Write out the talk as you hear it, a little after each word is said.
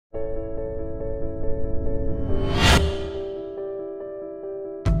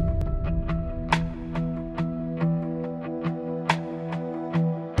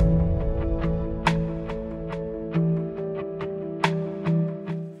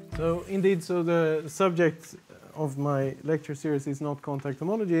So indeed, so the subject of my lecture series is not contact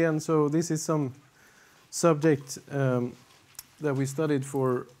homology, and so this is some subject that we studied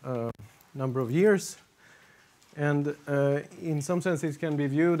for a number of years. And in some sense, it can be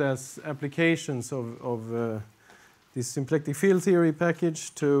viewed as applications of this symplectic field theory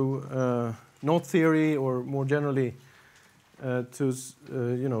package to knot theory, or more generally to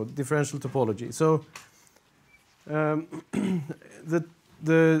differential topology. So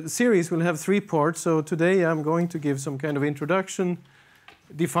the series will have 3 parts. So today I'm going to give some kind of introduction,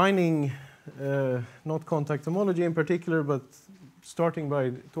 defining not contact homology in particular, but starting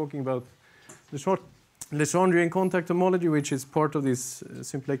by talking about the short Legendre contact homology, which is part of this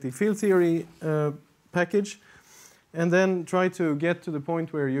symplectic field theory package, and then try to get to the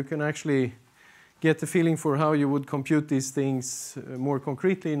point where you can actually get the feeling for how you would compute these things more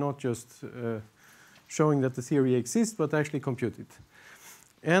concretely, not just showing that the theory exists, but actually compute it.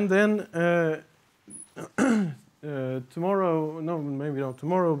 And then tomorrow, no, maybe not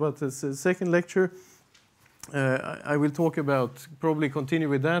tomorrow, but as a second lecture, I will talk about, probably continue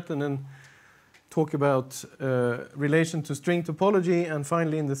with that, and then talk about relation to string topology. And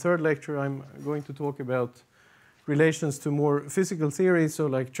finally, in the third lecture, I'm going to talk about relations to more physical theory, so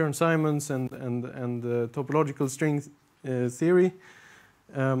like Chern-Simons and topological string theory.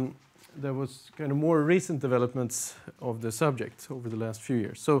 There was kind of more recent developments of the subject over the last few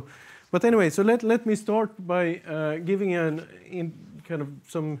years. So, but anyway, so let me start by giving kind of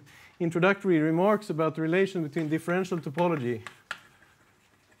some introductory remarks about the relation between differential topology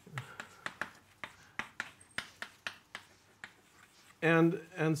and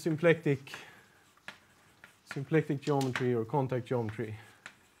symplectic geometry or contact geometry.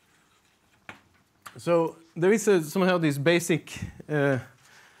 So there is somehow this basic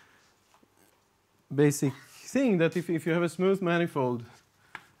thing that if you have a smooth manifold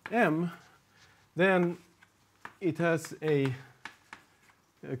M, then it has a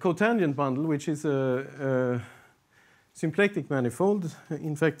cotangent bundle, which is a symplectic manifold,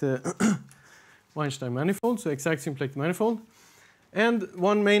 in fact a Weinstein manifold, so exact symplectic manifold. And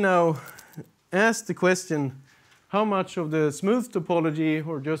one may now ask the question, how much of the smooth topology,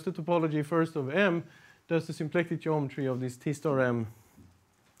 or just the topology first of M, does the symplectic geometry of this T star M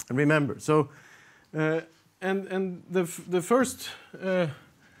remember? So and the first,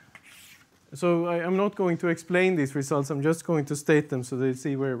 so I'm not going to explain these results. I'm just going to state them so they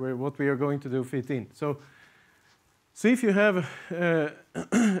see where what we are going to do fit in. So if you have a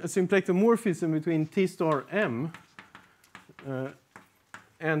symplectomorphism between T star M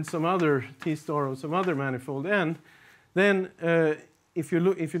and some other T star or some other manifold N, then if you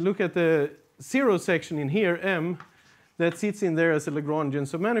look at the zero section in here, M, that sits in there as a Lagrangian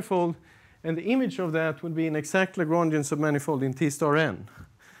submanifold. And the image of that would be an exact Lagrangian submanifold in T star N.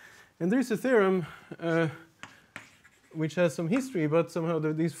 And there's a theorem which has some history, but somehow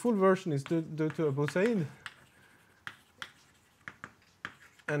this full version is due to Boussaid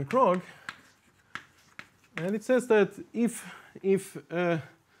and Krog. And it says that if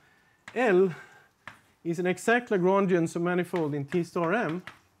L is an exact Lagrangian submanifold in T star M,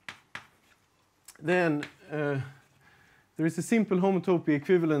 then there is a simple homotopy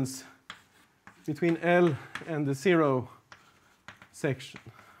equivalence between L and the zero section.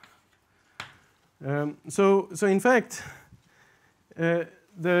 So in fact,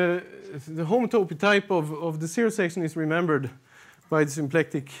 the homotopy type of the zero section is remembered by the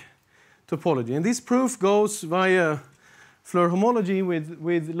symplectic topology. And this proof goes via Floer homology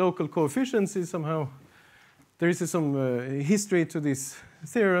with local coefficients. Somehow there is some history to this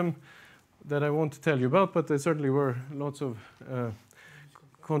theorem that I want to tell you about, but there certainly were lots of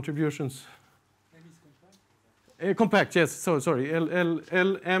contributions. Compact, yes. So sorry, M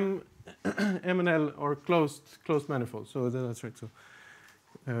and L are closed manifolds. So that's right. So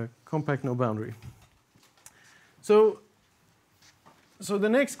compact, no boundary. So the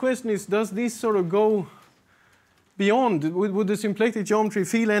next question is: does this sort of go beyond? Would the symplectic geometry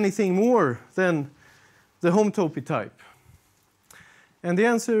feel anything more than the homotopy type? And the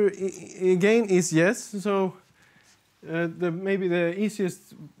answer again is yes. So maybe the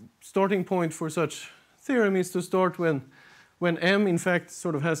easiest starting point for such theorem is to start when M in fact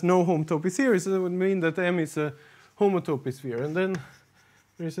sort of has no homotopy theory. So that would mean that M is a homotopy sphere. And then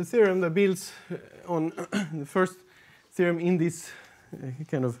there is a theorem that builds on the first theorem in this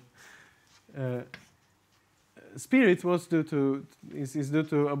kind of spirit is due to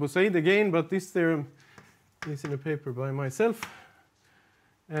Boussaid again, but this theorem is in a paper by myself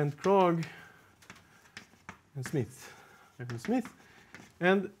and Krog and Smith.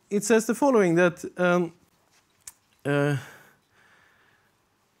 And it says the following, that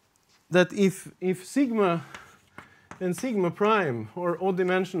that if sigma and sigma prime are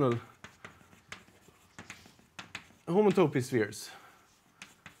odd-dimensional homotopy spheres,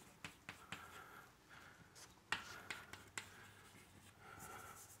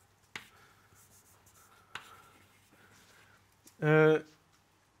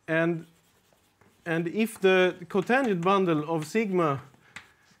 and if the cotangent bundle of sigma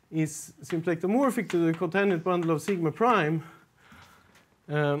is symplectomorphic to the cotangent bundle of sigma prime,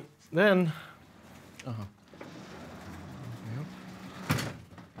 then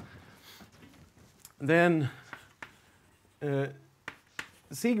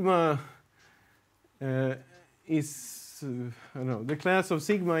sigma is I don't know, the class of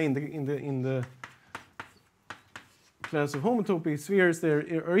sigma in the class of homotopy spheres there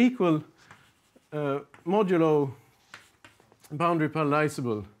are equal modulo boundary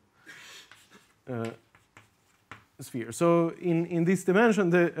parallelizable sphere. So in this dimension,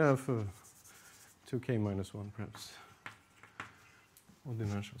 the 2k minus 1 perhaps. All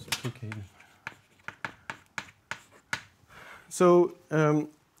dimensions are 2k. So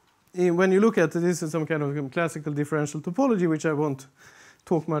when you look at this is some kind of classical differential topology, which I won't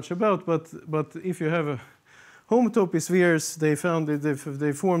talk much about, but if you have a homotopy spheres, they found that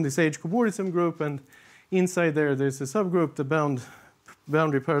they formed this H-cobordism group, and inside there's a subgroup, the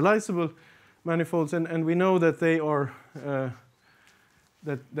boundary parallelizable manifolds, and we know that they are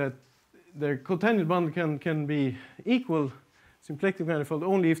that their cotangent bundle can be equal symplectic manifold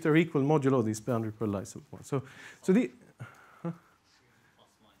only if they're equal modulo these boundary parallelizable ones. So the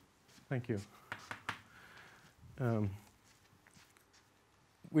thank you.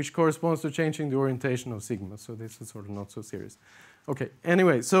 Which corresponds to changing the orientation of sigma. So this is sort of not so serious. Okay.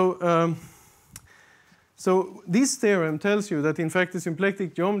 Anyway, so this theorem tells you that in fact the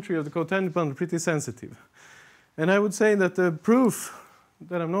symplectic geometry of the cotangent bundle is pretty sensitive, and I would say that the proof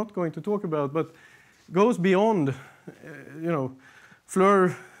that I'm not going to talk about, but goes beyond,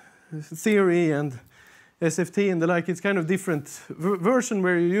 Floer theory and SFT and the like. It's kind of different version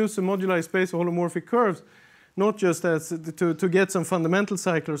where you use a moduli space of holomorphic curves, not just as to get some fundamental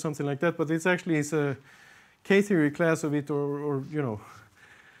cycle or something like that, but it's actually a K-theory class of it, or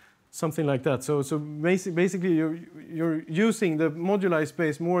something like that. So basically you're using the moduli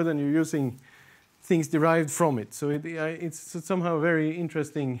space more than you're using things derived from it. So it's somehow a very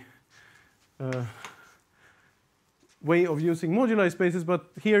interesting way of using moduli spaces, but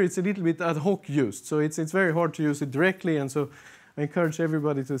here it's a little bit ad hoc used. So it's very hard to use it directly, and so I encourage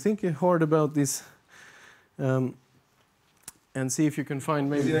everybody to think hard about this and see if you can find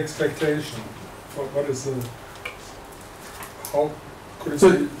maybe... The expectation, what is the... How could it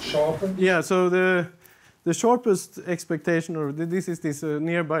be sharpened? Yeah, so the sharpest expectation, or this is this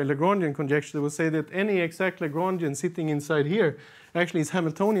nearby Lagrangian conjecture, that will say that any exact Lagrangian sitting inside here actually is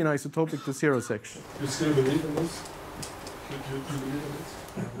Hamiltonian isotopic to zero section. You still believe in this? You believe in this?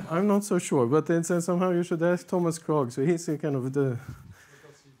 I'm not so sure, but then somehow you should ask Thomas Krog. So he's kind of the...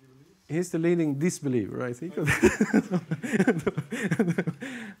 He's the leading disbeliever, I think.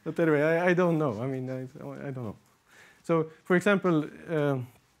 But anyway, I don't know. I mean, I don't know. So, for example,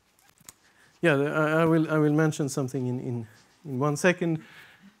 I will mention something in 1 second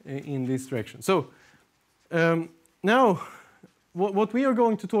in this direction. So now, what we are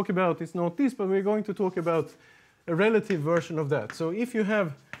going to talk about is not this, but we're going to talk about a relative version of that. So if you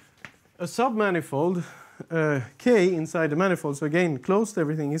have a submanifold K inside the manifold, so again closed,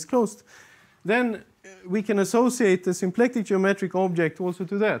 everything is closed, then we can associate the symplectic geometric object also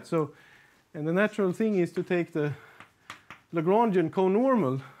to that. So, and the natural thing is to take the Lagrangian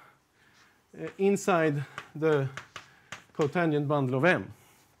conormal inside the cotangent bundle of M.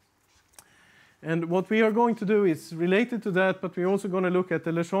 And what we are going to do is related to that, but we're also going to look at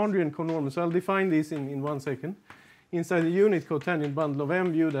the Legendrian conormal. So I'll define this in 1 second. Inside the unit cotangent bundle of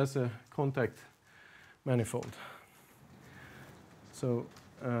M viewed as a contact manifold. So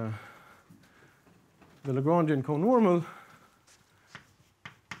the Lagrangian conormal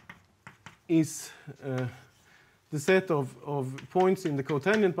is the set of points in the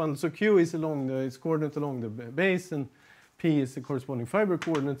cotangent bundle. So Q is its coordinate along the base, and P is the corresponding fiber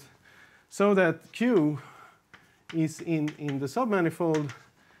coordinate. So that Q is in the submanifold,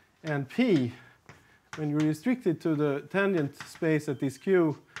 and P, when you restrict it to the tangent space at this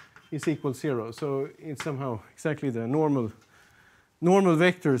Q, is equal 0. So it's somehow exactly the normal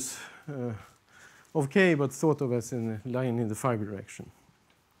vectors of K, but thought of as lying in the fiber direction.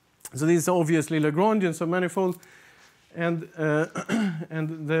 So this is obviously Lagrangian submanifold, and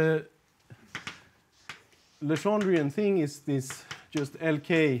the Legendrian thing is this just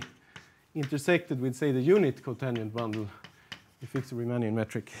LK intersected with, say, the unit cotangent bundle you fix the Riemannian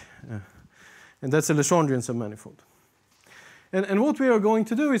metric. And that's a Legendrian submanifold. And what we are going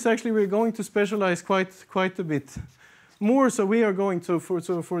to do is actually we're going to specialize quite a bit more. So we are going to,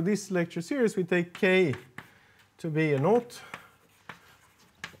 for this lecture series, we take K to be a knot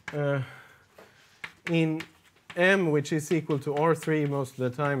in M, which is equal to R3 most of the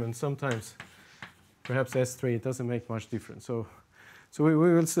time, and sometimes perhaps S3. It doesn't make much difference. So we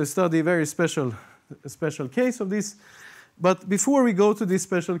will study a very special case of this. But before we go to this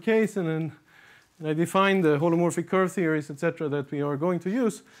special case and I define the holomorphic curve theories, etc., that we are going to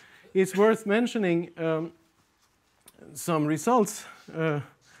use, it's worth mentioning some results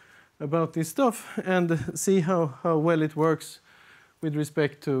about this stuff and see how well it works with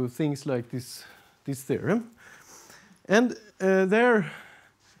respect to things like this theorem. And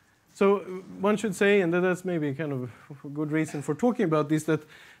so one should say, and that's maybe kind of a good reason for talking about this, that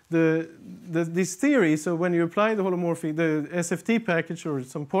this theory, so when you apply the holomorphic, the SFT package or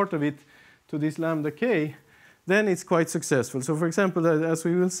some part of it to this lambda k, then it's quite successful. So for example, as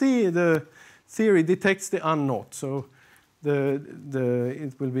we will see, the theory detects the unknot. So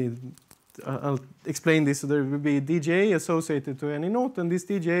it will be, I'll explain this. So there will be dJ associated to any knot, and this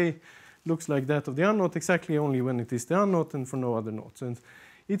dJ looks like that of the unknot exactly only when it is the unknot and for no other knots. And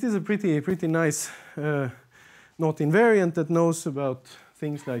it is a pretty nice knot invariant that knows about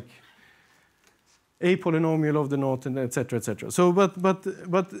things like a polynomial of the knot, and etc., etc. So, but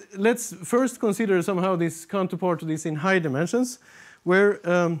let's first consider somehow this counterpart to this in high dimensions, where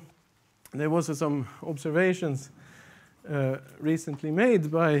there was some observations recently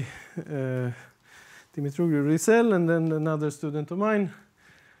made by Dimitroglu Rizal and then another student of mine,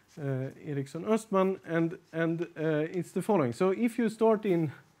 Eriksson Östman, and it's the following. So if you start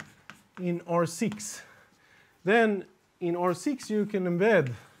in R6, then in R6 you can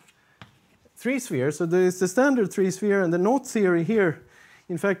embed 3 spheres. So there is the standard 3 sphere, and the knot theory here,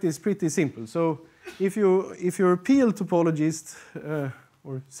 in fact, is pretty simple. So if you're a PL topologist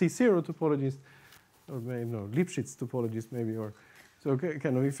or C0 topologist, or maybe no Lipschitz topologist maybe, or so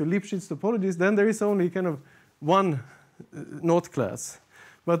kind of if you're Lipschitz topologist, then there is only kind of one knot class,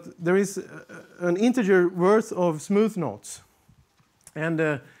 but there is an integer worth of smooth knots, and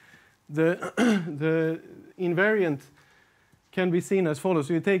the invariant can be seen as follows.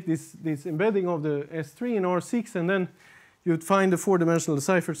 So you take this embedding of the S3 in R6, and then you'd find the 4-dimensional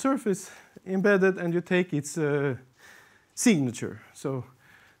Seifert surface embedded, and you take its signature. So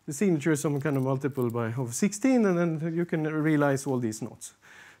the signature is some kind of multiple of 16, and then you can realize all these knots.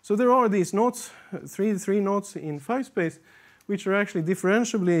 So there are these knots, three knots in 5 space, which are actually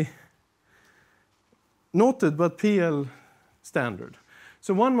differentiably knotted but PL standard.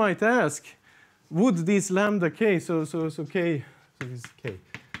 So one might ask, would this lambda k, so k, so this is k,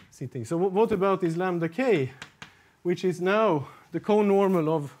 sitting. So what about this lambda k, which is now the co-normal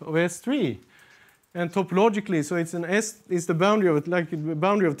of S3, and topologically, so it's it's the boundary of it, like the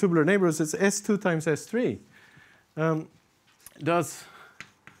boundary of tubular neighborhoods. It's S2 times S3. Does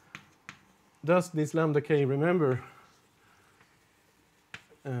this lambda k remember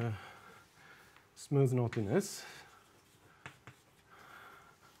smooth knot in S?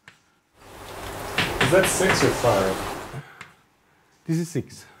 Is that 6 or 5? This is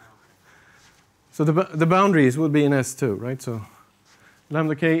 6. So the boundaries would be in S2, right? So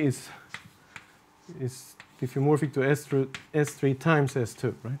lambda k is diffeomorphic to S3 times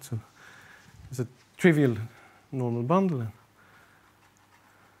S2, right? So it's a trivial normal bundle.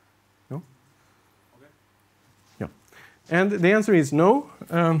 No? Okay. Yeah. And the answer is no,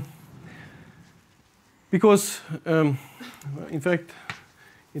 because in fact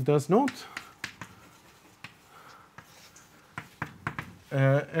it does not.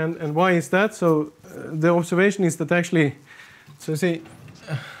 And why is that? So the observation is that actually, so see,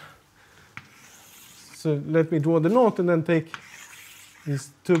 so let me draw the knot and then take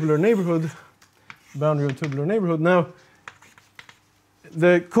this tubular neighborhood, boundary of tubular neighborhood. Now,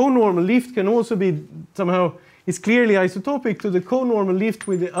 the co-normal lift can also be somehow, it's clearly isotopic to the co-normal lift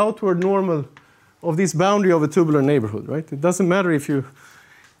with the outward normal of this boundary of a tubular neighborhood, right? It doesn't matter if you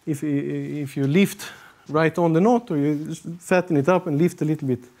lift right on the knot, or you just fatten it up and lift a little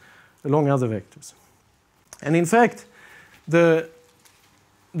bit along other vectors. And in fact, the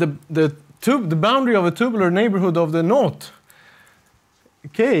boundary of a tubular neighborhood of the knot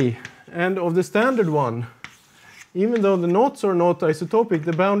K and of the standard one, even though the knots are not isotopic,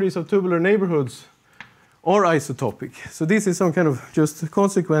 the boundaries of tubular neighborhoods are isotopic. So this is some kind of just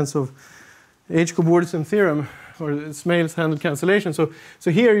consequence of H-cobordism theorem, or Smale's handle cancellation. So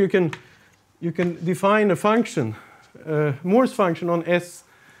here you can define a function, Morse function on S,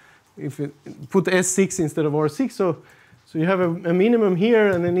 if you put S6 instead of R6. So you have a minimum here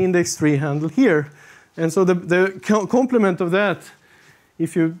and an index 3 handle here. And so the complement of that,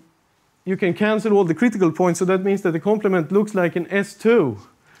 if you can cancel all the critical points, so that means that the complement looks like an S2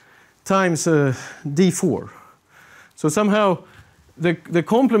 times D4. So somehow the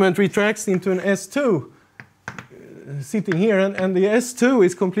complement retracts into an S2 sitting here, and the S2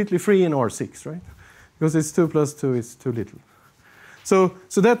 is completely free in R6, right? Because it's 2 plus 2 is too little. So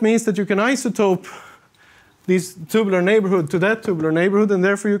that means that you can isotope this tubular neighborhood to that tubular neighborhood, and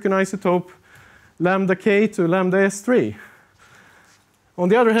therefore you can isotope lambda k to lambda S3. On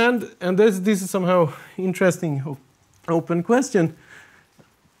the other hand, and this is somehow interesting open question.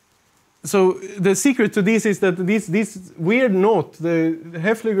 So the secret to this is that this weird knot, the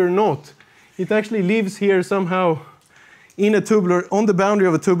Heffliger knot, it actually lives here somehow in a tubular, on the boundary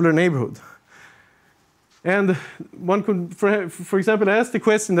of a tubular neighborhood. And one could, for example, ask the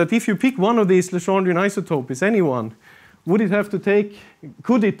question that if you pick one of these Legendrian isotopes, any one, would it have to take,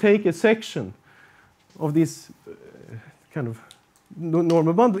 could it take a section of this kind of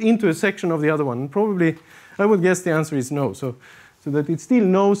normal bundle into a section of the other one? And probably, I would guess the answer is no. So that it still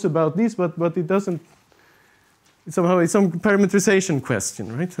knows about this, but it doesn't, somehow it's some parameterization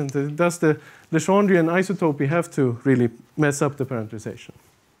question, right? And does the Legendrian isotopy have to really mess up the parameterization?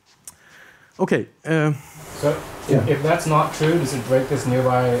 Okay. So if that's not true, does it break this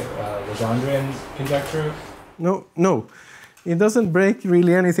nearby Legendrian conjecture? No. It doesn't break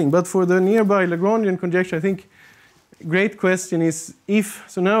really anything. But for the nearby Lagrangian conjecture, I think great question is if,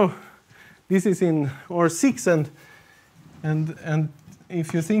 so now this is in R6, and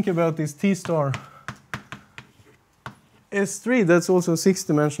if you think about this T star S3, that's also a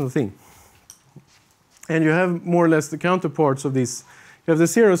 6-dimensional thing. And you have more or less the counterparts of this. You have the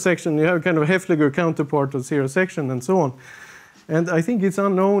zero section, you have kind of a Heffliger counterpart of zero section, and so on. And I think it's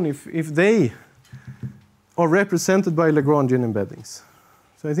unknown if they are represented by Lagrangian embeddings.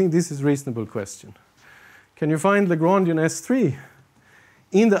 So I think this is a reasonable question. Can you find Lagrangian S3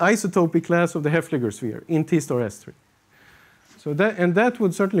 in the isotopy class of the Heffliger sphere in T star S3? So that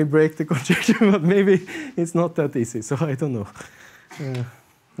would certainly break the conjecture, but maybe it's not that easy, so I don't know.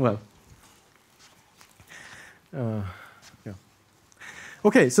 Yeah.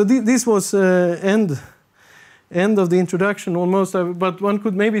 Okay, so this was end of the introduction almost, but one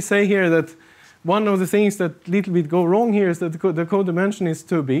could maybe say here that one of the things that little bit go wrong here is that the codimension is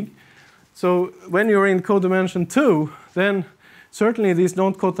too big. So when you're in codimension 2, then certainly this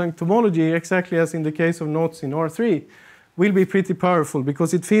non-contact homology, exactly as in the case of knots in R3, will be pretty powerful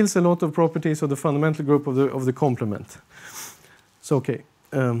because it fills a lot of properties of the fundamental group of the complement. So okay,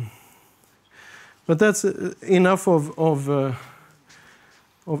 but that's enough of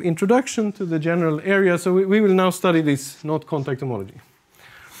introduction to the general area. So we will now study this not contact homology.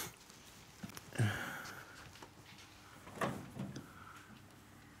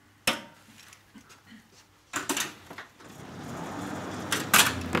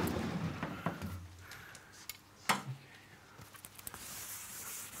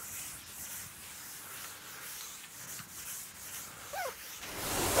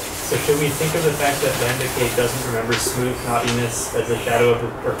 So should we think of the fact that lambda k doesn't remember smooth knottiness as a shadow of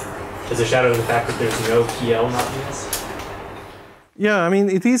the fact that there's no PL knottiness? Yeah, I mean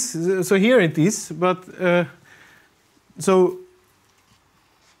it is. So here it is, but so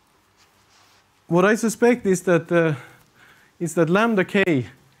what I suspect is that lambda k,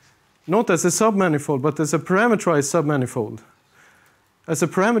 not as a submanifold, but as a parameterized submanifold, as a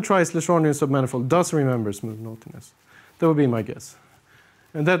parameterized Legendrian submanifold, does remember smooth knottiness. That would be my guess.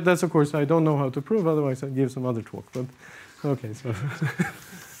 And that's, of course, I don't know how to prove, otherwise I'd give some other talk. But okay, so.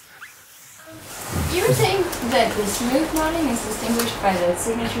 You were saying that the smooth knotting is distinguished by the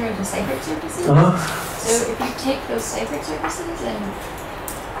signature of the Seifert surfaces. So if you take those Seifert surfaces and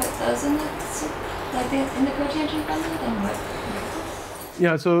put those in the cotangent bundle, then what?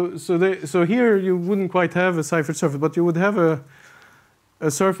 Yeah, so here you wouldn't quite have a Seifert surface, but you would have a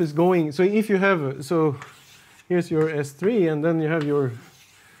surface going. So if you have so here's your S3, and then you have your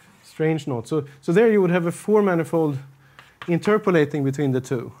strange knot. So there you would have a 4-manifold interpolating between the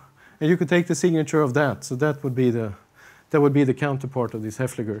two, and you could take the signature of that. So that would be the counterpart of this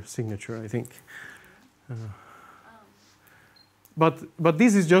Heffliger signature, I think. But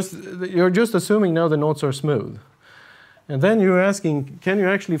this is just, you're just assuming now the knots are smooth, and then you're asking, can you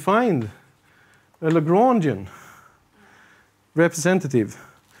actually find a Lagrangian representative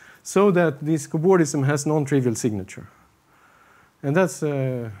so that this cobordism has non-trivial signature? And that's,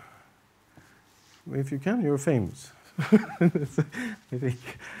 if you can, you're famous. I think,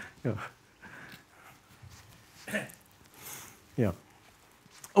 yeah. Yeah.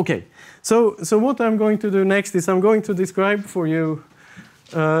 Okay, so what I'm going to do next is I'm going to describe for you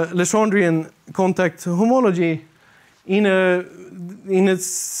Legendrian contact homology in a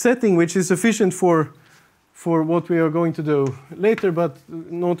setting which is sufficient for what we are going to do later, but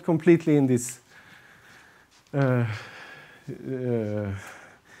not completely in this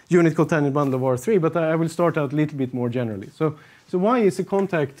unit cotangent bundle of R3, but I will start out a little bit more generally. So Y is a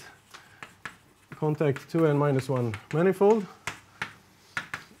contact 2n minus 1 manifold,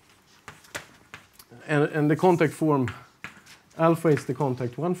 and the contact form alpha is the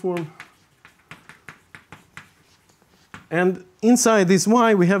contact 1 form. And inside this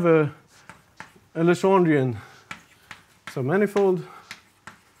Y we have a Legendrian submanifold.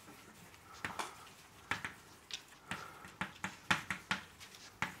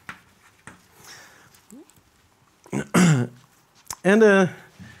 And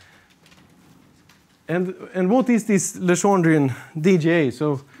what is this Legendrian DGA?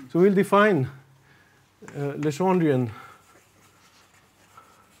 So we'll define Legendrian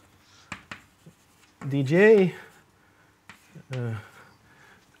DGA.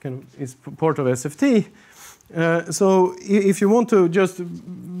 Is part of SFT. So if you want to just,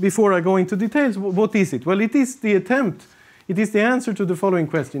 before I go into details, what is it? Well, it is the attempt, it is the answer to the following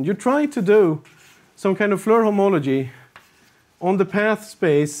question. You try to do some kind of Floer homology on the path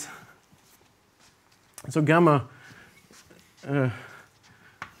space. So gamma,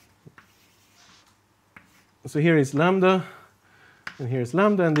 so here is lambda, and here is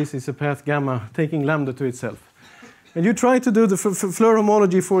lambda, and this is a path gamma taking lambda to itself. And you try to do the Floer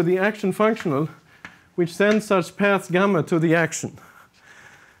homology for the action functional, which sends such path gamma to the action.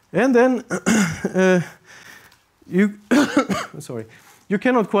 And then you you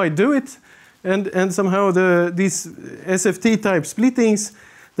cannot quite do it, and somehow these SFT type splittings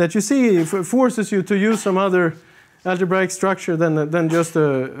that you see forces you to use some other algebraic structure than just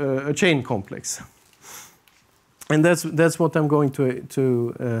a chain complex. And that's what I'm going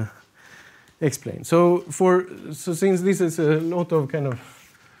to explain. So since this is a lot of kind of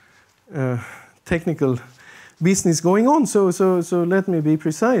technical business going on, so let me be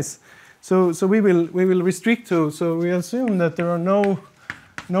precise. So we will restrict to, so we assume that there are no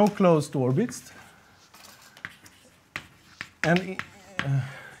closed orbits, and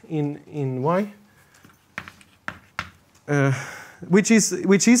in Y, which is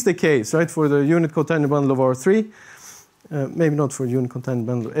the case, right, for the unit cotangent bundle of R3. Maybe not for unit cotangent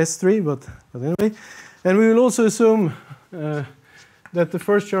bundle S3, but anyway. And we will also assume that the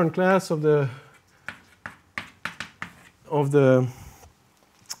first Chern class of the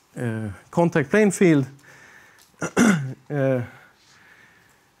contact plane field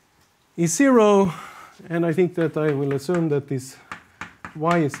is 0, and I think that I will assume that this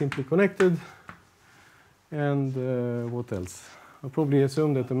Y is simply connected. And what else? I'll probably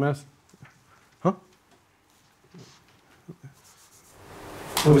assume that the mass. Huh?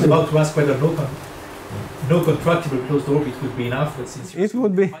 I was about to ask whether no contractible closed orbit would be enough, but since it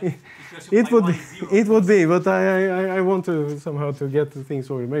would be, it would be, but I want to somehow to get the things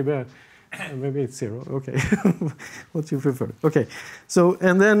ordered. Maybe it's 0. Okay, what you prefer. Okay, so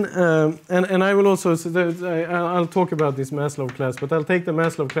and then and I will also I'll talk about this Maslow class, but I'll take the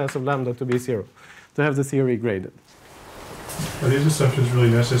Maslow class of lambda to be 0, to have the theory graded. Are these assumptions really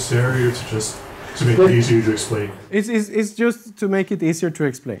necessary, or to make it easier to explain? It's just to make it easier to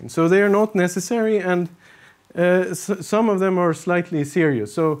explain. So they are not necessary, and some of them are slightly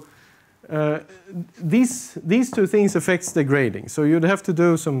serious. So these two things affects the grading. So you'd have to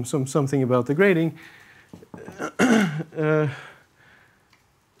do something about the grading.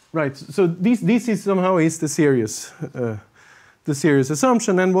 Right. So this is somehow the serious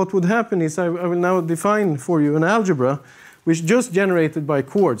assumption. And what would happen is I will now define for you an algebra which just generated by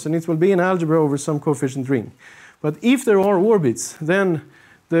chords, and it will be an algebra over some coefficient ring. But if there are orbits, then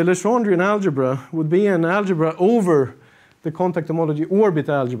the Legendrian algebra would be an algebra over the contact homology orbit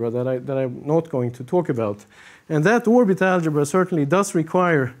algebra that I'm not going to talk about. And that orbit algebra certainly does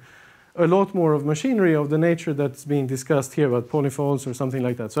require a lot more of machinery of the nature that's being discussed here about polyfolds or something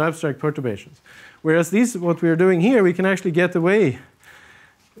like that, so abstract perturbations. Whereas this, what we're doing here, we can actually get away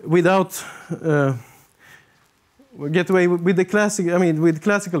without with the classic, with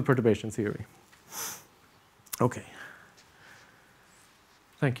classical perturbation theory. Okay.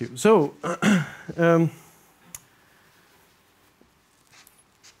 Thank you. So,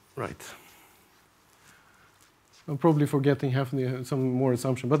 right. I'm probably forgetting some more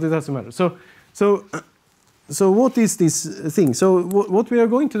assumption, but it doesn't matter. So what is this thing? So what we are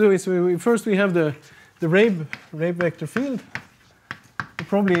going to do is first we have the Rabe vector field.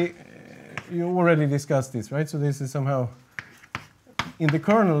 Probably you already discussed this, right? So this is somehow in the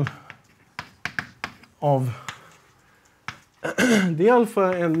kernel of the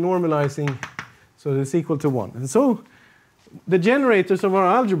alpha and normalizing so it's equal to 1. And so the generators of our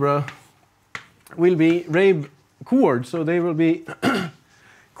algebra will be Rabe chords, so they will be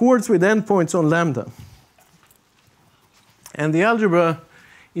chords with endpoints on lambda. And the algebra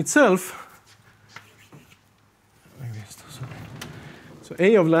itself, so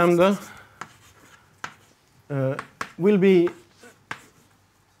A of lambda will be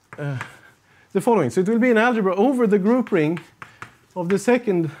the following. So it will be an algebra over the group ring of the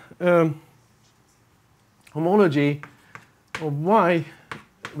second homology of y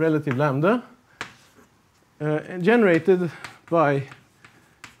relative lambda generated by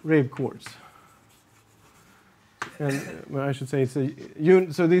Rabe chords. And well, I should say it's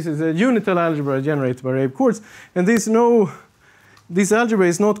so this is a unital algebra generated by Rabe chords, and this algebra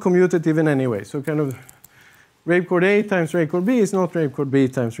is not commutative in any way. So kind of Rabe chord A times Rabe chord B is not Rabe chord B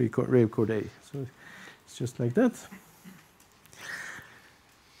times Rabe chord A. So it's just like that.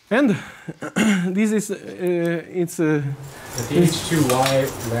 And this is it's a. The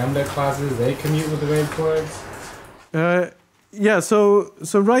H2Y lambda classes, they commute with the Rabe chords? Yeah, so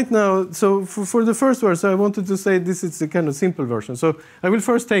right now, so for the first verse, I wanted to say this is the kind of simple version. So I will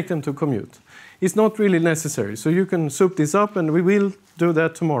first take them to commute. It's not really necessary. So you can soup this up, and we will do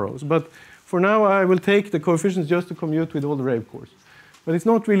that tomorrow. But for now, I will take the coefficients just to commute with all the Rabe chords. But it's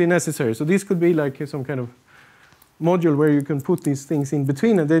not really necessary. So this could be like some kind of module where you can put these things in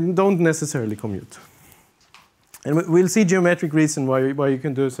between, and they don't necessarily commute. And we'll see geometric reason why you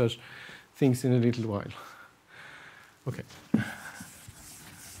can do such things in a little while. Okay.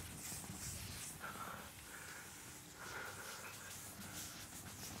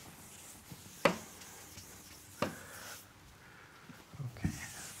 Okay.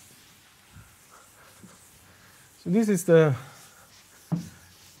 So this is the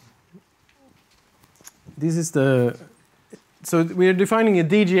so we are defining a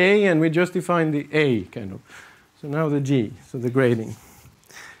DGA, and we just defined the A kind of. So now the G, so the grading.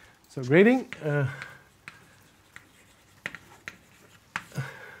 So grading.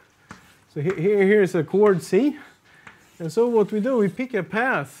 So here is a chord C. And so what we do, we pick a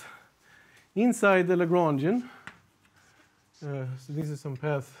path inside the Lagrangian. So this is some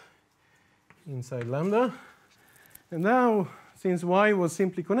path inside lambda. And now, since y was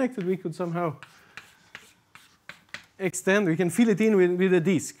simply connected, we could somehow extend, we can fill it in with a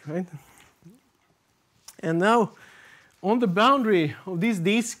disk, right? And now, on the boundary of this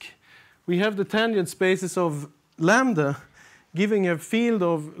disk, we have the tangent spaces of lambda giving a field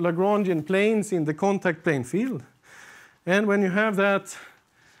of Lagrangian planes in the contact plane field. And when you have that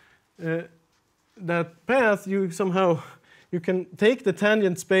path, you can take the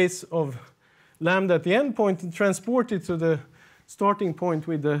tangent space of lambda at the end point and transport it to the starting point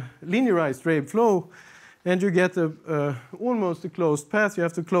with the linearized Rabe flow, and you get almost a closed path. You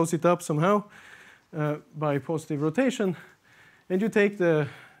have to close it up somehow by positive rotation, and you take the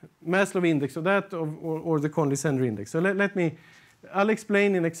Maslov index of that or the Conley-Sender index. So I'll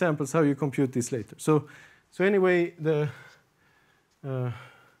explain in examples how you compute this later. So anyway, the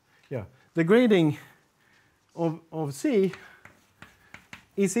grading of C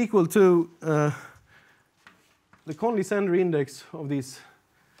is equal to the Conley-Sender index of this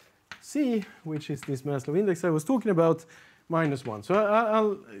C, which is this Maslov index I was talking about, minus 1. So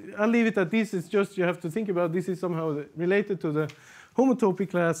I'll leave it at this. It's just you have to think about this is somehow related to the homotopy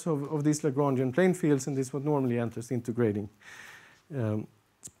class of these Lagrangian plane fields, and this is what normally enters into grading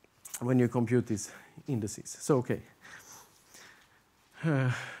when you compute these indices. So okay.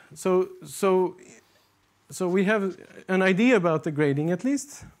 So we have an idea about the grading at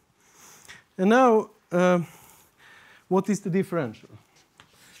least. And now, what is the differential?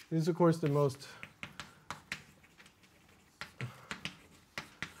 This is, of course, the most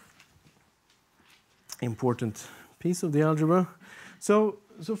important piece of the algebra. So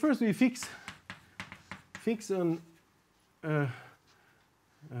first we fix an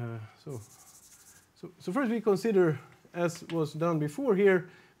so first we consider, as was done before here,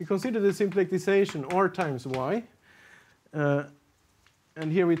 we consider the symplectization r times y,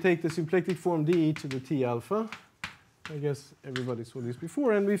 and here we take the symplectic form d to the t alpha. I guess everybody saw this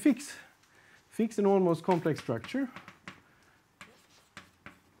before, and we fix an almost complex structure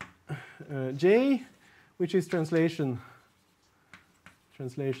J, which is translation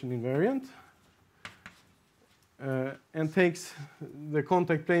invariant, and takes the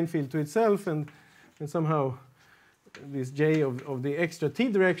contact plane field to itself, and somehow this J of the extra t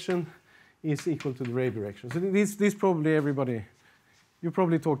direction is equal to the Rabe direction. So this probably you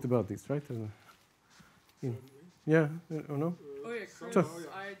probably talked about this, right? Yeah, or no? Oh yeah, So- Chris,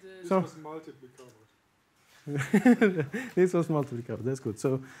 I did. This So- was multiply covered. This was multiply covered. That's good.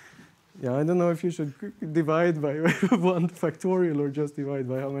 So, yeah, I don't know if you should divide by 1 factorial or just divide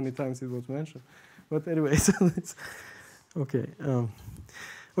by how many times it was mentioned. But anyway, so it's okay.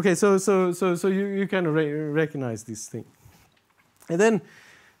 Okay, so you kind of recognize this thing, and then,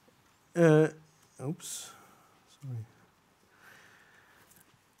 oops, sorry,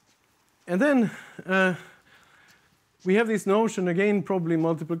 and then. We have this notion, again, probably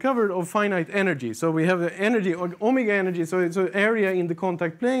multiple covered, of finite energy. So we have the energy, or omega energy, so it's an area in the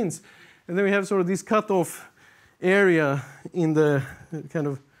contact planes. And then we have sort of this cutoff area in the kind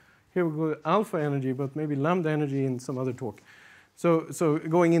of, here we go, alpha energy, but maybe lambda energy in some other talk. So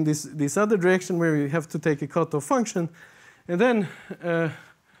going in this other direction where we have to take a cutoff function. And then,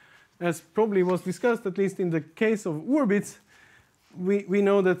 as probably was discussed, at least in the case of orbits, we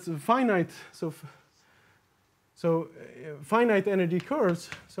know that finite, finite energy curves,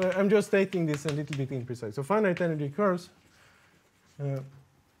 so I'm just taking this a little bit imprecise. So finite energy curves,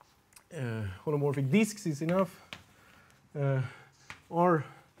 holomorphic disks is enough, are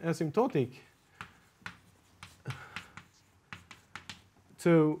asymptotic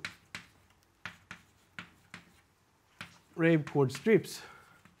to Rabe chord strips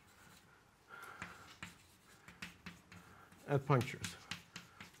at punctures.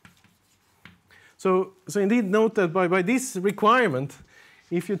 So indeed, note that by this requirement,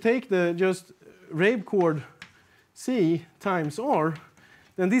 if you take the just Rabe chord C times R,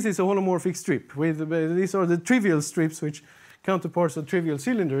 then this is a holomorphic strip. These are the trivial strips, which counterparts of trivial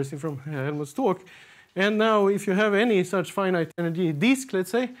cylinders from Helmut's talk. And now, if you have any such finite energy disk,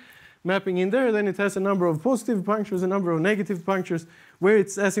 let's say, mapping in there, then it has a number of positive punctures, a number of negative punctures, where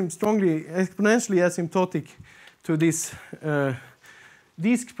it's strongly, exponentially asymptotic to this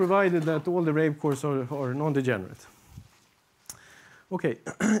disk, provided that all the Rabe chords are non-degenerate. Okay,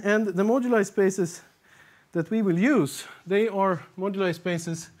 and the moduli spaces that we will use, they are moduli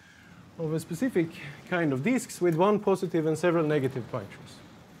spaces of a specific kind of disks with one positive and several negative punctures.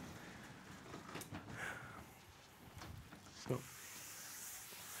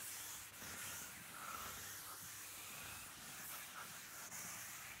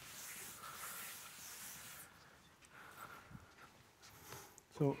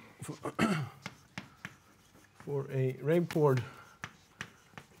 So for a Rabe chord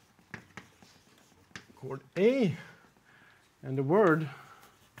A and a word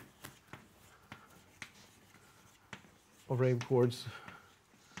of Rabe chords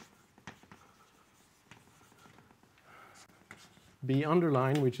B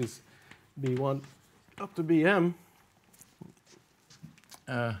underline, which is B1 up to BM,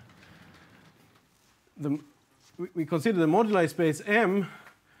 we consider the moduli space M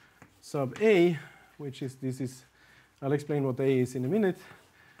sub A, which is, I'll explain what A is in a minute.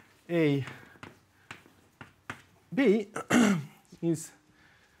 A B is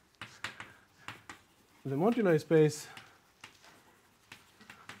the moduli space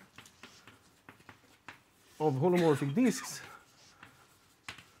of holomorphic disks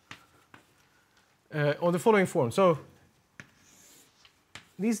of the following form. So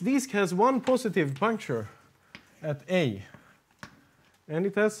this disk has one positive puncture at A, and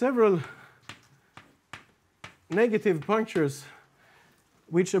it has several negative punctures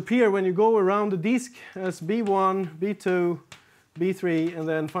which appear when you go around the disk as B1, B2, B3, and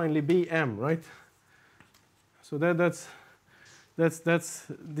then finally BM, right? So that's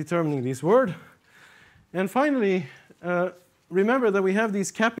determining this word. And finally, remember that we have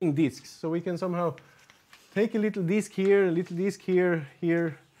these capping disks, so we can somehow take a little disk here, a little disk here,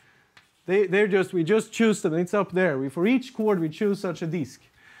 here. We just choose them, it's up there. For each chord, we choose such a disk.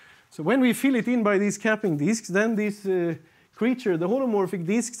 So when we fill it in by these capping disks, then this creature, the holomorphic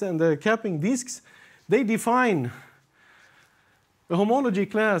disks and the capping disks, they define a homology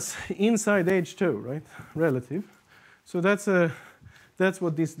class inside H2, right? Relative. So that's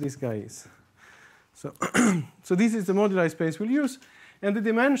what this guy is. So, so this is the moduli space we'll use, and the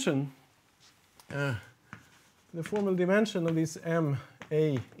dimension, the formal dimension of this MA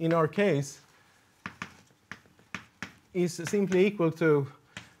in our case is simply equal to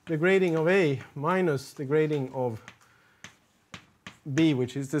the grading of A minus the grading of B,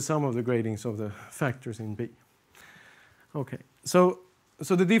 which is the sum of the gradings of the factors in B. Okay, so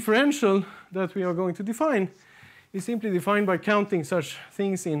the differential that we are going to define is simply defined by counting such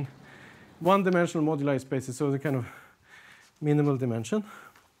things in one-dimensional moduli spaces, so the kind of minimal dimension.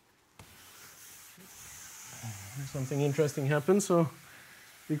 Something interesting happens. So,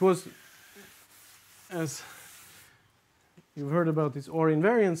 because as you've heard about this R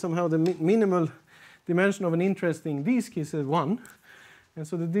invariant, somehow the minimal dimension of an interesting disk is 1. And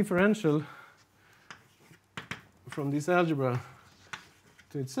so the differential from this algebra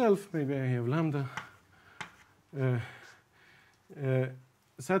to itself, maybe I have lambda,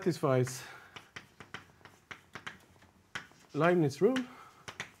 satisfies Leibniz rule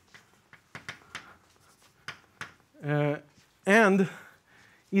and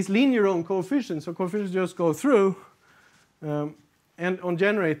is linear on coefficients. So coefficients just go through. And on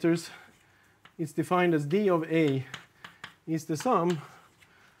generators, it's defined as d of A is the sum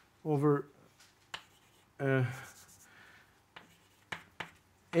over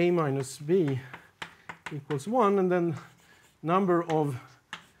A minus B equals 1, and then number of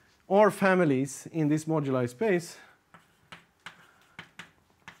R families in this moduli space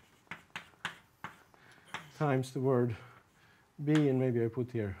times the word B, and maybe I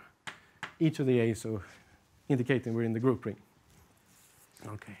put here e to the A, so indicating we're in the group ring.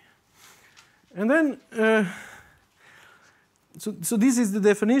 Okay. And then, so this is the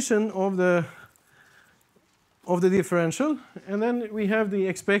definition of the differential, and then we have the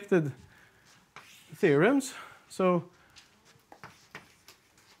expected theorems. So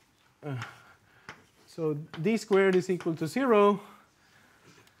d squared is equal to 0,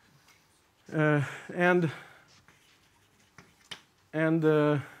 and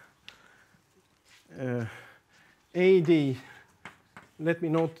AD, let me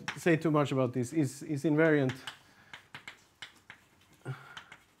not say too much about this, is invariant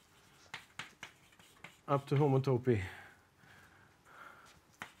up to homotopy.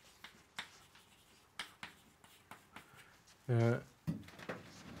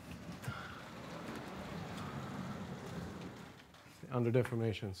 Under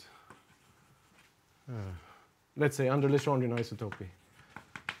deformations. Let's say under Legendrian isotopy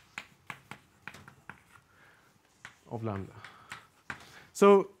of lambda.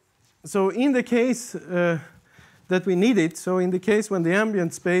 So in the case that we need it, so in the case when the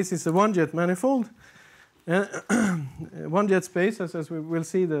ambient space is a one-jet manifold, one-jet space, as we will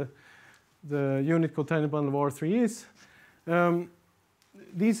see the unit cotangent bundle of R3 is,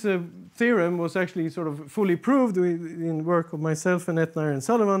 this theorem was actually sort of fully proved in work of myself and Etner and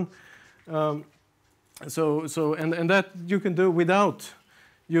Sullivan. And that you can do without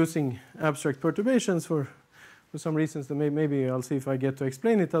using abstract perturbations for some reasons that maybe I'll see if I get to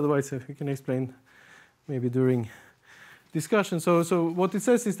explain it. Otherwise, we can explain maybe during discussion. So what it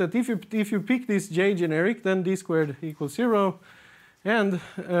says is that if you pick this J generic, then d squared equals 0, and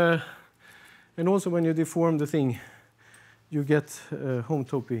also when you deform the thing, you get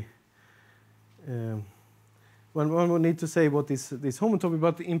homotopy. One will need to say what is this homotopy,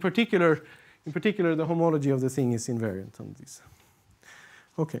 but in particular, the homology of the thing is invariant on this.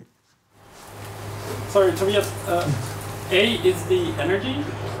 Okay. Sorry, Tobias. A is the energy.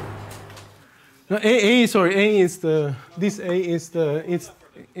 No, A is the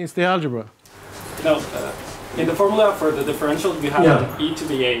algebra. No, in the formula for the differential, you have an e to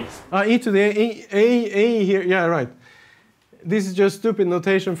the a. E to the a here. Yeah, right. This is just stupid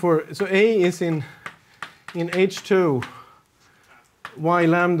notation for. So A is in H2 y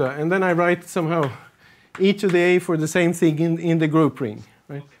lambda, and then I write somehow e to the a for the same thing in the group ring,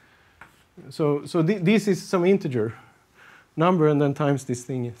 right? So this is some integer number, and then times this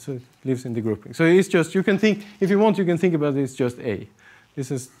thing, so it lives in the grouping. So it's just, you can think, if you want, you can think about it as just A. This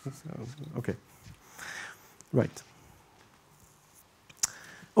is, okay. Right.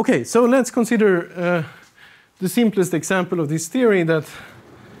 Okay, so let's consider the simplest example of this theory that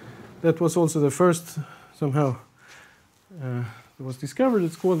was also the first, somehow, that was discovered.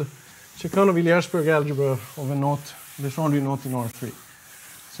 It's called the Chekhov-Villers-Berg algebra of a knot, the Legendrian knot in R3.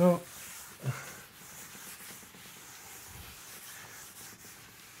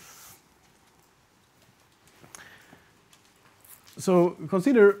 So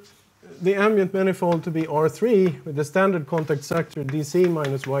consider the ambient manifold to be R3 with the standard contact structure dc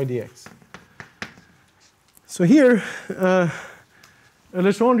minus y dx. So here, a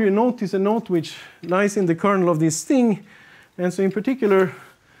Legendrian knot is a knot which lies in the kernel of this thing. And so in particular,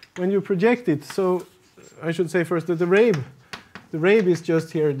 when you project it, so I should say first that the rave is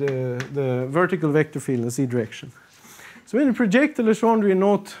just here the vertical vector field in the z direction. So when you project the Legendrian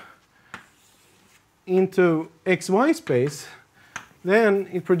knot into xy space, then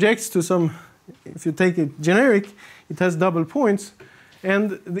it projects to some, if you take it generic, it has double points,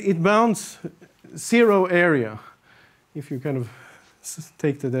 and it bounds 0 area. If you kind of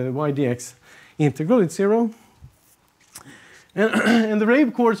take the y dx integral, it's 0. And the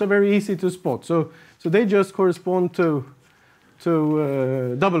rave chords are very easy to spot. So they just correspond to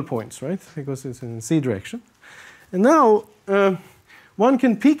double points, right? Because it's in z direction. And now, one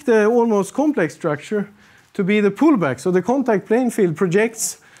can pick the almost complex structure to be the pullback. So the contact plane field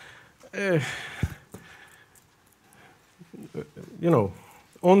projects,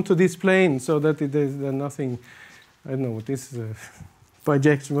 onto this plane so that there's nothing. I don't know what this is.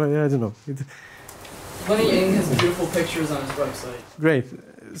 Projection. I don't know. Lenny Yang has beautiful pictures on his website. Great.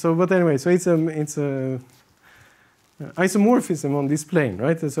 So, but anyway, so it's a isomorphism on this plane,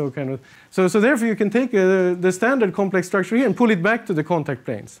 right? So kind of. So therefore, you can take the standard complex structure here and pull it back to the contact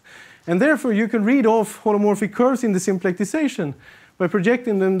planes, and therefore you can read off holomorphic curves in the symplectization by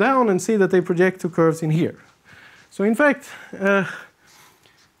projecting them down and see that they project to curves in here. So in fact,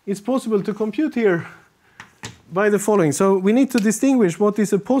 it's possible to compute here by the following. So we need to distinguish what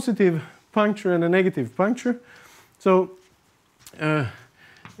is a positive puncture and a negative puncture. So,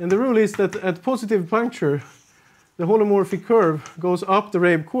 and the rule is that at positive puncture, the holomorphic curve goes up the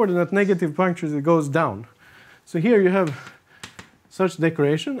Rabe chord, and at negative punctures, it goes down. So here you have such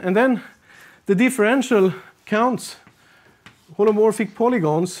decoration. And then the differential counts holomorphic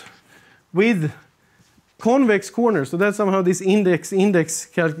polygons with convex corners. So that's somehow this index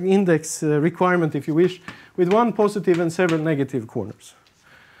requirement, if you wish, with one positive and several negative corners.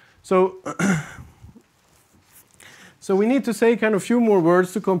 So, so we need to say kind of a few more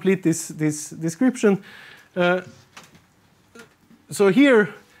words to complete this description. So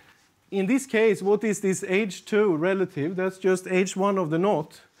here, in this case, what is this H2 relative? That's just H1 of the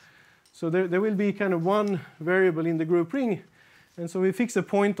knot. So there will be kind of one variable in the group ring. And so we fix a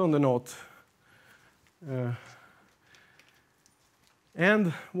point on the knot.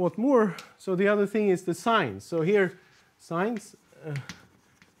 And what more? So the other thing is the signs. So here, signs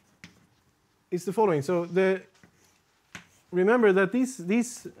is the following. So remember that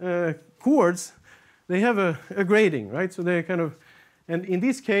these chords, they have a grading, right? So they kind of, and in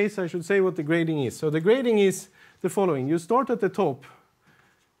this case, I should say what the grading is. So the grading is the following. You start at the top.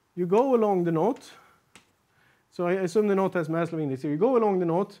 You go along the knot. So I assume the knot has Maslow index here. You go along the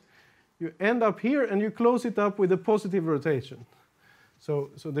knot. You end up here, and you close it up with a positive rotation. So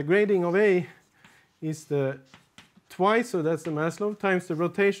the grading of A is the twice, so that's the Maslow, times the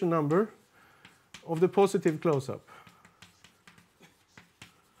rotation number of the positive close-up.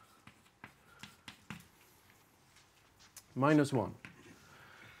 Minus 1.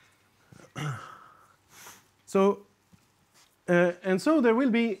 So, and so there will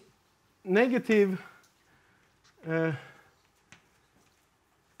be negative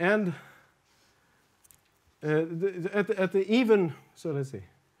and at the even, so let's see.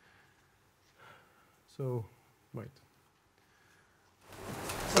 So, right.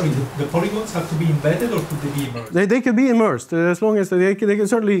 Sorry, the polygons have to be embedded, or could they be immersed? They can be immersed as long as they can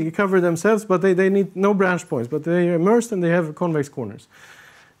certainly cover themselves, but they need no branch points. But they are immersed and they have convex corners.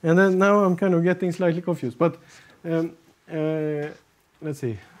 And then now I'm kind of getting slightly confused. But let's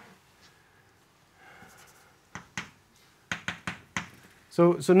see.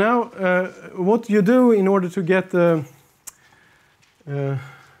 So now what you do in order to get the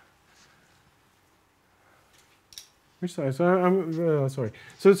which side? So I'm sorry.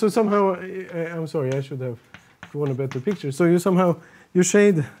 So somehow I'm sorry. I should have drawn a better picture. So you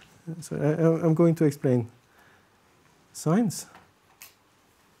shade. So I'm going to explain signs.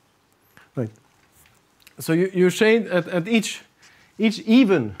 Right. So you shade at each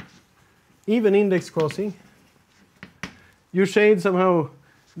even index crossing. You shade somehow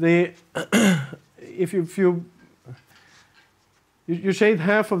the if you shade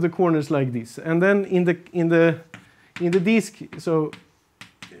half of the corners like this, and then in the disk. So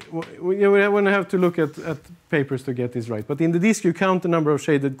we want to have to look at papers to get this right. But in the disk, you count the number of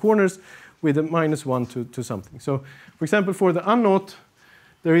shaded corners with a -1 to something. So, for example, for the unknot,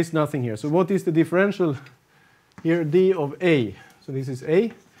 there is nothing here. So what is the differential here? D of A. So this is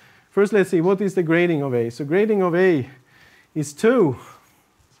A. First, let's see what is the grading of A. So grading of A is 2.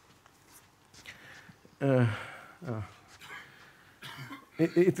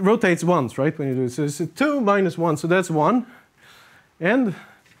 It rotates once, right? When you do it. So it's 2 minus 1, so that's 1. And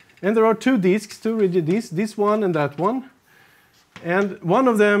there are 2 disks, 2 rigid disks, this one and that one. And one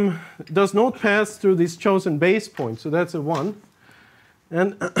of them does not pass through this chosen base point, so that's a 1.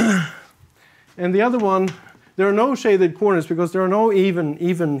 And the other one, there are no shaded corners because there are no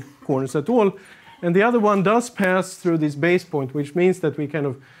even corners at all. And the other one does pass through this base point, which means that we kind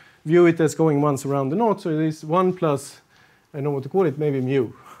of view it as going once around the knot. So it is 1 plus, I know what to call it, maybe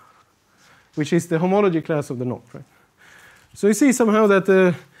mu, which is the homology class of the knot, right? So you see somehow that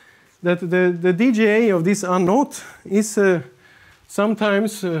the DGA of this unknot is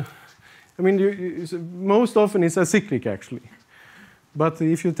sometimes, I mean, most often it's acyclic actually. But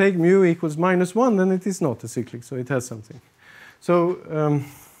if you take mu equals -1, then it is not acyclic, so it has something. So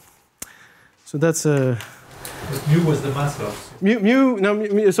that's a. Mu was the mass loss.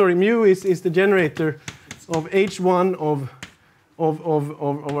 Mu is the generator of H1 of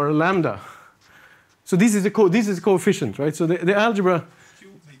our lambda. So this is a coefficient, right? So the algebra.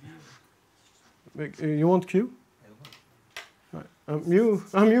 You want Q? Mu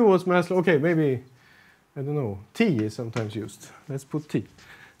was mass loss. Okay, maybe I don't know. T is sometimes used. Let's put T.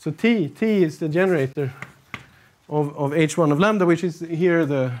 So T is the generator of H1 of lambda, which is here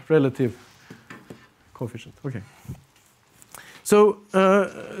the relative coefficient. Okay. So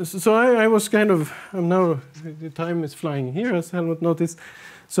I was kind of now the time is flying here, as Helmut noticed.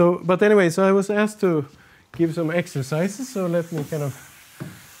 But anyway, so I was asked to give some exercises. So let me kind of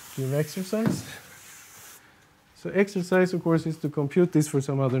give exercise. So exercise, of course, is to compute this for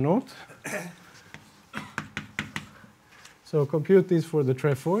some other node. So compute this for the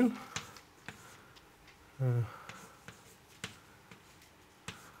trefoil.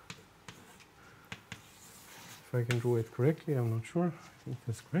 If I can draw it correctly, I'm not sure. I think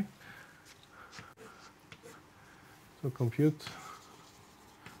that's correct. So compute.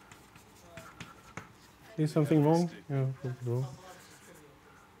 Is something wrong? Yeah, wrong.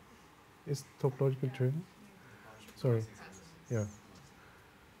 Is topological driven? Sorry. Yeah.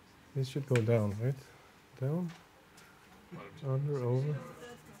 This should go down, right? Down. Under, over.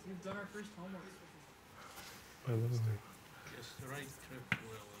 We've done our first homework. I don't know.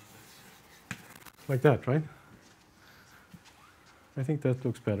 Like that, right? I think that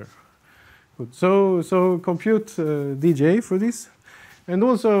looks better. Good. So compute DJ for this, and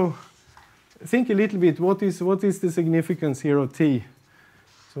also think a little bit what is the significance here of t.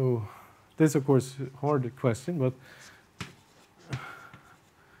 So this, of course, hard question, but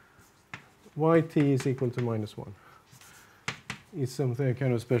why t is equal to -1 is something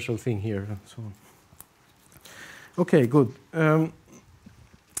kind of special thing here, and so on. Okay, good.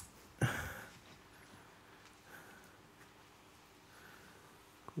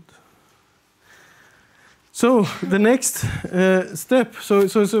 So the next step,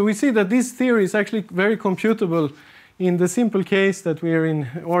 so we see that this theory is actually very computable in the simple case that we are in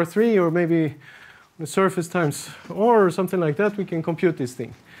R3 or maybe the surface times R or something like that, we can compute this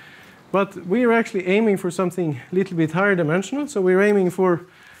thing. But we are actually aiming for something a little bit higher dimensional, so we're aiming for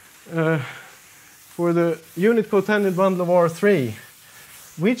the unit cotangent bundle of R3,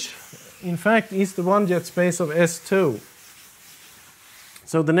 which in fact is the one-jet space of S2.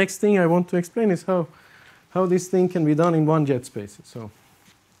 So the next thing I want to explain is how this thing can be done in one-jet spaces. So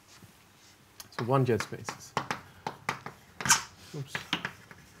one-jet spaces. Oops.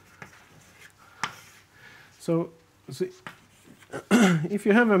 So if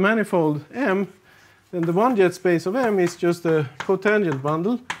you have a manifold M, then the one-jet space of M is just a cotangent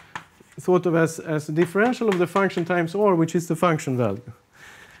bundle, thought of as a differential of the function times R, which is the function value.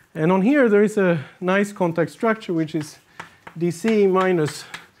 And on here there is a nice contact structure, which is dc minus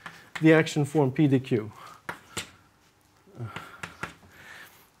the action form PdQ.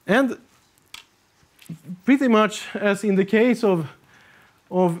 And pretty much as in the case of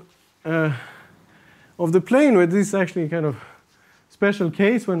the plane, where this is actually kind of special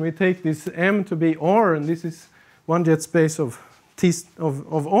case when we take this M to be R, and this is one jet space of T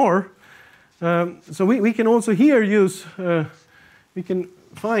of R. So we can also here use, we can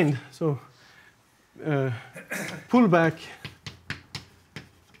find, pull back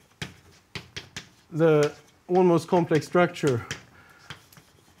the almost complex structure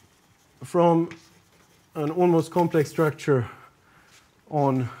from an almost complex structure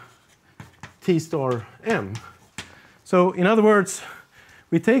on T star M. So in other words,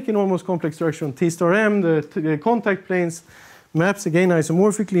 we take an almost complex structure on T star M, the contact planes maps again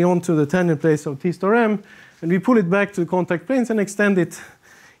isomorphically onto the tangent planes of T star M, and we pull it back to the contact planes and extend it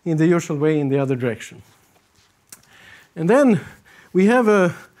in the usual way in the other direction. And then we have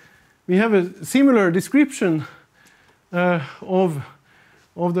a similar description of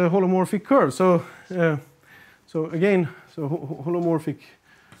the holomorphic curve. So again, holomorphic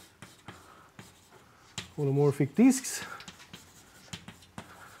disks.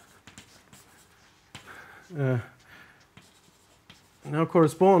 Now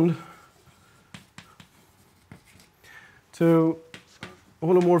correspond to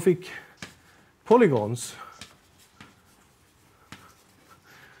holomorphic polygons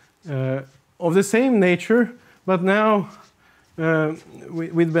of the same nature, but now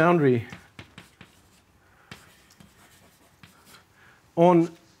with boundary on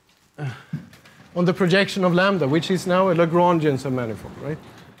the projection of lambda, which is now a Lagrangian submanifold, right?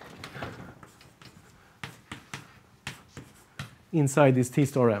 Inside this T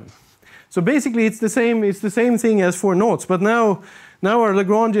star M. So basically, it's the same thing as for knots, but now our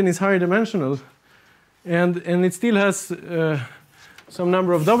Lagrangian is higher dimensional, and it still has some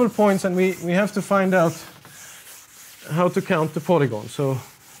number of double points, and we have to find out how to count the polygon. So,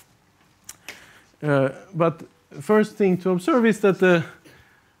 but first thing to observe is that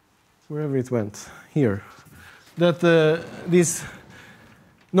wherever it went here, that this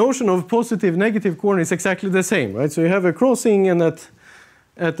notion of positive negative corner is exactly the same, right? So you have a crossing, and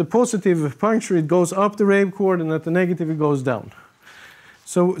at the positive puncture it goes up the wave chord, and at the negative it goes down.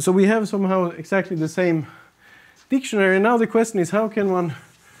 So we have somehow exactly the same dictionary. And now the question is, how can one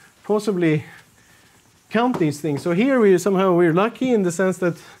possibly count these things? So here we're lucky in the sense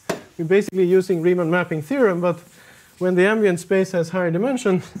that we're basically using Riemann mapping theorem, but when the ambient space has higher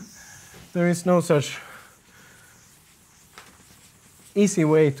dimension, there is no such easy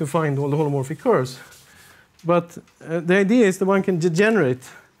way to find all the holomorphic curves. But the idea is that one can degenerate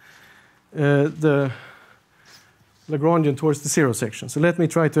the Lagrangian towards the zero section. So let me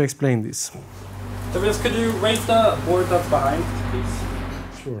try to explain this. Tobias, could you raise the board that's behind,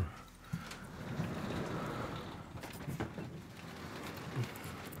 please? Sure.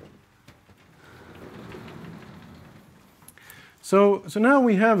 So now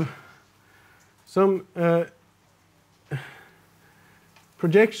we have some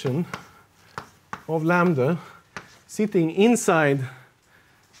projection of lambda sitting inside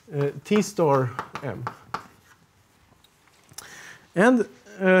T star M. And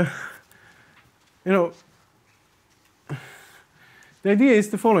the idea is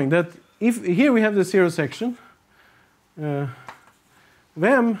the following, that if here we have the zero section of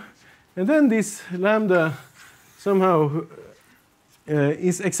M, and then this lambda somehow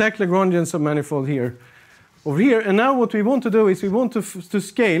is exactly Lagrangian submanifold here over here. And now what we want to do is we want to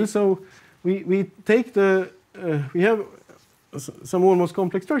scale. So we take we have some almost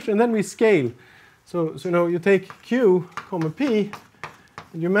complex structure, and then we scale. So now you take Q, comma P,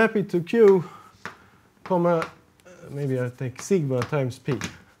 and you map it to Q, comma, maybe I take sigma times P,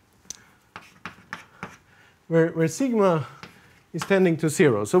 where sigma is tending to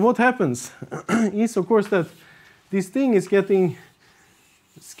 0. So what happens is, of course, that this thing is getting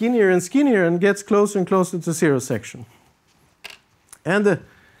skinnier and skinnier and gets closer and closer to zero section. And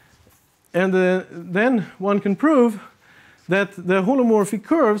then one can prove that the holomorphic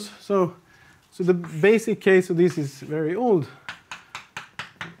curves, so the basic case of this is very old,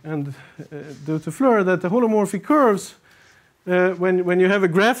 and due to Fleur, that the holomorphic curves, when you have a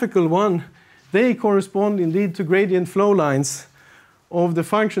graphical one, they correspond indeed to gradient flow lines of the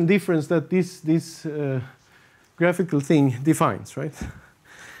function difference that this graphical thing defines, right?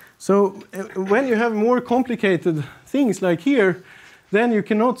 So when you have more complicated things like here, then you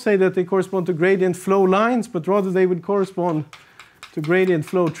cannot say that they correspond to gradient flow lines, but rather they would correspond to gradient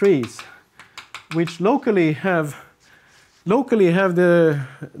flow trees, which locally have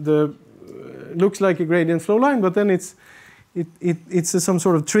the looks like a gradient flow line, but then it's some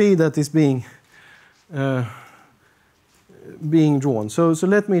sort of tree that is being drawn. So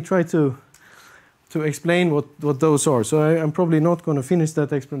let me try to explain what those are. So I'm probably not going to finish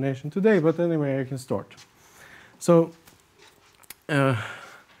that explanation today, but anyway I can start. So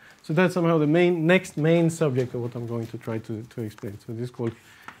that's somehow the next main subject of what I'm going to try to explain. So this is called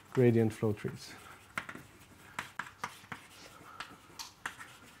gradient flow trees.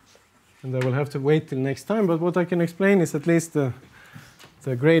 And I will have to wait till next time, but what I can explain is at least the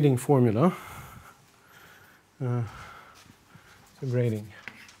grading formula. The grading.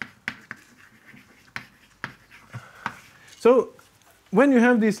 So when you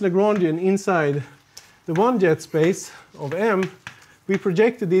have this Lagrangian inside the one jet space of M, we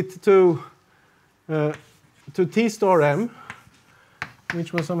projected it to T star M,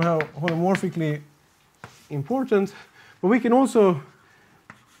 which was somehow holomorphically important, but we can also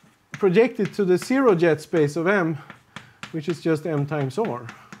project it to the zero jet space of M, which is just M times R.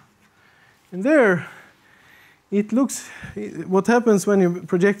 And there, it looks, what happens when you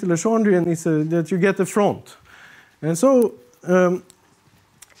project the Lagrangian is that you get a front. And so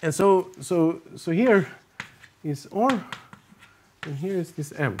here is R, and here is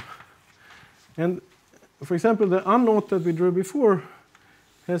this M. And for example, the unknot that we drew before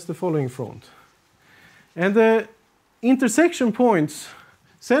has the following front. And the intersection points,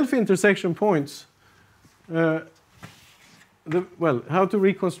 self-intersection points, how to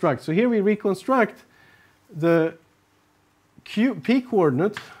reconstruct. So here we reconstruct the P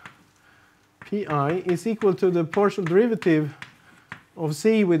coordinate, Pi, is equal to the partial derivative of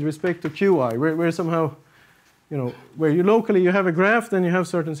C with respect to Qi, where somehow, where you locally you have a graph, then you have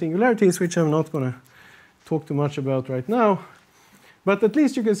certain singularities, which I'm not going to talk too much about right now. But at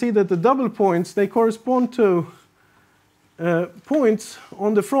least you can see that the double points, they correspond to points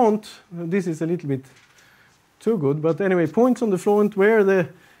on the front. This is a little bit too good, but anyway, points on the front where the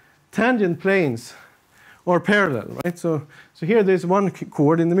tangent planes are parallel, right? So here there's one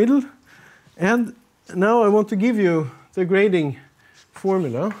chord in the middle, and now I want to give you the grading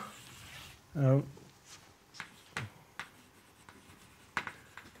formula.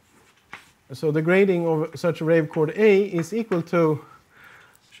 So the grading of such a wave chord A is equal to,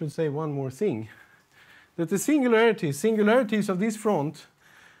 I should say one more thing, that the singularities of this front,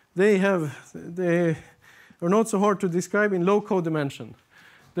 they are not so hard to describe in low codimension.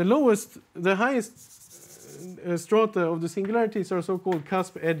 The highest strata of the singularities are so-called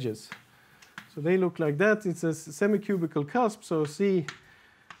cusp edges. So they look like that. It's a semi-cubical cusp, so C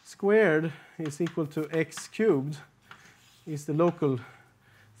squared is equal to x cubed is the local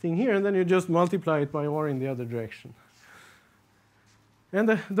thing here, and then you just multiply it by r in the other direction.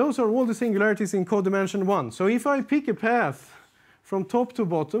 And those are all the singularities in codimension 1. So if I pick a path from top to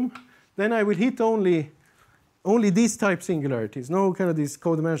bottom, then I will hit only these type singularities, no kind of this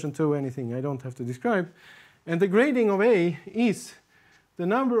codimension 2 anything I don't have to describe. And the grading of A is the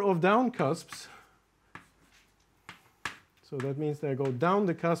number of down cusps. So that means that I go down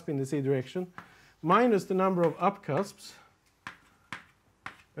the cusp in the z direction, minus the number of up cusps.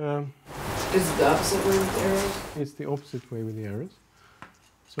 Is it the opposite way with the arrows? It's the opposite way with the arrows.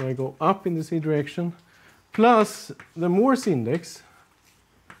 So I go up in the z direction, plus the Morse index.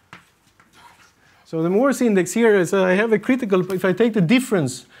 So the Morse index here is I have a critical, if I take the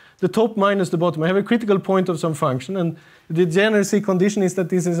difference, the top minus the bottom, I have a critical point of some function, and the degeneracy condition is that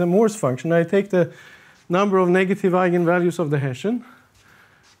this is a Morse function. I take the number of negative eigenvalues of the Hessian,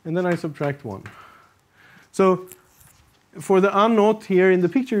 and then I subtract 1. So for the unknot here in the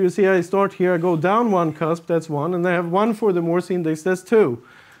picture, you see I start here, I go down one cusp, that's 1, and I have 1 for the Morse index, that's 2.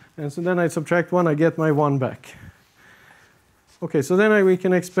 And so then I subtract 1, I get my 1 back. Okay, so then we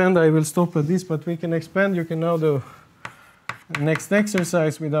can expand. I will stop at this, but we can expand. You can now do next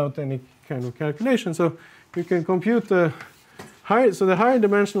exercise without any kind of calculation. So you can compute the higher, so the higher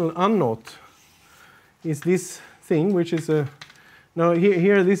dimensional unknot is this thing, which is a, now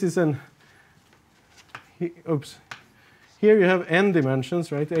here this is an, oops. Here you have n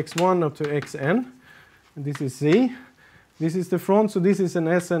dimensions, right? x1 up to xn. And this is z. This is the front, so this is an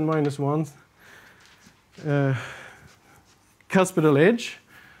Sn minus 1 cuspidal edge.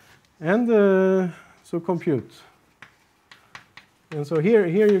 And so compute. And so here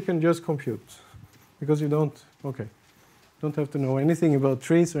you can just compute, because you don't have to know anything about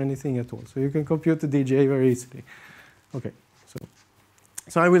trees or anything at all. So you can compute the dj very easily. Okay,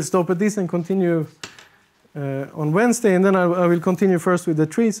 so I will stop at this and continue on Wednesday, and then I will continue first with the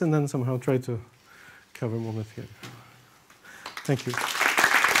trees and then somehow try to cover more material. Thank you.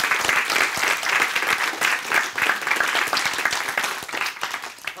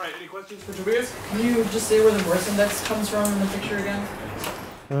 All right, any questions for Tobias? Can you just say where the Morse index comes from in the picture again?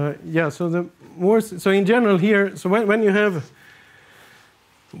 Yeah, so the Morse, so in general here, so when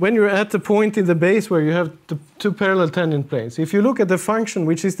you're at the point in the base where you have the two parallel tangent planes, if you look at the function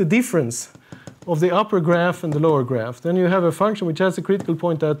which is the difference of the upper graph and the lower graph, then you have a function which has a critical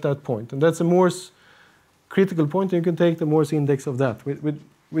point at that point, and that's a Morse critical point, and you can take the Morse index of that with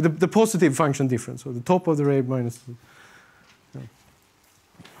the positive function difference, so the top of the ray minus the, yeah.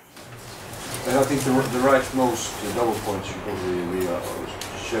 And I think the rightmost double point should probably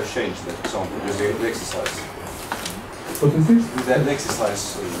change that example, just the exercise. What is this? That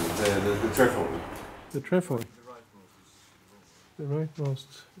exercise, the trefoil. The trefoil. The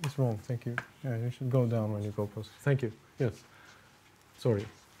rightmost is wrong. Thank you. Yeah, you should go down when you go positive. Thank you. Yes. Sorry.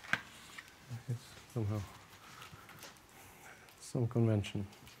 It's somehow some convention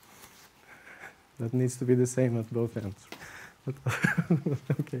that needs to be the same at both ends. But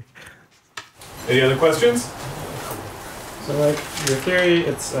okay. Any other questions? So, like your theory,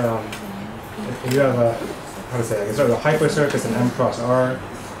 it's you have a how to say it, sort of a hypercircus in M cross R,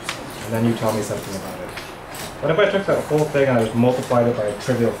 and then you tell me something about it. What if I took that whole thing and I just multiplied it by a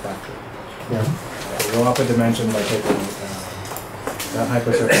trivial factor? Yeah. I go up a dimension by taking that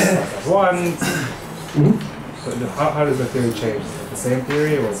hypercircus as 1. Mm-hmm. So how does the theory change? Is it the same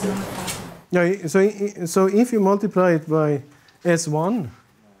theory, or is it? Yeah. So if you multiply it by S1,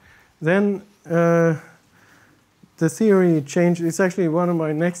 then the theory changes. It's actually one of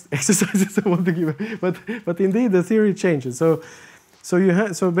my next exercises I want to give. But indeed the theory changes. So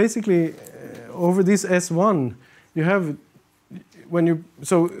basically over this S1 you have when you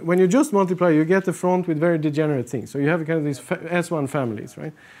just multiply, you get the front with very degenerate things. So you have kind of these S1 families,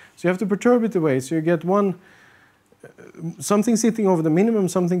 right? So you have to perturb it away. So you get one something sitting over the minimum,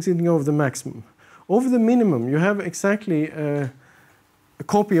 something sitting over the maximum. Over the minimum, you have exactly a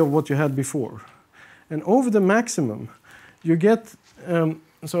copy of what you had before. And over the maximum, you get,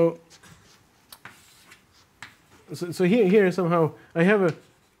 so here somehow, I have a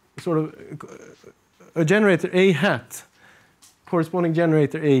sort of a generator A hat, corresponding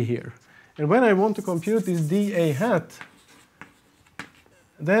generator A here. And when I want to compute this dA hat,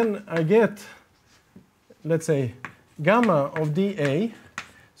 then I get, let's say, gamma of dA.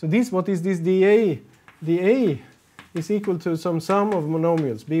 So what is this dA? dA is equal to some sum of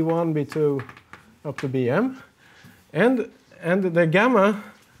monomials, b1, b2, up to bm. And the gamma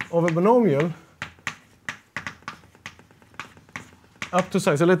of a monomial up to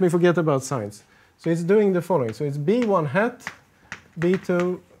sign. So let me forget about signs. So it's doing the following. So it's b1 hat,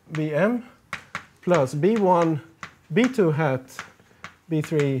 b2, bm, plus b1, b2 hat,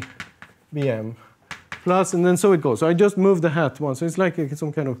 b3, bm, plus, and then so it goes. So I just move the hat once. So it's like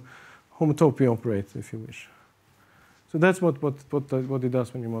some kind of homotopy operator, if you wish. So that's what it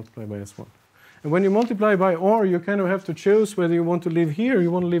does when you multiply by S1. And when you multiply by R, you kind of have to choose whether you want to live here or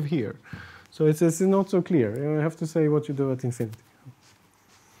you want to live here. So it's not so clear. You have to say what you do at infinity.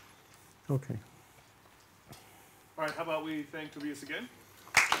 Okay. All right, how about we thank Tobias again?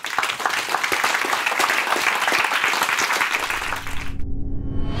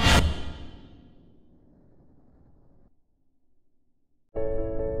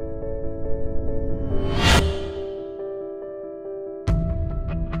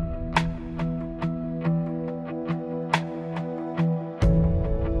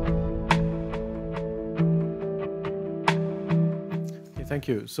 Thank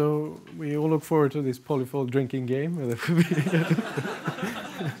you. So we all look forward to this polyfold drinking game that will be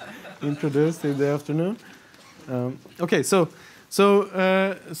introduced in the afternoon. Okay, so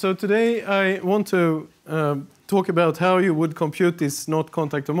today I want to talk about how you would compute this knot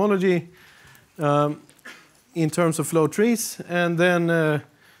contact homology in terms of flow trees, and then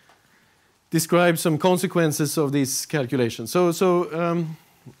describe some consequences of these calculations. So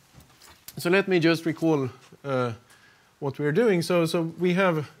let me just recall what we're doing. So we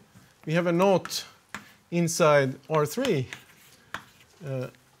have a knot inside R3,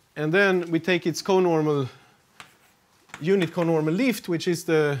 and then we take its unit conormal lift, which is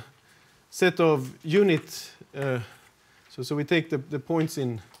the set of unit. So we take the points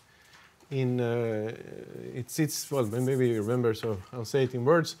in it sits, well, maybe you remember, so I'll say it in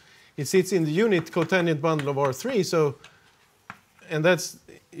words. It sits in the unit cotangent bundle of R3. So, and that's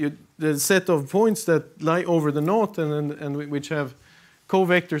the set of points that lie over the knot and which have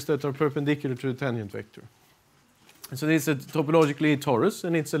covectors that are perpendicular to the tangent vector. And so this is a topologically torus,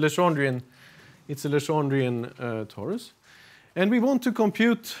 and it's a Legendrian torus. And we want to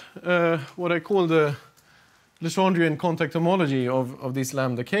compute what I call the Legendrian contact homology of this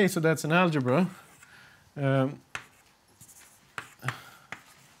lambda k. So that's an algebra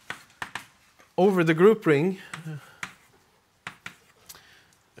over the group ring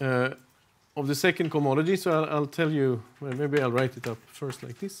of the second homology. So I'll tell you, well, maybe I'll write it up first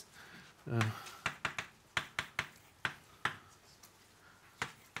like this.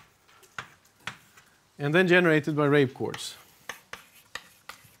 And then generated by Rabe chords.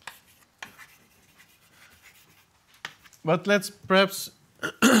 But let's perhaps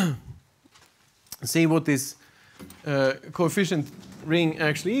see what this coefficient ring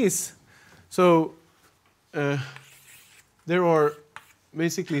actually is. So there are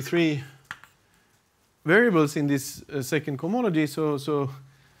basically three variables in this second homology. So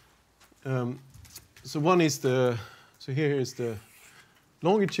one is here is the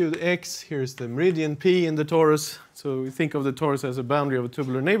longitude x, here is the meridian p in the torus. So we think of the torus as a boundary of a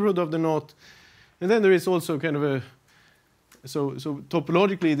tubular neighborhood of the knot. And then there is also kind of a, so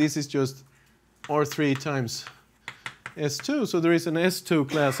topologically this is just R3 times S2. So there is an S2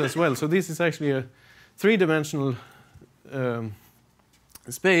 class as well. So this is actually a three-dimensional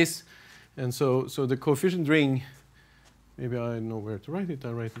space. And so the coefficient ring, maybe I know where to write it,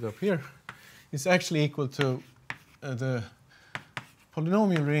 I'll write it up here, is actually equal to the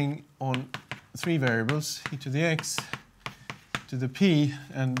polynomial ring on three variables, e to the x, to the p,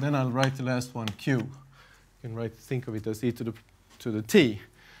 and then I'll write the last one, q. You can think of it as e to the t.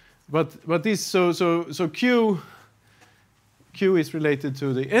 But this, so q is related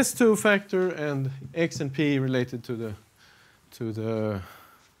to the S2 factor, and x and p related to the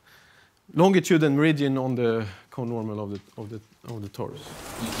longitude and meridian on the conormal of the torus.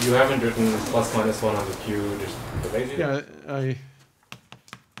 You haven't written plus minus 1 on the q, just the lazy? Yeah,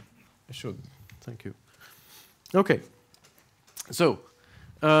 I should. Thank you. Okay. So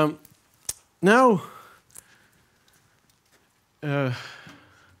now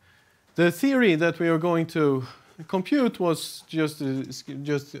the theory that we are going to compute was just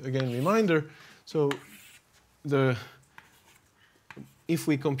again a reminder. So if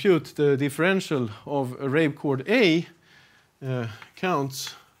we compute the differential of a Rabe chord A,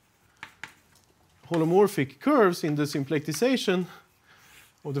 counts holomorphic curves in the symplectization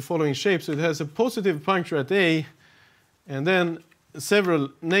of the following shape. So it has a positive puncture at A, and then several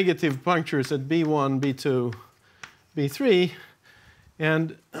negative punctures at B1, B2, B3.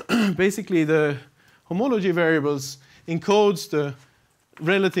 And basically the homology variables encodes the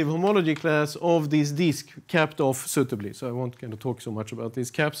relative homology class of this disk capped off suitably. So I won't kind of talk so much about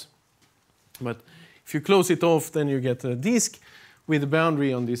these caps. But if you close it off, then you get a disk with a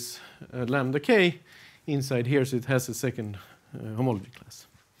boundary on this lambda k inside here, so it has a second homology class.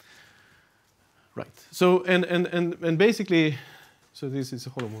 Right. So and basically, so this is a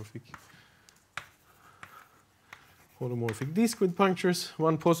holomorphic disk with punctures,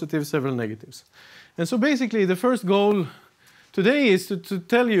 one positive, several negatives. And so basically the first goal today is to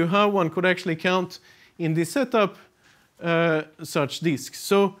tell you how one could actually count in this setup such disks.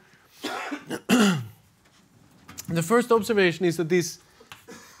 So the first observation is that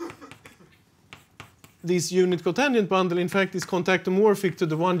this unit cotangent bundle in fact is contactomorphic to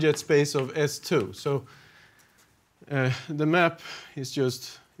the one-jet space of S2. So the map is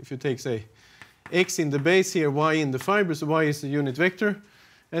just, if you take, say, x in the base here, y in the fiber, so y is the unit vector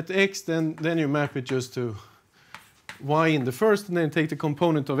at x, then you map it just to y in the first, and then take the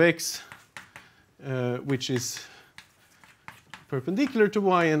component of x, which is perpendicular to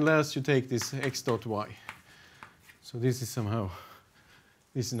y, and last you take this x dot y. So this is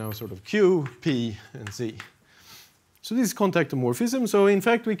now sort of q, p, and z. So this is contactomorphism. So in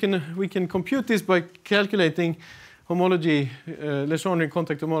fact we can compute this by calculating homology, Legendre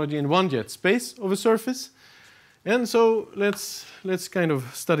contact homology in one-jet space of a surface. And so let's kind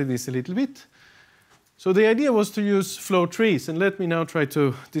of study this a little bit. So the idea was to use flow trees, and let me now try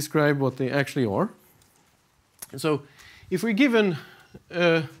to describe what they actually are. So if we're given,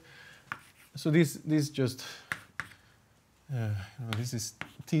 so this just, this is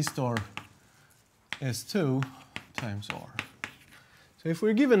T star S2 times R. So if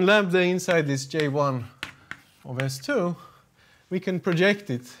we're given lambda inside this J1 of S2, we can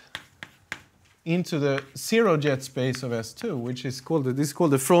project it into the zero jet space of S2, which is called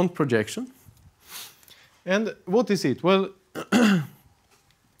the front projection. And what is it? Well,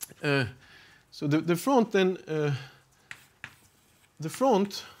 so the front then, the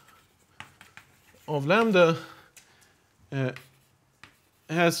front of lambda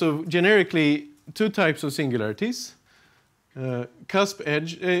has generically two types of singularities. Cusp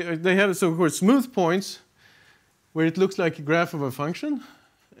edge, they have, so of course, smooth points where it looks like a graph of a function,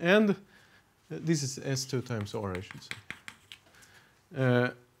 and this is S2 times R, I should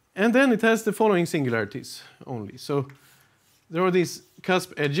say. And then it has the following singularities only. So there are these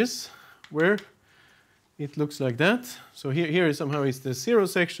cusp edges where it looks like that. So here somehow is the zero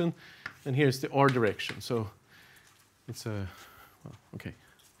section, and here's the R direction. So it's a, well, okay.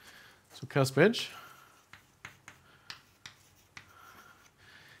 So cusp edge.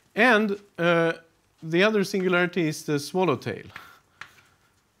 And the other singularity is the swallowtail.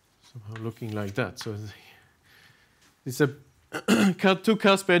 Somehow looking like that. So it's a two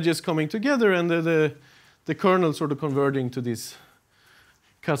cusp edges coming together, and the kernel sort of converging to this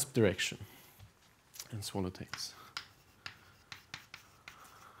cusp direction, and swallowtails.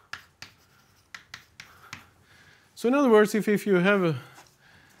 So in other words, if you have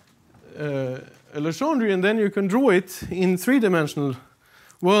a Legendrian, then you can draw it in three-dimensional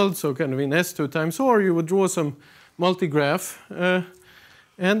world, so kind of in S2 times R, you would draw some multigraph,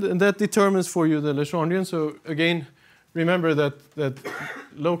 and that determines for you the Legendrian. So again, remember that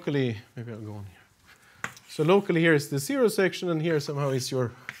locally, maybe I'll go on here. So locally here is the zero section, and here somehow is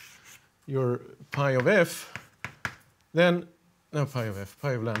your pi of f. Then, no, pi of f,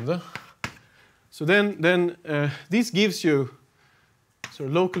 pi of lambda. So then this gives you, so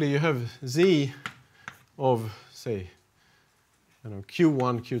locally you have z of, say, I don't know,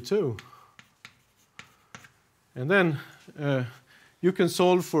 q1, q2. And then you can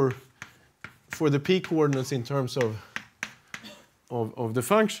solve for the p coordinates in terms of the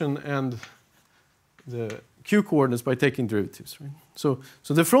function and the q coordinates by taking derivatives. Right? So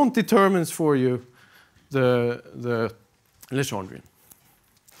the front determines for you the Legendrian.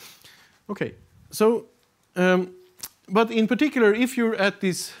 Okay, so but in particular, if you're at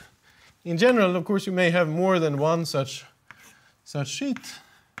this, in general, of course, you may have more than one such sheet,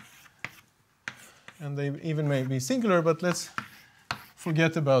 and they even may be singular. But let's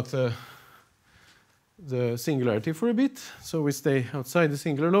forget about the singularity for a bit, so we stay outside the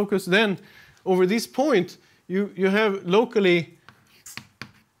singular locus. Then over this point, you have locally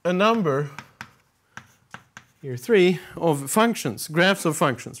a number, here 3, of functions, graphs of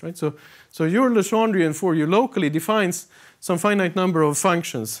functions, right? So your Legendrian for you locally defines some finite number of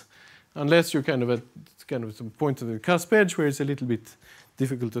functions, unless you're kind of at some point of the cusp edge where it's a little bit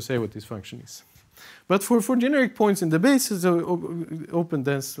difficult to say what this function is. But for generic points in the basis of open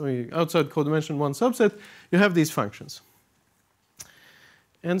dense outside codimension 1 subset, you have these functions.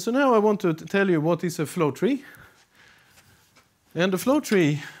 And so now I want to tell you what is a flow tree. And the flow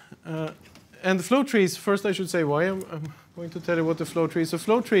tree, is, first I should say why I'm going to tell you what the flow tree is. A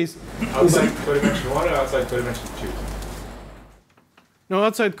flow tree is outside codimension 1 or outside codimension 2? No,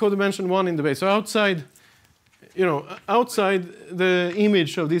 outside codimension 1 in the base. So outside, outside the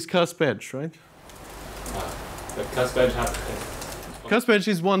image of this cusp edge, right? The cusp edge cusp edge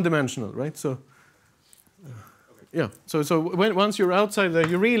is one-dimensional, right? So, yeah. So once you're outside there,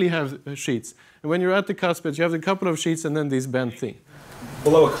 you really have sheets. And when you're at the cusp edge, you have a couple of sheets and then this bent thing.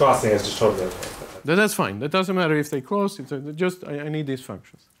 Below a crossing is just totally okay. That's fine. That doesn't matter if they cross. Just I need these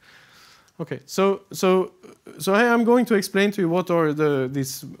functions. Okay. So I am going to explain to you what are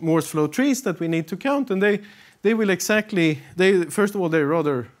these Morse flow trees that we need to count, and they will exactly. First of all, they're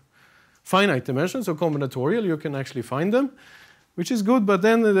rather finite dimensions, so combinatorial, you can actually find them, which is good, but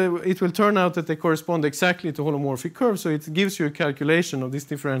then it will turn out that they correspond exactly to holomorphic curves, so it gives you a calculation of this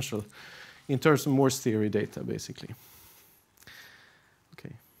differential in terms of Morse theory data, basically.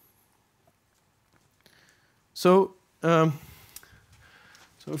 Okay. So a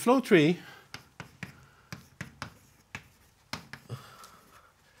flow tree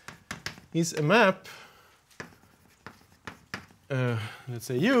is a map, let's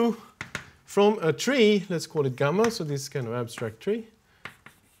say U, from a tree, let's call it gamma, so this is kind of abstract tree,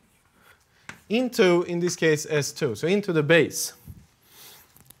 into, in this case, S2, so into the base.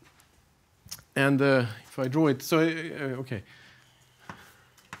 And if I draw it, so, okay.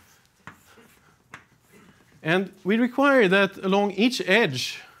 And we require that along each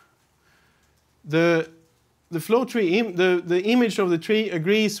edge, the flow tree, the image of the tree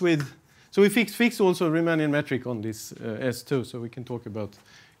agrees with, so we fix also Riemannian metric on this S2, so we can talk about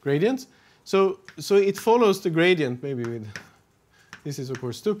gradients. So it follows the gradient, maybe with, this is of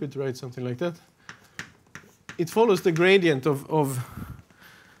course stupid to write something like that. It follows the gradient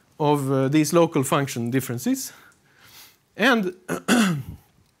of these local function differences. And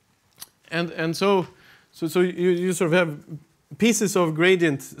so you sort of have pieces of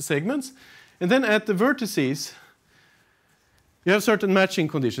gradient segments. And then at the vertices, you have certain matching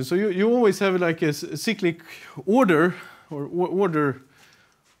conditions. So you always have like a cyclic order, or order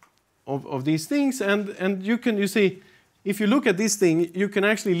of these things, and you see, if you look at this thing, you can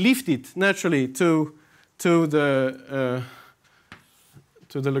actually lift it naturally to the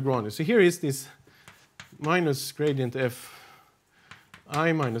Lagrange. So here is this minus gradient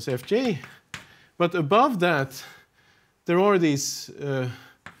fi minus fj, but above that there are these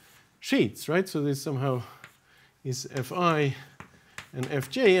sheets, right? So this somehow is fi and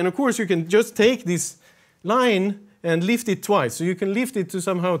fj, and of course you can just take this line and lift it twice. So you can lift it to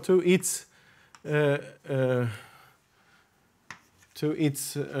somehow to its to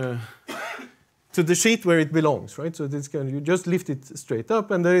the sheet where it belongs, right? So this kind of, you just lift it straight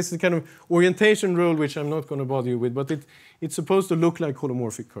up, and there is a kind of orientation rule which I'm not going to bother you with, but it's supposed to look like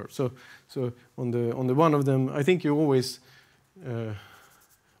holomorphic curves. So on the one of them, I think you always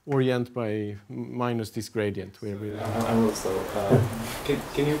orient by minus this gradient. Where I'm a little slow.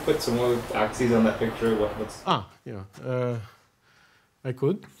 Can you put some more axes on that picture? I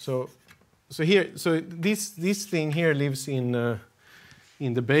could. So here, so this thing here lives in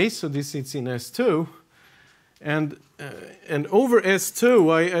the base. So this sits in S2, and over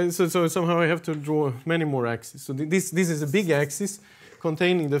S2, so somehow I have to draw many more axes. So this is a big axis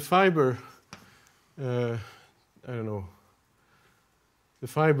containing the fiber. I don't know. The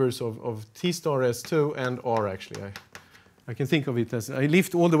fibers of T star S2 and R, actually. I can think of it as, I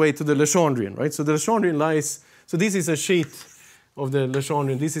lift all the way to the Legendrian, right? So the Legendrian lies, so this is a sheet of the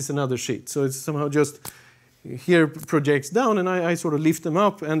Legendrian, this is another sheet. So it's somehow just, here projects down, and I sort of lift them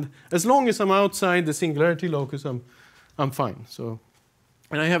up, and as long as I'm outside the singularity locus, I'm fine. So,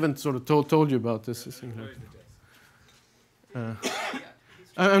 and I haven't sort of told you about this singularity.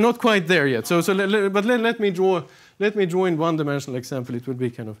 I'm not quite there yet. But let me draw in one-dimensional example. It would be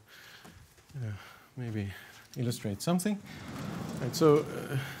kind of maybe illustrate something. Right, so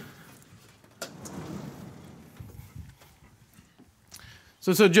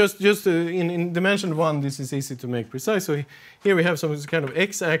just in dimension 1, this is easy to make precise. So here we have some kind of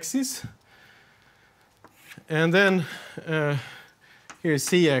x-axis, And then here's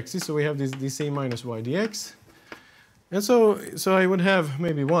c-axis, so we have this dc minus y dx. And so I would have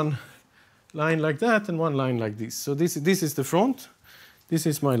maybe one line like that and one line like this. So this is the front. This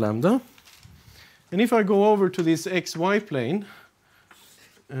is my lambda. And if I go over to this xy plane,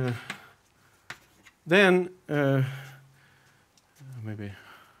 then maybe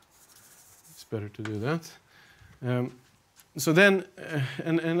it's better to do that. So then,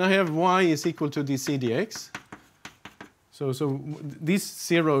 and I have y is equal to dc dx. So this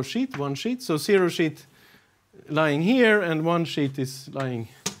 0 sheet, one sheet. So 0 sheet lying here, and one sheet is lying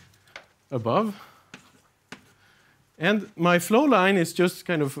above. And my flow line is just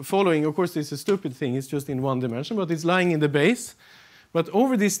kind of following. Of course, it's a stupid thing. It's just in one dimension, but it's lying in the base. But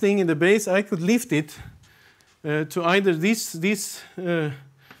over this thing in the base, I could lift it to either this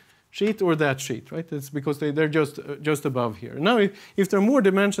sheet or that sheet, right? It's because they're just above here. Now, if there are more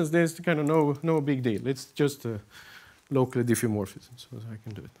dimensions, there's kind of no big deal. It's just locally diffeomorphism, so I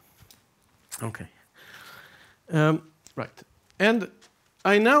can do it. Okay. Right. And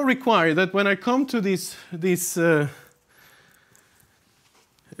I now require that when I come to these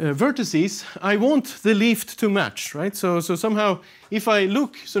vertices, I want the lift to match, right? So somehow, if I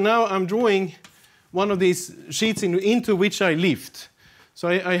look, so now I'm drawing one of these sheets into which I lift. So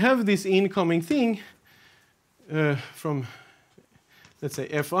I have this incoming thing from, let's say,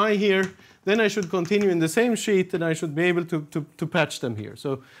 Fi here. Then I should continue in the same sheet, and I should be able to patch them here.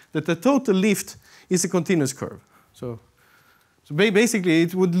 So that the total lift is a continuous curve. So basically,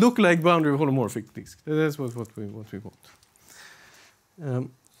 it would look like boundary holomorphic disk. That's what we want.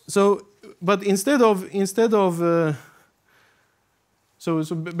 But instead of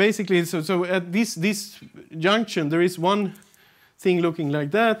basically at this junction, there is one thing looking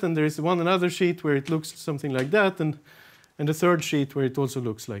like that, and there is another sheet where it looks something like that, and a third sheet where it also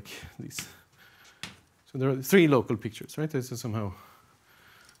looks like this. So there are 3 local pictures, right? This is somehow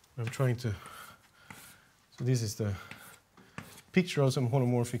I'm trying to. So this is the picture of some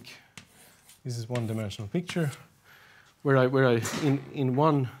holomorphic. This is one-dimensional picture where I in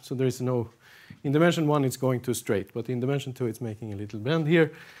one. So there is no. In dimension 1, it's going too straight, but in dimension 2, it's making a little bend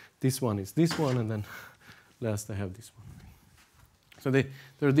here. This one is this one, and then last I have this one. So there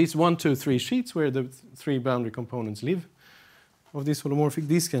are these 1, 2, 3 sheets where the 3 boundary components live of this holomorphic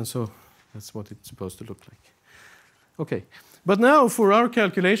disk, and so that's what it's supposed to look like. Okay, but now for our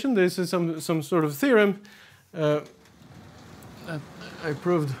calculation, this is some sort of theorem that I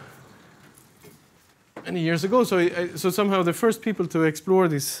proved many years ago. So somehow the first people to explore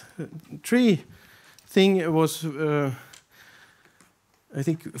this tree thing was, I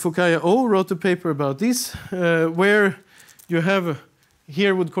think Fukaya O wrote a paper about this, where you have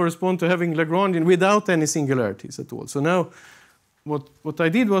here would correspond to having Lagrangian without any singularities at all. So now what I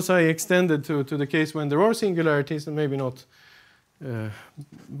did was I extended to the case when there are singularities, and maybe not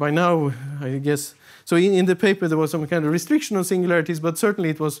by now, I guess. So in the paper there was some kind of restriction on singularities, but certainly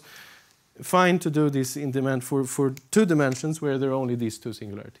it was fine to do this in demand for 2 dimensions where there are only these 2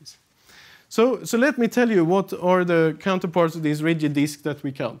 singularities. So let me tell you what are the counterparts of this rigid disk that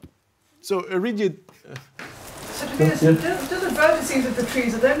we count. So a rigid. So do the vertices of the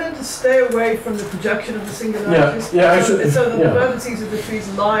trees, are they meant to stay away from the projection of the singularities? So that the vertices of the trees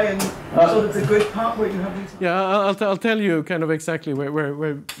lie in sort of the good part where you have these. Yeah, I'll tell you kind of exactly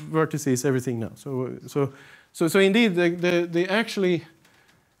where vertices everything now. So indeed, the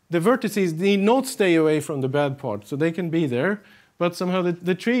vertices need not stay away from the bad part, so they can be there, but somehow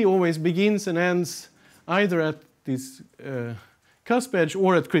the tree always begins and ends either at this cusp edge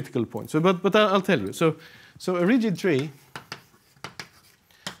or at critical points. So, but I'll tell you. So a rigid tree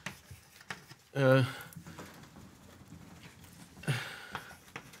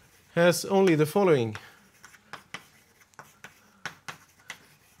has only the following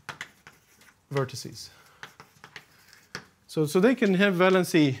vertices. So they can have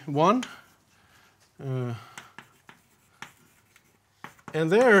valency 1, and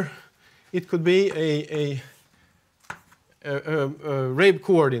there it could be a Rabe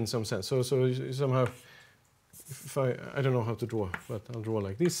chord in some sense. So somehow, if I don't know how to draw, but I'll draw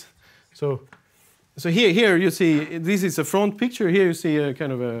like this. So here you see this is a front picture. Here you see a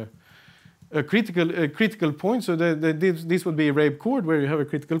kind of a critical point. So this would be a Rabe chord where you have a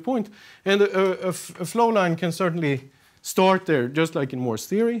critical point, and a flow line can certainly start there, just like in Morse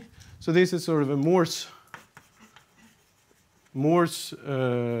theory. So this is sort of a Morse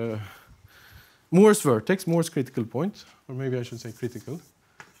vertex, Morse critical point, or maybe I should say critical.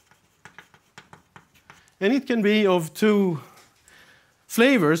 And it can be of 2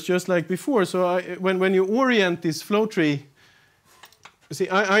 flavors, just like before. So when you orient this flow tree, you see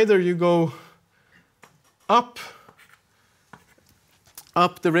either you go up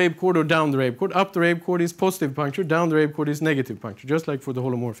the Rabe chord or down the Rabe chord. Up the Rabe chord is positive puncture, down the Rabe chord is negative puncture, just like for the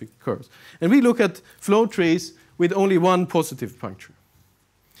holomorphic curves. And we look at flow trees with only one positive puncture.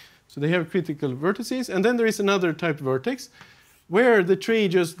 So they have critical vertices, and then there is another type of vertex where the tree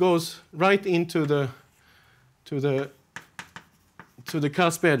just goes right into the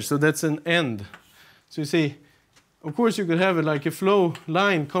cusp edge. So that's an end. So you see, of course, you could have like a flow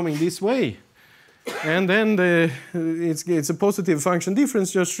line coming this way, and then it's a positive function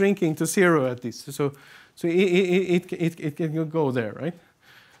difference just shrinking to 0 at this. So it can go there, right?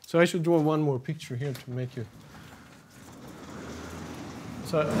 So I should draw one more picture here to make you.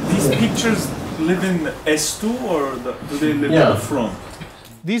 So these pictures live in S2 or do they live in the front?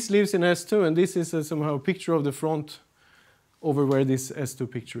 This lives in S2, and this is somehow a picture of the front over where this S2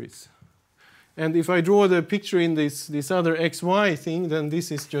 picture is. And if I draw the picture in this other XY thing, then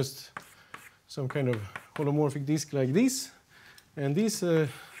this is just some kind of holomorphic disk like this, and this is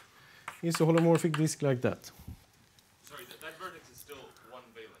a holomorphic disk like that. Sorry, that vertex is still one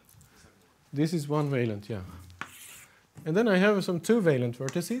valent. This is one valent, yeah. And then I have some two valent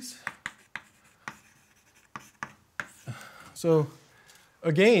vertices. So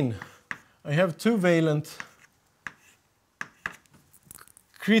again, I have two valent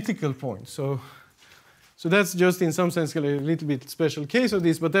critical points. So that's just in some sense a little bit special case of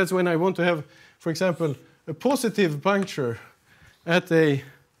this, but that's when I want to have, for example, a positive puncture at a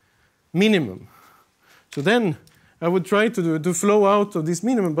minimum. So then I would try to flow out of this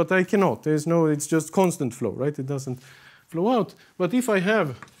minimum, but I cannot. It's just constant flow, right? It doesn't flow out. But if I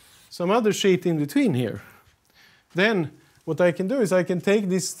have some other sheet in between here, then what I can do is I can take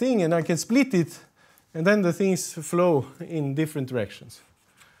this thing and I can split it, and then the things flow in different directions.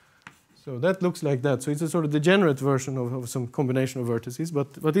 So that looks like that. So it's a sort of degenerate version of some combination of vertices,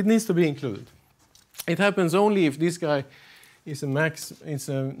 but it needs to be included. It happens only if this guy is a max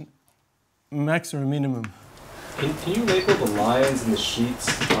or a minimum. Can you label the lines and the sheets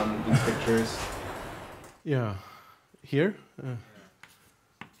on these pictures? Yeah. Here?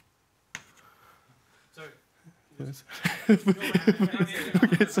 Sorry. Yes.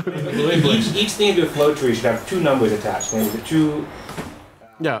 Okay, sorry. Each thing into a flow tree should have two numbers attached. Maybe the two.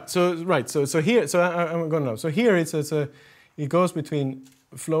 Yeah. So right. So here. So I'm going now. So here it goes between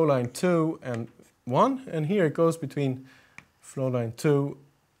flow line 2 and 1, and here it goes between flow line 2.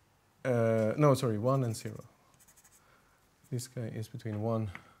 1 and 0. This guy is between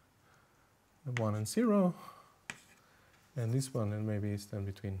 1 and 0. And this one, and maybe it's then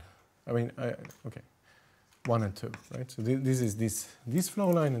between, okay, 1 and 2, right? So this is this flow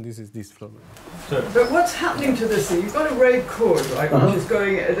line, and this is this flow line. But what's happening to this thing? You've got a Rabe chord, right, which is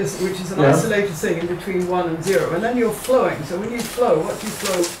going at this, which is an isolated thing in between 1 and 0, and then you're flowing. So when you flow, what do you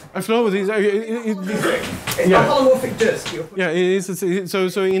flow? I flow with these. It's a holomorphic disk. Yeah, it is.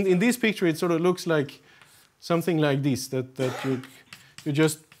 So in this picture, it sort of looks like something like this. That you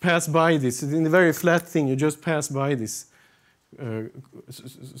just pass by this. In the very flat thing, you just pass by this.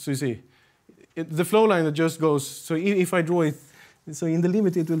 So you see, the flow line that just goes, so if I draw it, so in the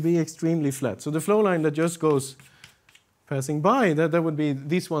limit it will be extremely flat. So the flow line that just goes passing by, that would be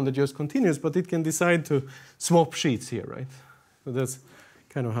this one that just continues, but it can decide to swap sheets here, right? So that's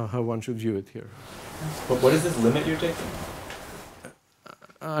kind of how one should view it here. But what is this limit you're taking?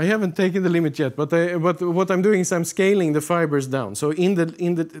 I haven't taken the limit yet, but what I'm doing is I'm scaling the fibers down. So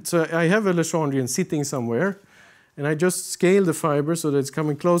so I have a Legendrian sitting somewhere, and I just scale the fiber so that it's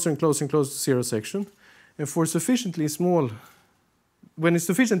coming closer and closer and closer to zero section. And for sufficiently small, when it's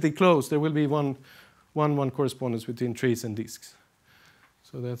sufficiently close, there will be one correspondence between trees and disks.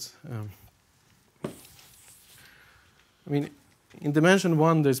 So that's, in dimension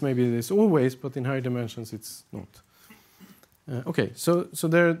 1, there's always, but in higher dimensions, it's not. Okay, so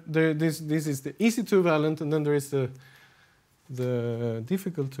this is the easy two-valent, and then there is the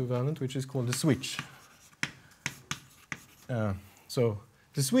difficult two-valent, which is called the switch. So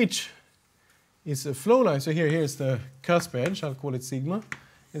the switch is a flow line. So here's the cusp edge. I'll call it sigma.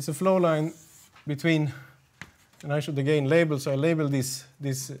 It's a flow line between, and I should again label. So I label this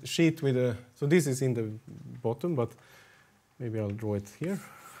sheet with a. So this is in the bottom, but maybe I'll draw it here.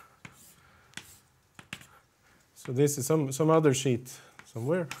 So this is some other sheet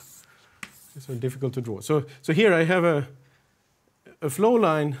somewhere. It's very difficult to draw. So here I have a flow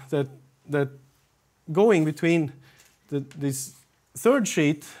line that going between this third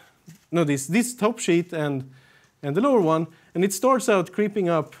sheet, this top sheet and the lower one, and it starts out creeping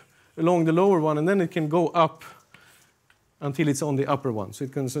up along the lower one, and then it can go up until it's on the upper one. So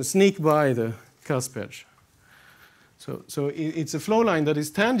it can sneak by the cusp edge. So it's a flow line that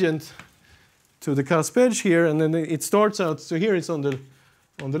is tangent to the cusp edge here, and then it starts out. So here it's on the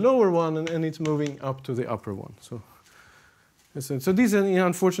lower one, and it's moving up to the upper one. So these are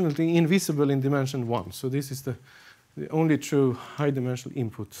unfortunately invisible in dimension 1. So this is the only true high-dimensional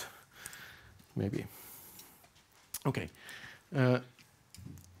input, maybe. Okay.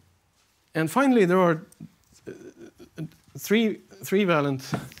 And finally, there are three valent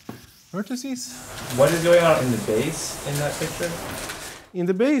vertices. What is going on in the base in that picture? In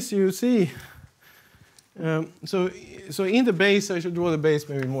the base, you see. So in the base, I should draw the base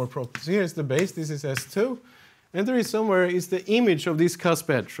maybe more properly. So here's the base. This is S2, and there is somewhere is the image of this cusp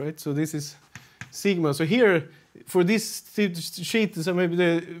edge, right? So this is sigma. So here, for this sheet, so maybe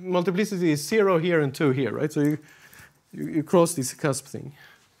the multiplicity is 0 here and 2 here, right? So you cross this cusp thing,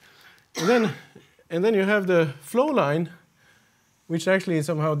 and then you have the flow line, which actually is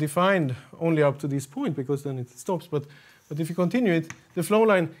somehow defined only up to this point, because then it stops. But if you continue it, the flow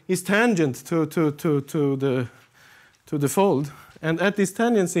line is tangent to the fold, and at this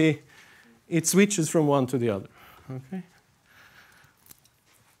tangency, it switches from one to the other. Okay.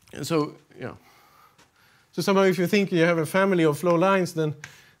 So yeah. So somehow, if you think you have a family of flow lines, then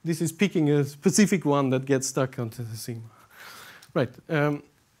this is picking a specific one that gets stuck onto the sigma. Right. And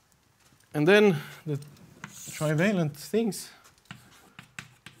then the trivalent things.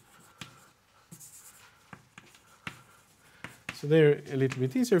 So they're a little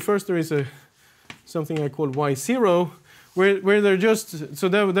bit easier. First, there is something I call Y0, where they're just, so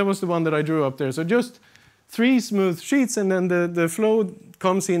that was the one that I drew up there. So just 3 smooth sheets, and then the flow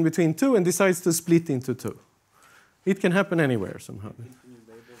comes in between 2 and decides to split into 2. It can happen anywhere somehow. Can you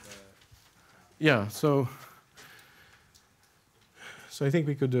label the... Yeah, so I think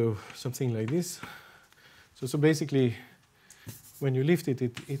we could do something like this. So basically, when you lift it,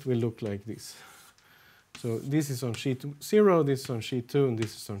 it will look like this. So this is on sheet 0, this is on sheet 2, and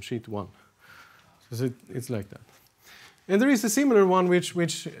this is on sheet 1. So it's like that. And there is a similar one which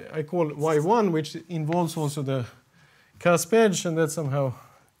I call Y1, which involves also the cusp edge, and that somehow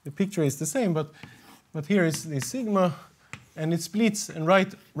the picture is the same, but here is the sigma, and it splits and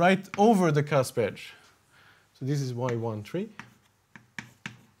right over the cusp edge. So this is Y13.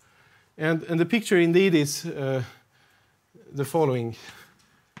 And the picture indeed is the following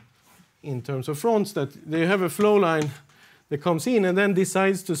in terms of fronts, that they have a flow line that comes in and then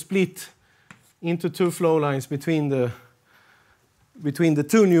decides to split into 2 flow lines between the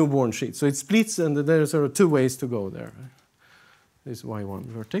 2 newborn sheets. So it splits, and there are sort of 2 ways to go there. This Y1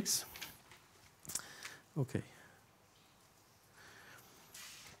 vertex. Okay.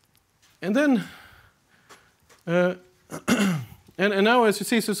 And then, and now as you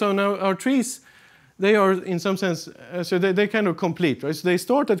see, so now our trees, they are in some sense, so they kind of complete, right? So they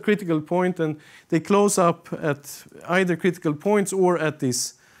start at critical point and they close up at either critical points or at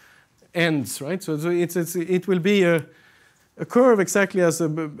these ends, right? So it will be a curve exactly as a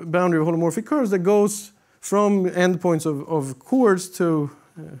boundary of holomorphic curves that goes from endpoints of chords to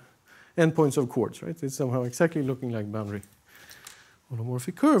endpoints of chords, right? It's somehow exactly looking like boundary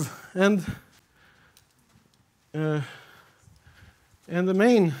holomorphic curve. And the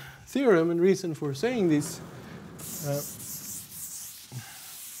main theorem and reason for saying this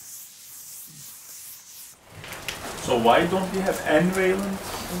so why don't we have n-valent?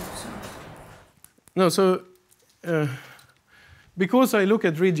 No, so because I look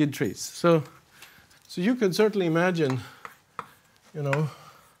at rigid trees. So you could certainly imagine,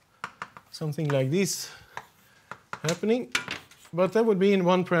 something like this happening, but that would be in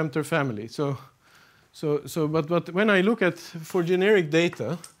 1 parameter family. But when I look at for generic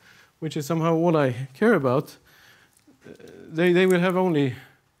data, which is somehow all I care about, they will have only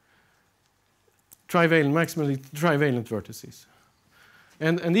maximally trivalent vertices.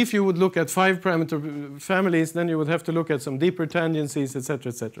 And if you would look at 5 parameter families, then you would have to look at some deeper tangencies,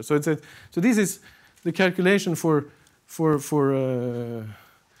 etc., etc. So this is the calculation for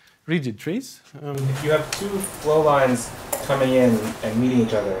rigid trees. If you have 2 flow lines coming in and meeting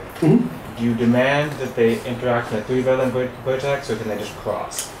each other, do you demand that they interact in a 3-valent vertex, or can they just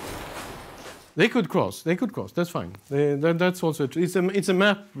cross? They could cross. That's fine. That's also it's a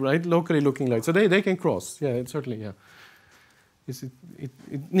map, right? Locally looking like, so they can cross. Yeah, it certainly. Yeah.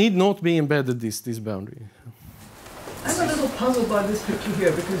 It need not be embedded this boundary. I'm a little puzzled by this picture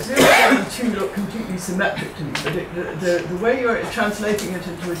here, because 0 and 2 look completely symmetric to me, but the way you're translating it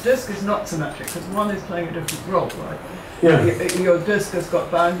into a disk is not symmetric, because 1 is playing a different role, right? Yeah. Your disk has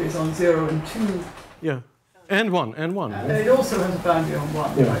got boundaries on 0 and 2. Yeah, and 1. And it also has a boundary on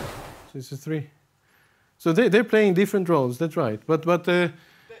 1, yeah. Right? So this is 3. So they're playing different roles. That's right. But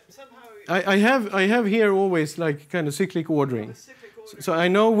I have here always like kind of cyclic ordering. So I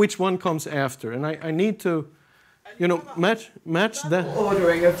know which one comes after, and I need to, you know, match that.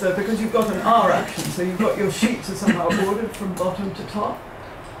 Ordering of the, because you've got an R action, so you've got your sheets are somehow ordered from bottom to top.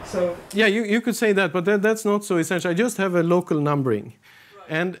 So yeah, you could say that, but that's not so essential. I just have a local numbering,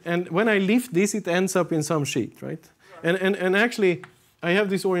 and when I lift this, it ends up in some sheet, right? And actually, I have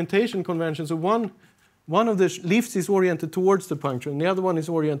this orientation convention. So one of the lifts is oriented towards the puncture, and the other one is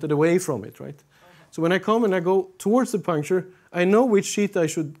oriented away from it, right? So when I come and I go towards the puncture, I know which sheet I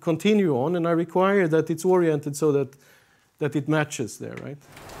should continue on, and I require that it's oriented so that it matches there, right?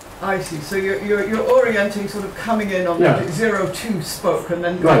 I see. So you're orienting, sort of coming in on the 0-2 spoke, and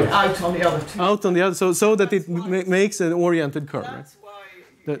then going out on the other two. Out on the other, so that it makes an oriented curve,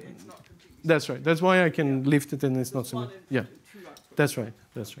 right? That's right. That's why I can lift it and it's not so. Yeah, that's right.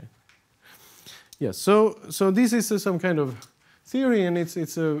 That's right. Yes. So this is some kind of theory, and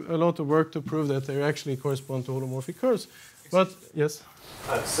it's a lot of work to prove that they actually correspond to holomorphic curves. But yes.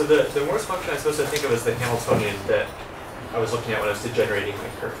 So the Morse function I'm supposed to think of as the Hamiltonian that I was looking at when I was degenerating my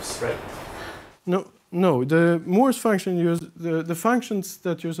curves, right? No. The Morse function the functions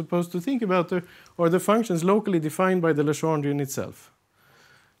that you're supposed to think about are the functions locally defined by the Legendre itself.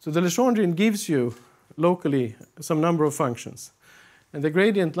 So the Legendre gives you locally some number of functions, and the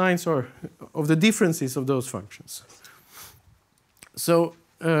gradient lines are of the differences of those functions. So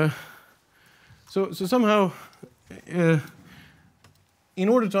somehow, in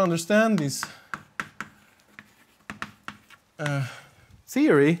order to understand this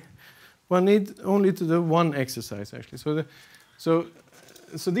theory, one need only to do one exercise actually. So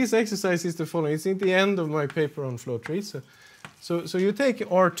this exercise is the following. It's at the end of my paper on flow trees. So you take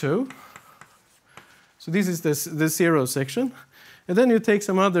R2. So this is the zero section, and then you take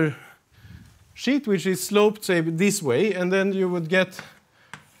some other sheet which is sloped, say, this way, and then you would get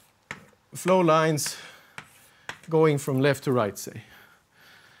flow lines going from left to right, say.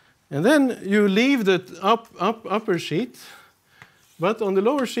 And then you leave the upper sheet, but on the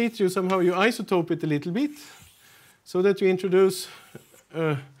lower sheet you isotope it a little bit, so that you introduce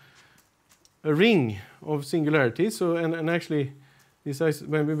a ring of singularities. So and actually,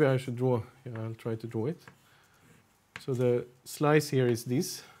 maybe I should draw. Yeah, I'll try to draw it. So the slice here is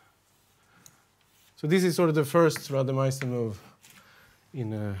this. So this is sort of the first Rademacher move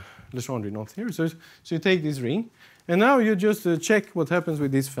in Legendre knot theory. So you take this ring, and now you just check what happens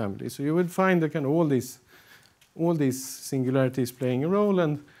with this family. So you would find the kind of all these singularities playing a role,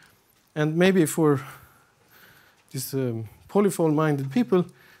 and maybe for this polyfold-minded people,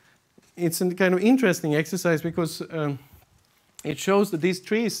 it's a kind of interesting exercise because it shows that these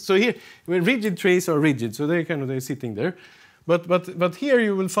trees. So here, when rigid trees are rigid, so they're sitting there, but here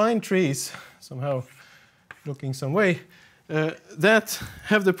you will find trees somehow looking some way that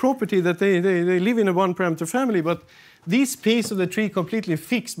have the property that they live in a one-parameter family, but this piece of the tree completely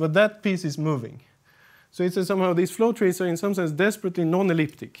fixed, but that piece is moving. So it's somehow these flow trees are in some sense desperately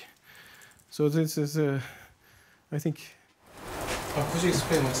non-elliptic. So this is, I think. Could you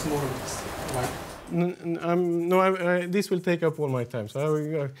explain what's more this will take up all my time, so I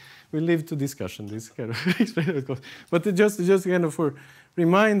will leave to discussion this kind of explain. But just kind of for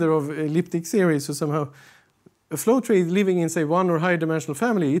reminder of elliptic series, so somehow a flow tree living in, say, one or higher dimensional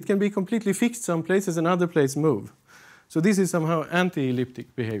family, it can be completely fixed some places and other places move. So this is somehow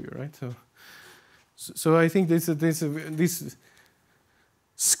anti-elliptic behavior, right? So I think this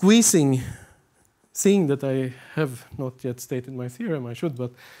squeezing thing that I have not yet stated my theorem, I should,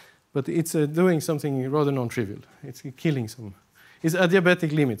 but it's doing something rather non-trivial. It's killing some. It's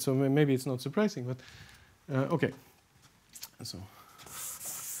adiabatic limit, so maybe it's not surprising, but okay. So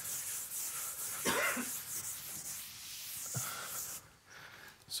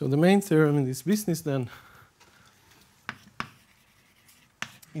the main theorem in this business then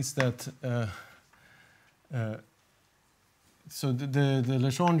is that so the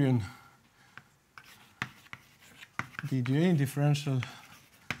Legendrian DGA differential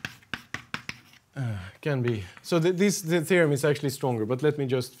can be, so the theorem is actually stronger, but let me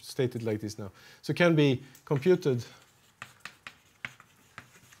just state it like this now. So can be computed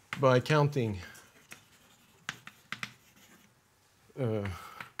by counting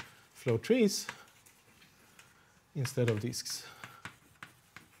flow trees instead of disks.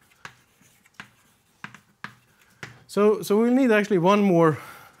 So we'll need actually one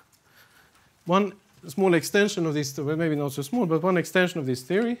small extension of this, well, maybe not so small, but one extension of this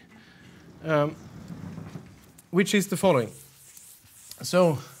theory, which is the following.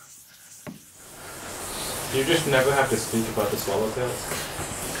 So you just never have to speak about the swallowtails?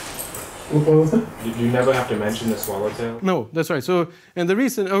 What was that? You never have to mention the swallowtail? No, that's right. So, and the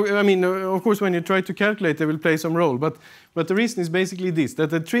reason, I mean, of course, when you try to calculate, they will play some role. But the reason is basically this, that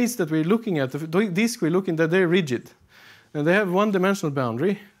the trees that we're looking at, the disk we're looking at, they're rigid. And they have one-dimensional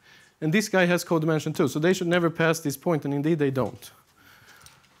boundary. And this guy has codimension too. So they should never pass this point, and indeed they don't.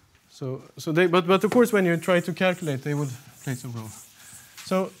 But of course, when you try to calculate, they would play some role.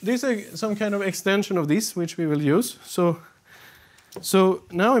 So this is some kind of extension of this, which we will use. So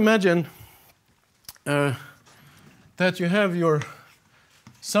now imagine that you have your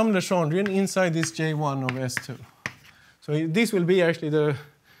some Legendrian inside this J1 of S2. So this will be actually the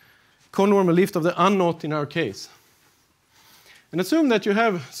conormal lift of the unknot in our case. And assume that you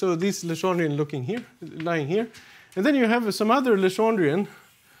have, so this Legendrian lying here, and then you have some other Legendrian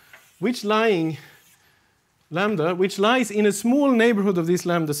which lies in a small neighborhood of this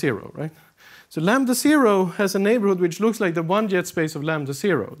lambda 0, right? So lambda 0 has a neighborhood which looks like the one-jet space of lambda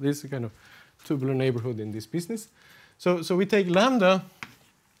 0. This is a kind of tubular neighborhood in this business. So we take lambda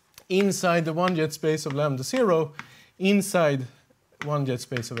inside the one-jet space of lambda 0 inside one-jet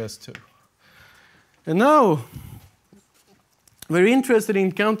space of S2. And now we're interested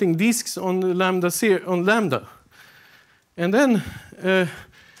in counting disks on lambda. And then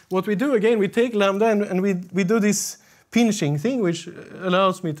what we do again, we take lambda and we do this pinching thing, which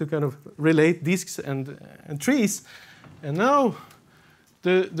allows me to kind of relate disks and trees. And now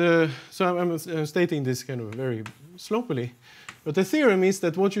so I'm stating this kind of very slopily, but the theorem is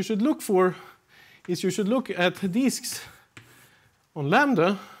that what you should look for is you should look at disks on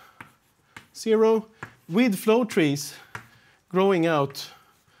lambda 0 with flow trees growing out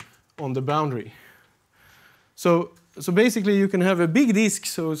on the boundary. So basically you can have a big disk,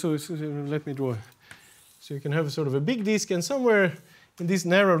 so let me draw. So you can have sort of a big disk, and somewhere in this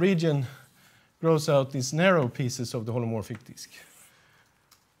narrow region grows out these narrow pieces of the holomorphic disk.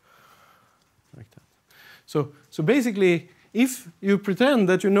 Like that. So basically, if you pretend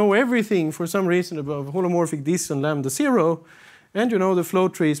that you know everything for some reason about holomorphic disks on lambda 0, and you know the flow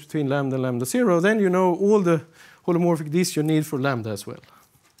trees between lambda and lambda 0, then you know all the holomorphic disks you need for lambda as well.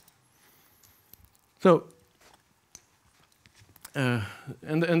 So, and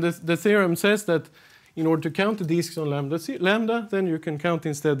the theorem says that in order to count the disks on lambda, then you can count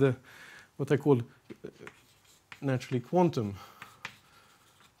instead what I call naturally quantum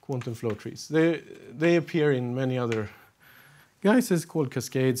flow trees. They appear in many other guises called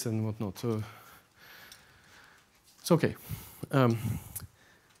cascades and whatnot. So it's okay. Right.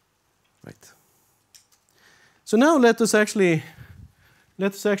 So now let us actually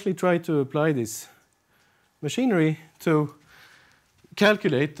try to apply this machinery to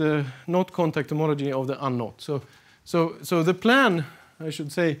calculate the knot contact homology of the unknot. So the plan, I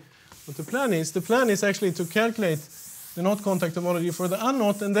should say, what the plan is actually to calculate the knot contact homology for the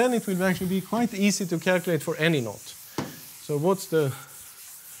unknot, and then it will actually be quite easy to calculate for any knot. So what's the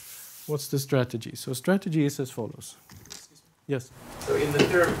strategy? So strategy is as follows. Yes? So in the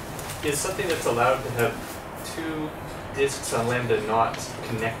theorem, is something that's allowed to have two disks on lambda not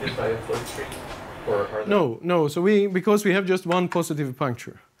connected by a flow tree? Or are no. So because we have just one positive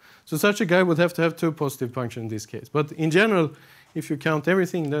puncture. So such a guy would have to have two positive punctures in this case. But in general, if you count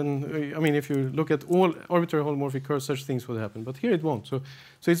everything, then, I mean, if you look at all arbitrary holomorphic curves, such things would happen. But here it won't. So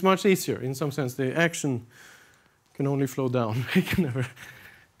it's much easier. In some sense, the action can only flow down. It can never.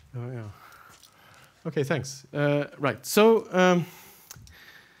 Oh, yeah. Okay, thanks. Right. So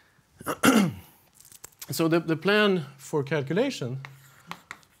so the plan for calculation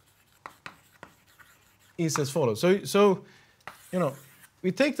is as follows. So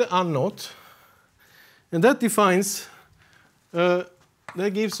we take the unknot, and that defines,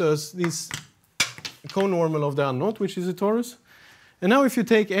 that gives us this conormal of the unknot, which is a torus. And now if you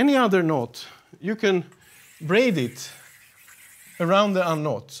take any other knot, you can braid it around the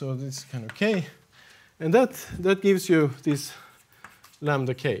unknot. So this is kind of k. And that gives you this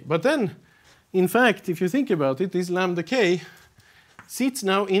lambda k. But then, in fact, if you think about it, this lambda k sits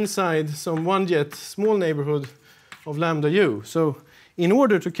now inside some one-jet small neighborhood of lambda u. So in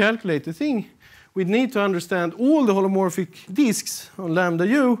order to calculate the thing, we need to understand all the holomorphic disks on lambda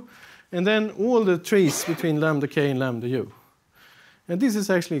u, and then all the trees between lambda k and lambda u. And this is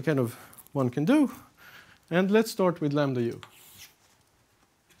actually kind of one can do. And let's start with lambda u.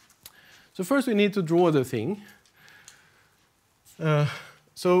 So first we need to draw the thing. And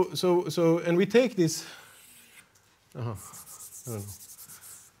we take this. I don't know.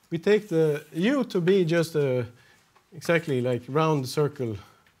 We take the u to be just exactly like round circle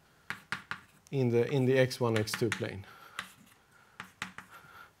in the x1, x2 plane.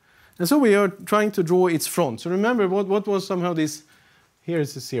 And so we are trying to draw its front. So remember what was somehow this here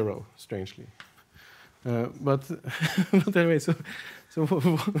is a 0, strangely. But anyway, so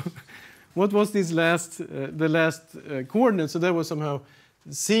what was this the last coordinate? So that was somehow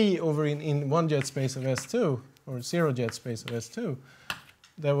C over in one jet space of S2, or 0 jet space of S2.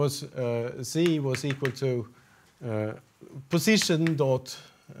 That was C was equal to position dot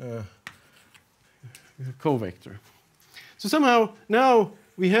covector. So somehow now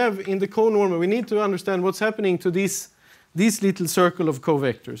we have in the conormal, we need to understand what's happening to this little circle of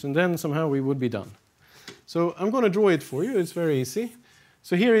covectors, and then somehow we would be done. So I'm going to draw it for you. It's very easy.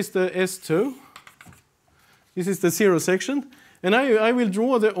 So here is the S2. This is the 0 section. And I will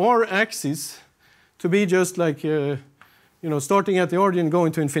draw the R-axis to be just like, starting at the origin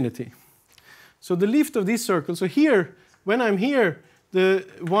going to infinity. So the lift of this circle, so here, when I'm here, the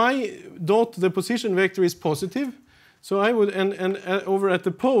y dot, the position vector, is positive. So I would, and over at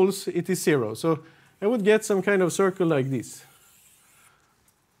the poles, it is 0. So I would get some kind of circle like this.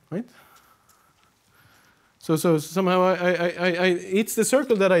 Right? So somehow it's the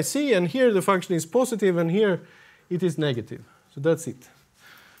circle that I see, and here the function is positive, and here it is negative. So that's it.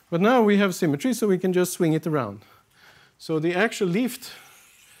 But now we have symmetry, so we can just swing it around. So the actual lift,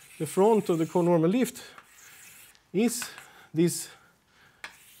 the front of the conormal lift, is this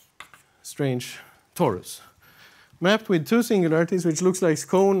strange torus, mapped with two singularities, which looks like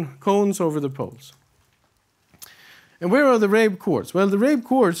cones over the poles. And where are the Rabe chords? Well, the Rabe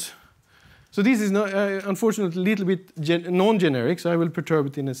chords, so this is not, unfortunately a little bit non-generic, so I will perturb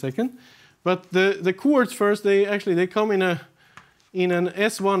it in a second. But the chords first, they come in an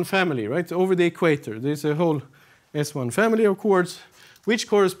S1 family, right? So over the equator. There's a whole S1 family of chords, which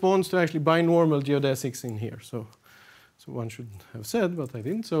corresponds to actually binormal geodesics in here. So one should have said, but I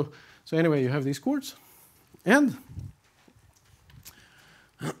didn't. So anyway, you have these chords. And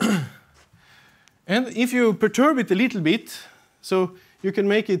if you perturb it a little bit, so you can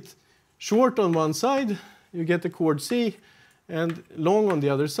make it short on one side, you get the chord C, and long on the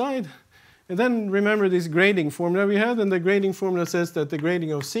other side. And then remember this grading formula we had, and the grading formula says that the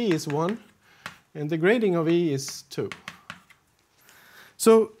grading of C is 1, and the grading of E is 2.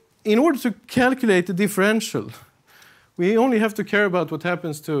 So in order to calculate the differential, we only have to care about what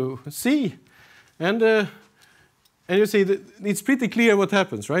happens to C. And you see that it's pretty clear what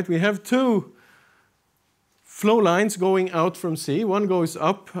happens, right? We have two flow lines going out from C. One goes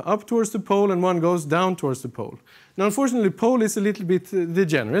up towards the pole, and one goes down towards the pole. Now, unfortunately, pole is a little bit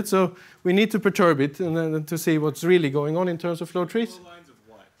degenerate, so we need to perturb it and to see what's really going on in terms of flow trees. Flow lines of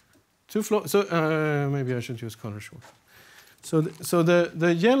what? Two flow. So maybe I should use color short. So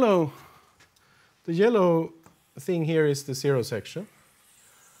the yellow thing here is the 0 section.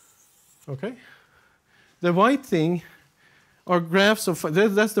 Okay. The white thing are graphs of,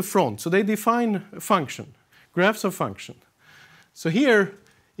 that's the front. So they define a function, graphs of function. So here,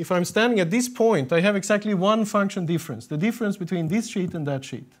 if I'm standing at this point, I have exactly one function difference, the difference between this sheet and that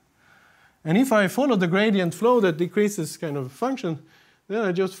sheet. And if I follow the gradient flow that decreases kind of function, then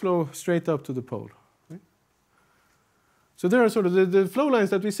I just flow straight up to the pole. Right? So there are sort of the flow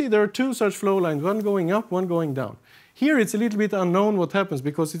lines that we see, there are two such flow lines, one going up, one going down. Here it's a little bit unknown what happens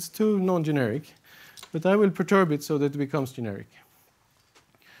because it's too non-generic. But I will perturb it so that it becomes generic.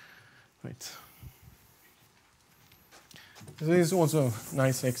 Right. This is also a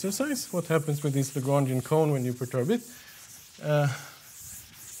nice exercise. What happens with this Lagrangian cone when you perturb it?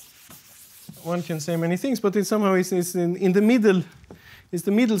 One can say many things, but it somehow is in the middle. It's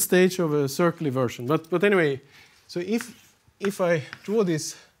the middle stage of a circle inversion. But anyway, so if I draw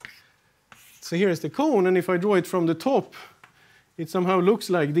this, so here is the cone, and if I draw it from the top, it somehow looks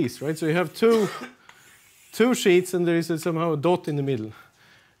like this, right? So you have two sheets, and there is somehow a dot in the middle.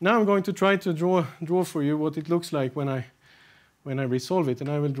 Now I'm going to try to draw for you what it looks like when I resolve it, and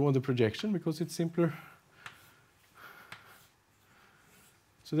I will draw the projection because it's simpler.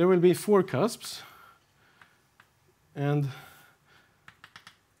 So there will be 4 cusps and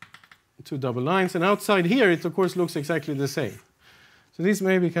 2 double lines, and outside here it of course looks exactly the same. So this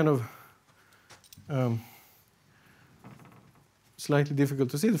may be kind of slightly difficult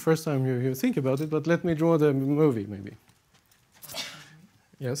to see the first time you think about it, but let me draw the movie maybe.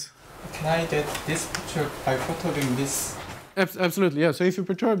 Yes? Can I get this picture by perturbing this? Absolutely, yeah. So if you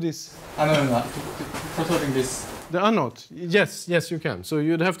perturb this... No. Perturbing this. The anode. Yes, you can. So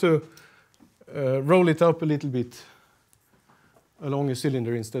you'd have to roll it up a little bit along a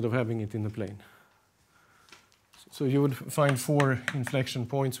cylinder instead of having it in the plane. So you would find 4 inflection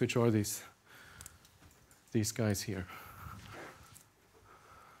points, which are these guys here.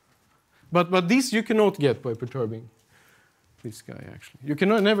 But this you cannot get by perturbing this guy actually. You can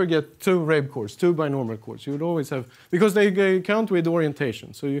never get 2 Rabe chords, 2 binormal chords. You would always have, because they count with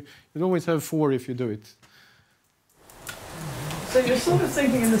orientation, so you'd always have 4 if you do it. So you're sort of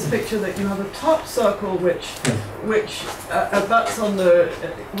thinking in this picture that you have a top circle which abuts on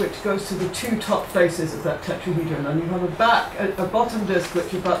which goes to the 2 top faces of that tetrahedron, and you have a bottom disc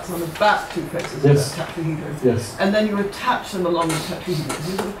which abuts on the back 2 faces of that tetrahedron. Yes. And then you attach them along the tetrahedron.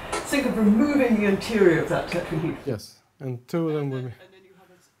 So you sort of think of removing the interior of that tetrahedron. Yes, and 2 of them will be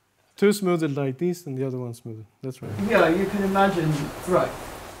 2 smoothed like this, and the other one smoothed. That's right. Yeah, you can imagine. Right.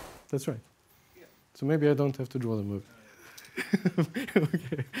 That's right. So maybe I don't have to draw the movie.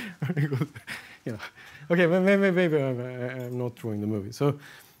 Okay, very good. Yeah. Okay, maybe I'm not drawing the movie. So,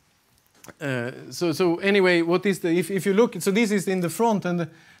 so anyway, what is the if you look? So this is in the front, and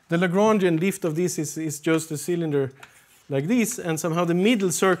the Lagrangian lift of this is just a cylinder like this, and somehow the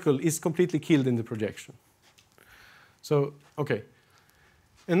middle circle is completely killed in the projection. So okay,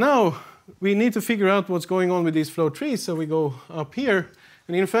 and now we need to figure out what's going on with these flow trees. So we go up here,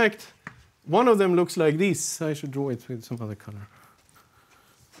 and in fact, one of them looks like this. I should draw it with some other color.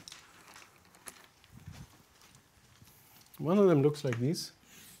 One of them looks like this.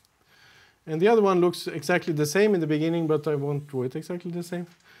 And the other one looks exactly the same in the beginning, but I won't draw it exactly the same.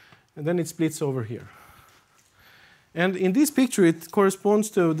 And then it splits over here. And in this picture, it corresponds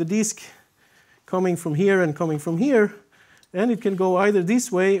to the disk coming from here and coming from here. And it can go either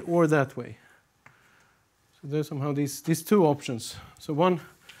this way or that way. So there's somehow these 2 options. So one,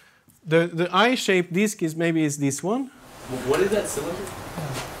 the I-shaped disk is this one. What is that cylinder?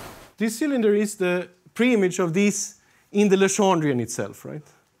 This cylinder is the pre-image of this in the Legendrian itself, right?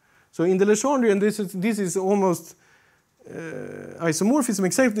 So in the Legendrian, this is almost isomorphism,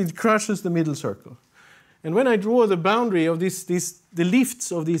 except it crushes the middle circle. And when I draw the boundary of the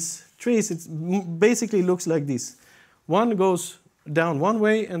lifts of these trees, it basically looks like this. One goes down one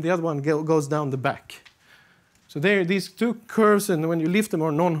way, and the other one goes down the back. So these 2 curves, and when you lift them,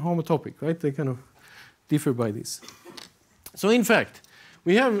 are non-homotopic, right? They kind of differ by this. So in fact,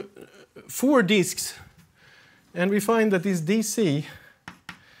 we have 4 disks, and we find that this DC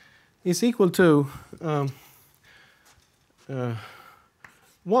is equal to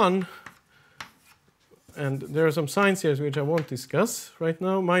 1, and there are some signs here which I won't discuss right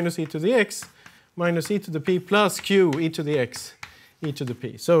now, minus e to the x, minus e to the p plus q e to the x, e to the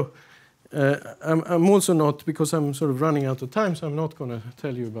p. So I'm also not, because I'm sort of running out of time, so I'm not going to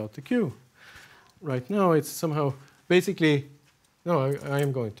tell you about the q. Right now it's somehow basically, no, I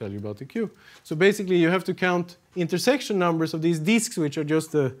am going to tell you about the q. So basically you have to count intersection numbers of these disks, which are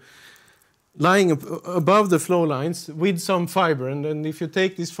just lying above the flow lines with some fiber. And then if you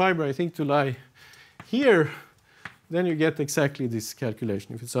take this fiber, I think, to lie here, then you get exactly this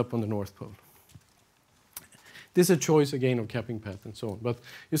calculation if it's up on the North Pole. This is a choice, again, of capping path and so on. But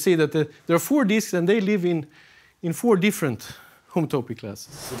you see that there are 4 disks, and they live in 4 different homotopy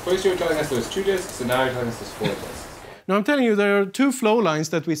classes. So first you were telling us there's 2 disks, and now you're telling us there's 4 disks. Now I'm telling you there are 2 flow lines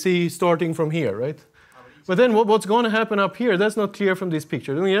that we see starting from here, right? But then what's going to happen up here, that's not clear from this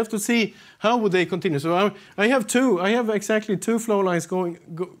picture. Then we have to see how would they continue. So I have exactly 2 flow lines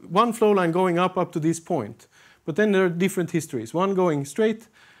one flow line going up to this point. But then there are different histories, one going straight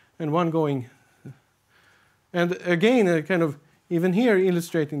and one going. And again, kind of even here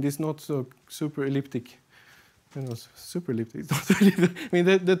illustrating this not so super elliptic. Super elliptic. I mean,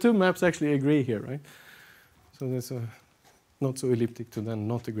 the 2 maps actually agree here, right? So there's a not so elliptic to then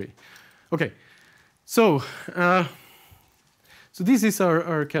not agree. Okay, so this is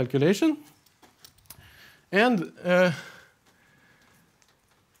our calculation, and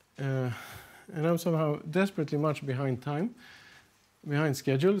I'm somehow desperately much behind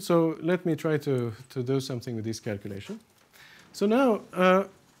schedule. So let me try to do something with this calculation. So now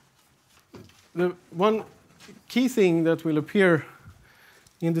the one key thing that will appear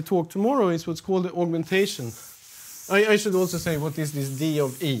in the talk tomorrow is what's called the augmentation. I should also say what is this d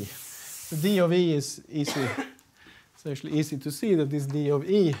of e. The d of e is easy. It's actually easy to see that this d of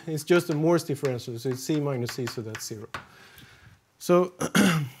e is just a Morse differential, so it's c minus c, so that's 0. So,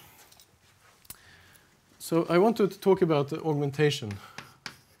 so I want to talk about the augmentation.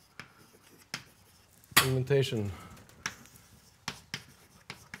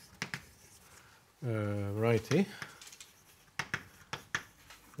 Variety,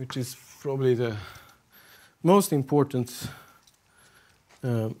 which is probably the most important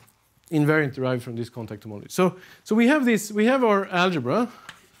invariant derived from this contact homology. So we have this. We have our algebra,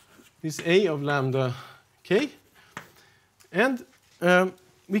 this A of lambda k, and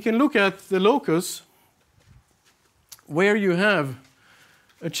we can look at the locus where you have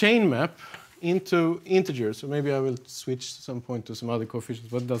a chain map into integers. So maybe I will switch at some point to some other coefficients,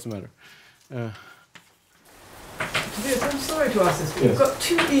 but it doesn't matter. Tobias, I'm sorry to ask this, but you've got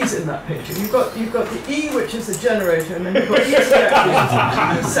two E's in that picture. You've got the E, which is the generator, and then you've got E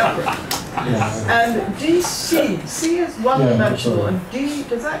separate. And DC, C is one-dimensional, and D,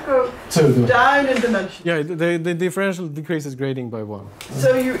 does that go down in dimension? Yeah, the differential decreases grading by 1.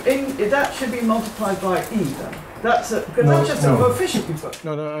 So that should be multiplied by E then. That's just a coefficient you've got.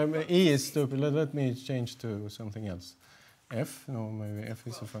 No, E is stupid. Let me change to something else. F? No, maybe F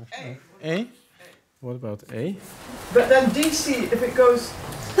is a function. A? What about A? But then DC, if it goes,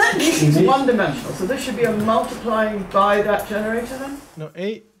 DC is one-dimensional, so this should be a multiplying by that generator then? No,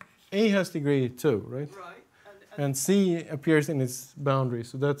 A has degree 2, right? And C appears in its boundary,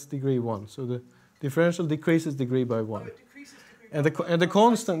 so that's degree 1. So the differential decreases degree by 1. And the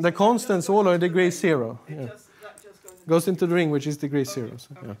constants all are degree 0. Yeah. Goes into the ring, which is degree 0.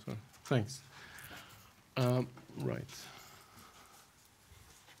 So, yeah, so thanks. Right.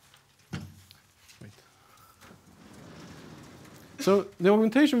 So the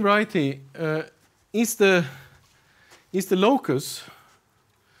augmentation variety is the locus.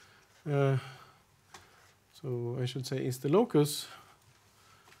 So I should say is the locus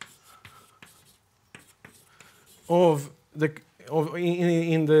of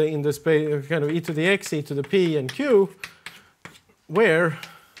in the space kind of e to the x, e to the p, and q, where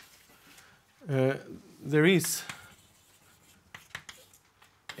there is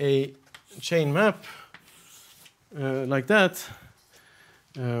a chain map like that.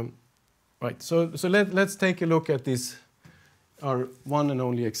 Right. So let's take a look at this, our one and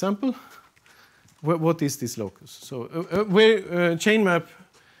only example. What is this locus? So where chain map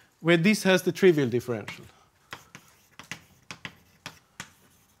where this has the trivial differential,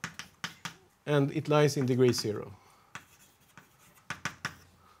 and it lies in degree 0.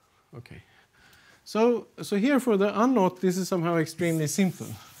 Okay. So here for the unknot, this is somehow extremely simple,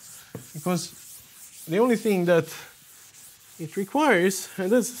 because the only thing that it requires,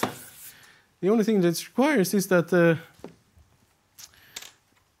 and that's the only thing that it requires, is that the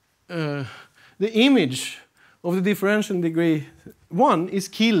image of the differential in degree 1 is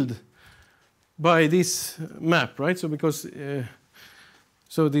killed by this map, right? So because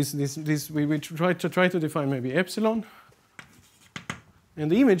so this we try to define maybe epsilon,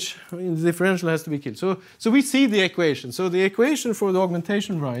 and the image in the differential has to be killed. So we see the equation. So the equation for the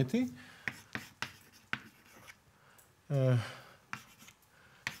augmentation variety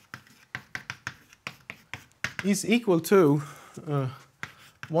is equal to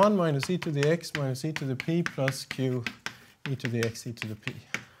 1 minus e to the x minus e to the p plus q e to the x e to the p.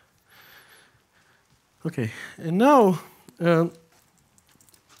 Okay, and now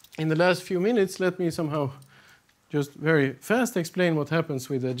in the last few minutes, let me somehow just very fast explain what happens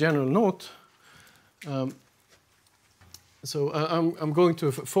with a general knot. So I'm going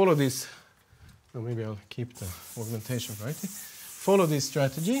to follow this. Or maybe I'll keep the augmentation variety. Follow this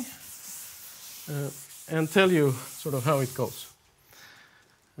strategy and tell you sort of how it goes.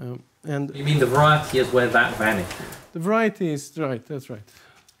 And you mean the variety is where that vanishes? The variety is right. That's right.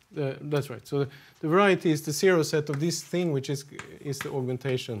 That's right. So the variety is the 0 set of this thing, which is the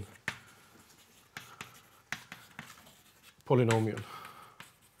augmentation polynomial.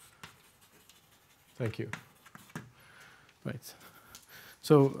 Thank you. Right.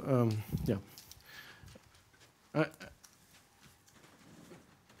 So yeah. Yeah.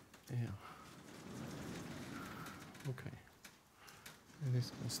 Okay.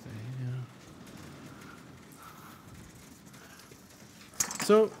 This can stay here.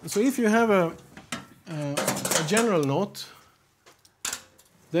 So if you have a general knot,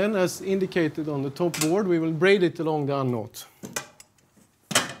 then as indicated on the top board, we will braid it along the unknot.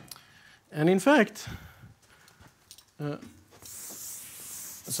 And in fact,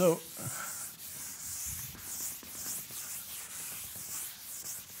 So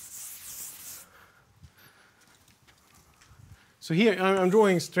here I'm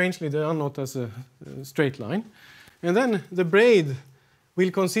drawing strangely the unknot as a straight line. And then the braid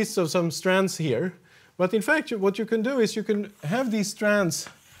will consist of some strands here. But in fact, what you can do is you can have these strands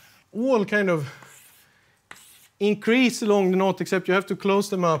all kind of increase along the knot, except you have to close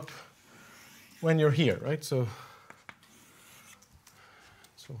them up when you're here, right? So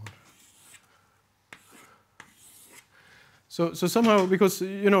somehow, because,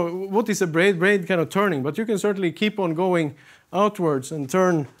 you know, what is a braid? Braid kind of turning, but you can certainly keep on going outwards and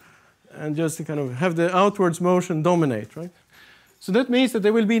turn and just kind of have the outwards motion dominate, right? So that means that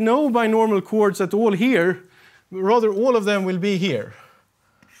there will be no binormal chords at all here, rather all of them will be here,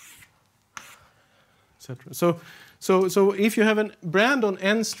 etc. So if you have a brand on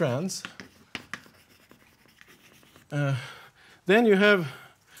n strands, then you have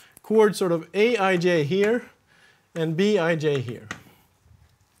chords sort of Aij here and Bij here.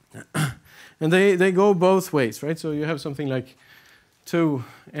 And they go both ways, right? So you have something like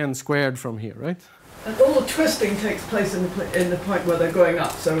 2n squared from here, right? And all the twisting takes place in the point where they're going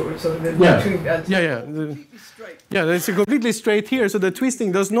up, so it's sort of in between. It's completely straight here, so the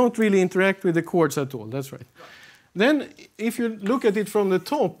twisting does not really interact with the chords at all. That's right. Then, if you look at it from the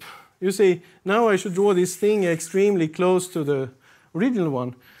top, you see, now I should draw this thing extremely close to the original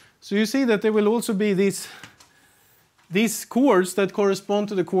one. So you see that there will also be these chords that correspond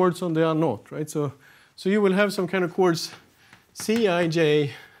to the chords on the unknot, right? So you will have some kind of chords Cij,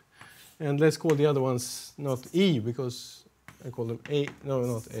 and let's call the other ones not E, because I call them A. No,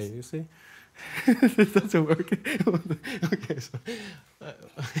 not A, you see? It doesn't work. Okay, so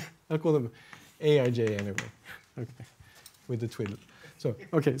I'll call them Aij anyway. Okay, with the twiddle. So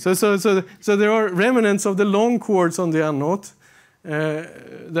okay, so there are remnants of the long chords on the unknot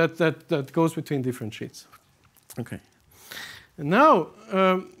that goes between different sheets. Okay. And now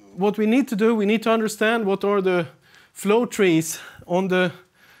what we need to do, we need to understand what are the flow trees on this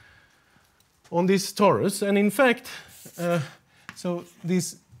torus. And in fact, so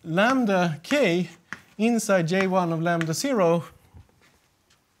this lambda k inside J1 of lambda 0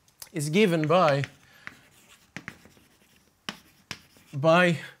 is given by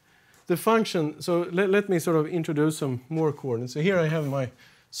the function. So let me sort of introduce some more coordinates. So here I have my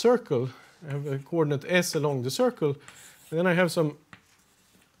circle. I have a coordinate s along the circle. And then I have some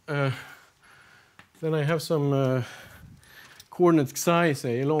coordinate psi,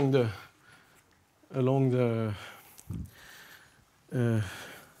 say, along the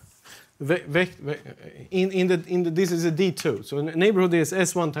this is a D2. So in the neighborhood is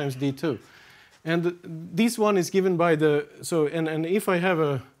S1 times D2. And this one is given by the, so, and if I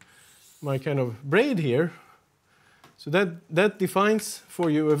have my kind of braid here, so that defines for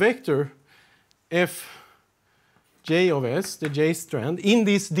you a vector Fj of S, the J strand, in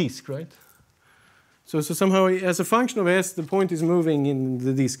this disk, right? So somehow, as a function of S, the point is moving in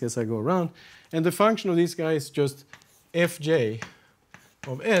the disk as I go around. And the function of this guy is just Fj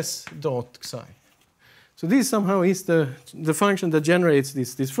of S dot psi. So this somehow is the function that generates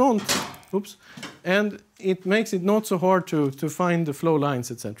this front. Oops. And it makes it not so hard to find the flow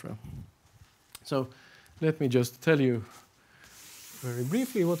lines, etc. So let me just tell you very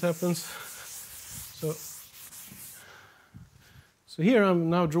briefly what happens. So here I'm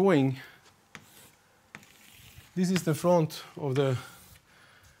now drawing. This is the front of the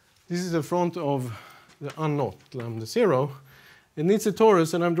unknot lambda 0, and it's a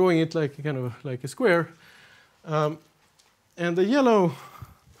torus, and I'm drawing it like kind of like a square. And the yellow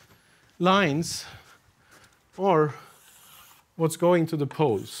lines are what's going to the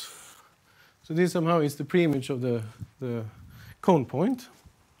poles. So this somehow is the preimage of the cone point.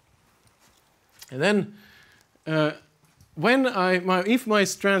 And then if my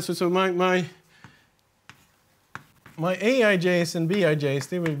strands, so my Aijs and Bijs,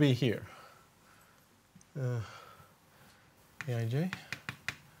 they will be here. Aij,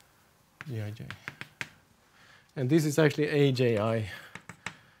 Bij. And this is actually Aji,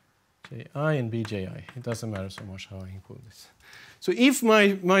 Ji and Bji. It doesn't matter so much how I include this. So if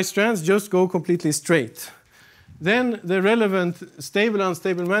my strands just go completely straight, then the relevant stable and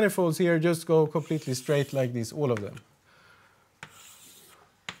unstable manifolds here just go completely straight like this, all of them.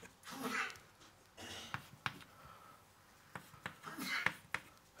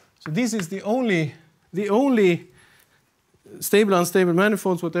 So this is the only stable, unstable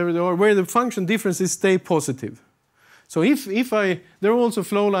manifolds, whatever they are, where the function differences stay positive. So there are also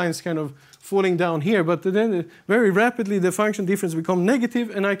flow lines kind of falling down here, but then very rapidly the function difference becomes negative,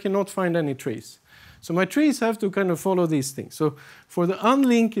 and I cannot find any trees. So my trees have to kind of follow these things. So for the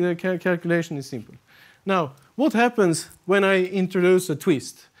unlink, the calculation is simple. Now, what happens when I introduce a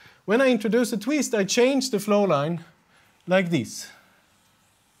twist? When I introduce a twist, I change the flow line like this.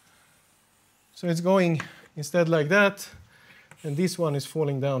 So it's going instead like that, and this one is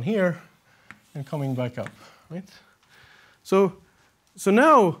falling down here and coming back up, right? So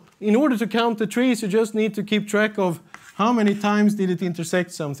now, in order to count the trees, you just need to keep track of how many times did it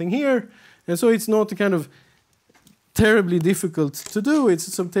intersect something here. And so it's not kind of terribly difficult to do. It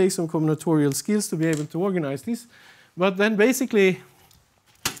takes some combinatorial skills to be able to organize this. But then basically,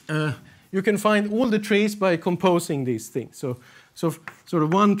 you can find all the trees by composing these things. So sort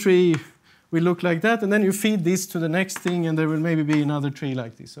of one tree will look like that, and then you feed this to the next thing, and there will maybe be another tree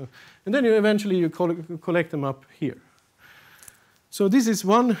like this. And then eventually collect them up here. So this is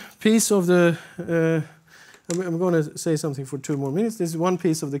one piece of the, I'm going to say something for 2 more minutes. This is one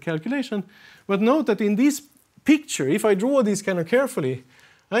piece of the calculation. But note that in this picture, if I draw this kind of carefully,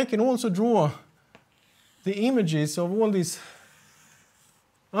 I can also draw the images of all these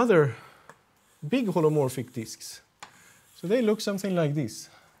other big holomorphic disks. So they look something like this.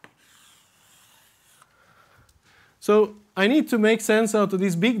 So I need to make sense out of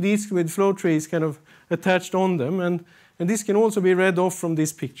these big disks with flow trees kind of attached on them, and this can also be read off from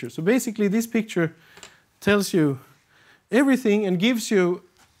this picture. So basically this picture tells you everything and gives you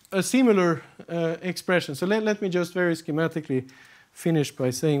a similar expression. So let me just very schematically finish by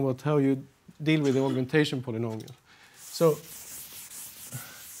saying how you deal with the augmentation polynomial.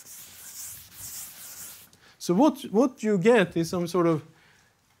 So what you get is some sort of,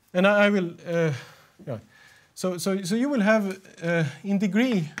 and I will, yeah. So you will have in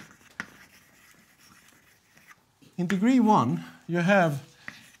degree 1 you have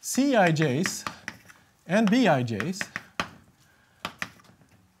Cij's and Bij's,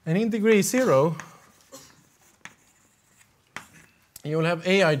 and in degree 0 you will have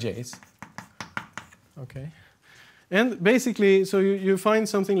Aij's. Okay, and basically, so you find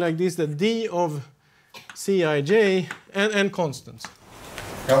something like this, that D of Cij and constants.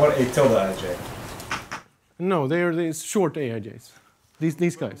 How about A tilde ij? No, they are these short Aij's.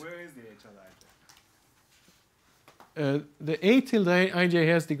 These guys. Where is the A tilde ij? The A tilde ij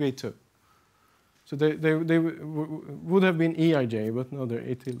has degree 2. So they would have been Eij, but no, they're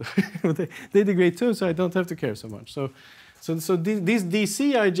A tilde. they degree 2, so I don't have to care so much. So this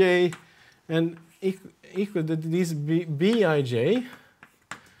dCij and equal to this Bij,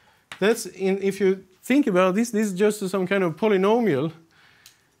 that's if you think about this is just some kind of polynomial,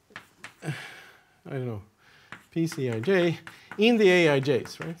 I don't know, PCij in the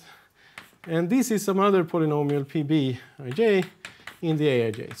Aij's, right? And this is some other polynomial PBij in the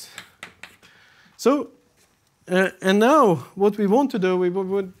Aij's. So, and now what we want to do,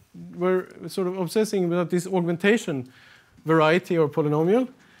 we're sort of obsessing about this augmentation variety or polynomial,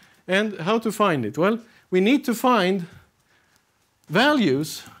 and how to find it. Well, we need to find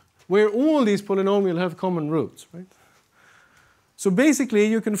values where all these polynomials have common roots, right? So basically,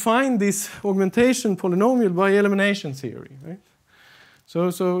 you can find this augmentation polynomial by elimination theory, right?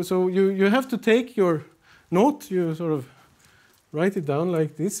 So you have to take your note, you sort of write it down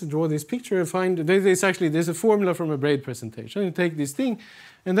like this, draw this picture, and find there's a formula from a braid presentation. You take this thing,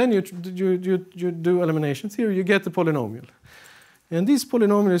 and then you do elimination theory. You get the polynomial, and this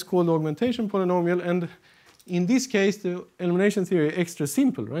polynomial is called augmentation polynomial. And in this case, the elimination theory is extra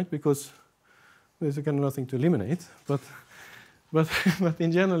simple, right? Because there's kind of nothing to eliminate, but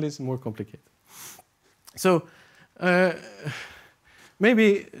in general, it's more complicated. So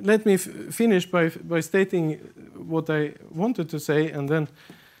maybe let me finish by stating what I wanted to say, and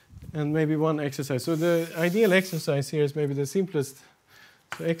maybe one exercise. So the ideal exercise here is maybe the simplest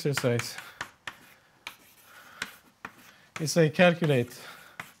exercise. Is I calculate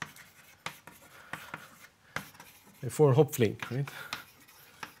for Hopflink, right?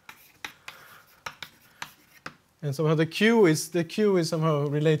 And somehow the Q is somehow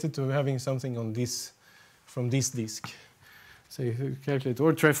related to having something on this from this disk. So you calculate,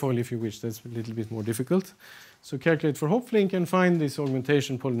 or trefoil if you wish, that's a little bit more difficult. So calculate for Hopflink and find this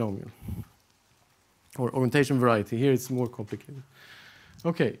augmentation polynomial, or augmentation variety. Here it's more complicated.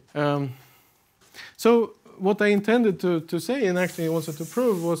 Okay, so what I intended to say, and actually also to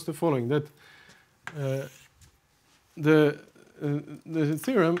prove, was the following, that the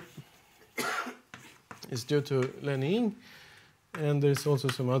theorem is due to Lenny, and there's also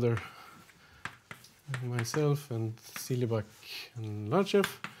some other, myself and Silibak and Larchev.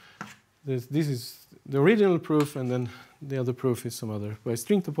 This is the original proof, and then the other proof is some other by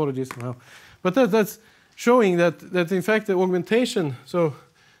string topology somehow. But that's showing that in fact the augmentation. So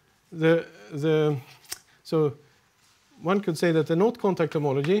so one could say that the node contact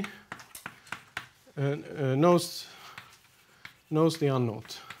homology knows the unknown.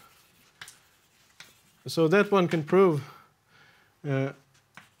 So that one can prove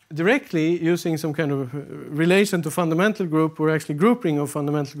directly using some kind of relation to fundamental group, or actually grouping of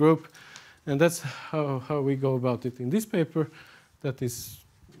fundamental group. And that's how we go about it in this paper that is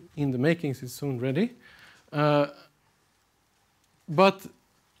in the makings, is soon ready. But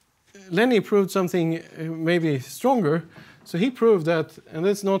Lenny proved something maybe stronger. So he proved that, and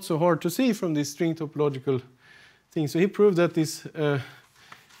that's not so hard to see from this string topological thing. So he proved that this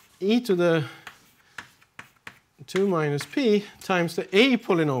e to the 2 minus p times the a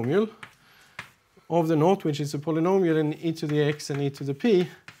polynomial of the knot, which is a polynomial in e to the x and e to the p,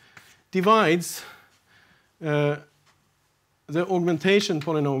 divides the augmentation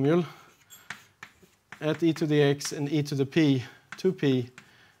polynomial at e to the x and e to the p, 2p,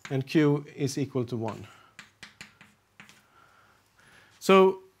 and q is equal to 1.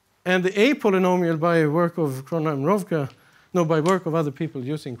 So, and the A polynomial by work of Kroner-Mrovka, no, by work of other people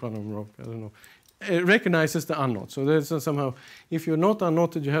using Kroner-Mrovka, I don't know, it recognizes the unknot. So there's somehow, if you're not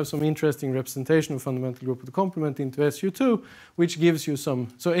unknotted, you have some interesting representation of fundamental group of the complement into SU2, which gives you some,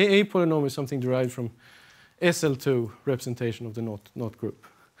 so A polynomial is something derived from SL2 representation of the knot group.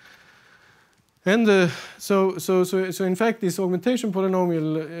 And so in fact, this augmentation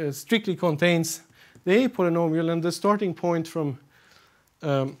polynomial strictly contains the A polynomial, and the starting point from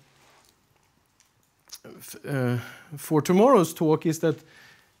for tomorrow's talk is that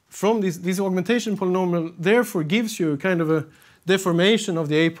from this augmentation polynomial therefore gives you kind of a deformation of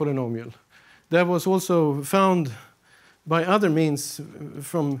the A polynomial. That was also found by other means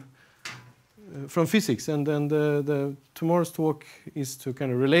from physics, and the tomorrow's talk is to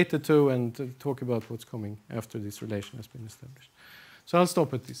kind of relate the two and to talk about what's coming after this relation has been established. So I'll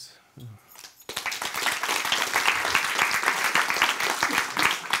stop at this.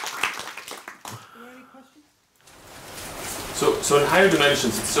 So in higher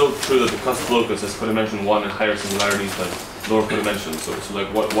dimensions, it's still true that the cusp locus has codimension 1 and higher singularities than lower codimensions. So like,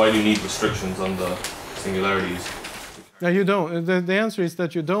 why do you need restrictions on the singularities? No, you don't. The answer is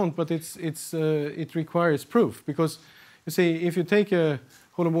that you don't, but it requires proof. Because, you see, if you take a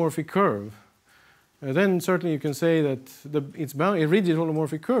holomorphic curve, then certainly you can say that a rigid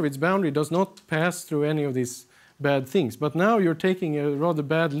holomorphic curve, its boundary does not pass through any of these bad things. But now you're taking a rather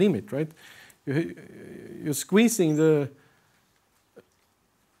bad limit, right? You're squeezing the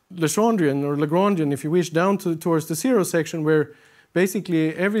Legendre or Lagrangian, if you wish, down towards the zero section, where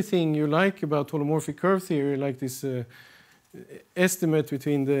basically everything you like about holomorphic curve theory, like this estimate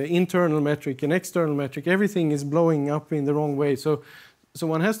between the internal metric and external metric, everything is blowing up in the wrong way. So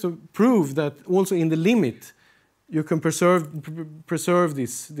one has to prove that also in the limit you can preserve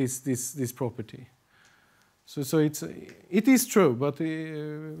this property. So it is true, but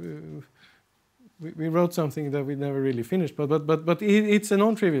we wrote something that we never really finished. But it's a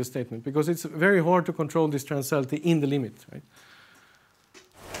non-trivial statement because it's very hard to control this transality in the limit, right?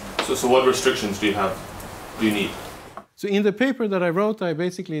 So what restrictions do you need? So in the paper that I wrote, I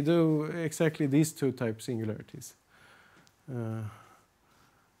basically do exactly these two type singularities.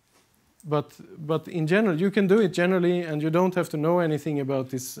 But in general, you can do it generally, and you don't have to know anything about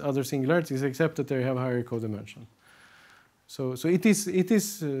these other singularities except that they have higher codimension. So it is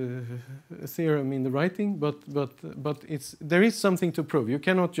a theorem in the writing, but there is something to prove. You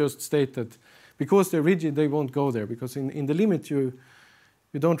cannot just state that because they're rigid, they won't go there, because in the limit you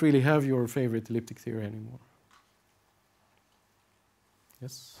don't really have your favorite elliptic theory anymore.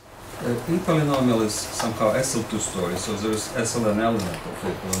 Yes? E polynomial is somehow SL2 story, so there's SLN element of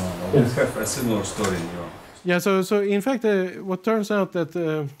a polynomial. Yes. We have a similar story in your... Yeah, so in fact, what turns out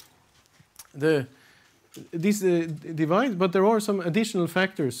that this divides, but there are some additional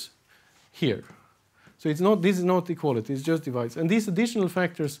factors here. So this is not equality, it's just divides. And these additional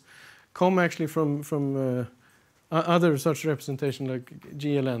factors come actually from other such representation like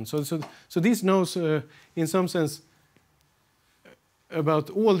GLN. So this knows, in some sense, about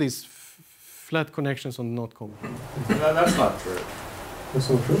all these flat connections on the knot complement. That's not true. That's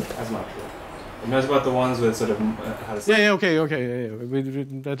not true? That's not true. It knows about the ones with sort of... okay.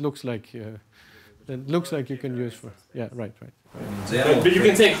 That looks like... that looks like you can use for... Yeah, right. But you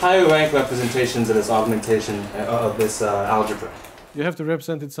can take higher rank representations of this augmentation, of this algebra. You have to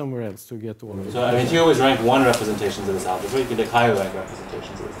represent it somewhere else to get all of it. So, I mean, if you always rank 1 representations of this algebra, you can take higher rank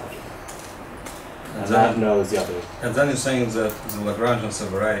representations of this algebra. And that knows the other. And then you're saying that the Lagrangians of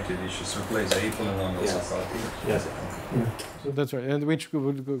variety, which is replace the A polynomials of Yes. Yeah. So that's right, and which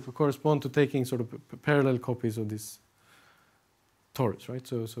would correspond to taking sort of parallel copies of this torus, right?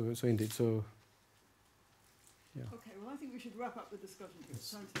 So indeed, so... Yeah. Okay, well I think we should wrap up the discussion here. It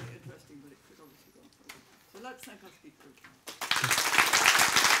sounds very interesting, but it could obviously go on further. So let's thank our speakers.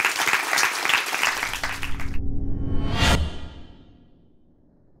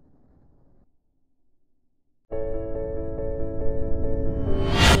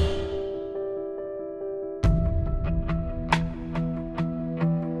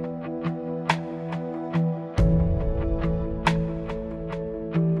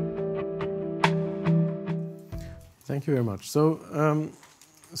 Thank you very much. So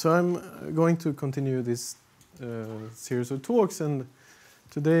I'm going to continue this series of talks, and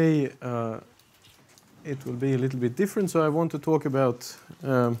today it will be a little bit different. So I want to talk about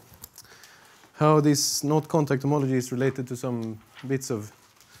how this knot contact homology is related to some bits of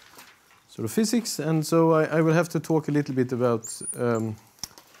sort of physics, and so I will have to talk a little bit about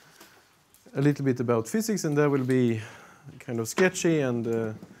physics, and that will be kind of sketchy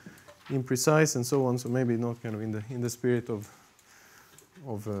and imprecise and so on, so maybe not kind of in the spirit of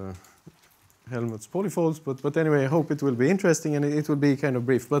Helmut's polyfolds, but anyway, I hope it will be interesting and it will be kind of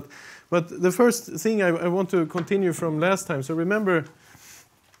brief. But the first thing I want to continue from last time. So remember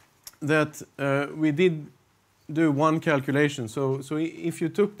that we did do one calculation. So if you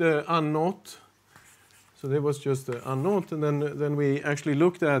took the unknot, so there was just the unknot, and then we actually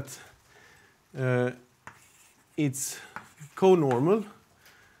looked at its co-normal,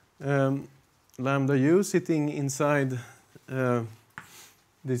 lambda u, sitting inside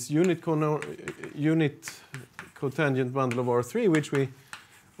this unit cotangent bundle of R3, which we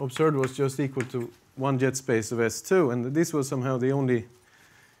observed was just equal to one jet space of S2. And this was somehow the only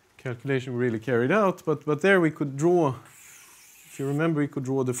calculation we really carried out. But there we could draw, if you remember, we could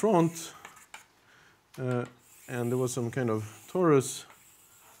draw the front. And there was some kind of torus.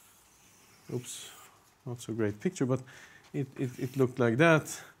 Oops, not so great picture, but it looked like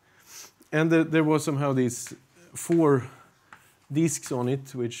that. And there was somehow these 4 disks on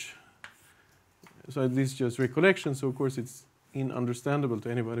it, which, so this is just recollection, so of course it's ununderstandable to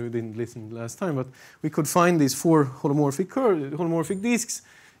anybody who didn't listen last time, but we could find these 4 holomorphic disks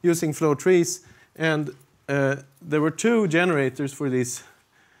using flow trees, and there were 2 generators for this,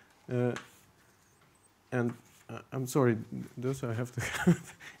 and I'm sorry, those I have to,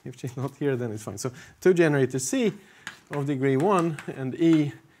 if she's not here then it's fine. So 2 generators, C of degree 1 and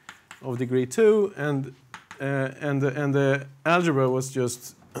E of degree 2, and the algebra was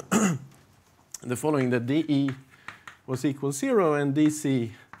just the following, that dE was equal 0 and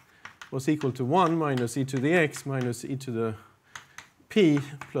dC was equal to 1 minus e to the x minus e to the p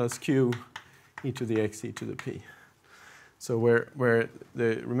plus q e to the x e to the p. So where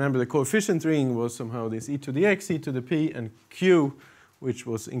remember the coefficient ring was somehow this e to the x, e to the p, and q, which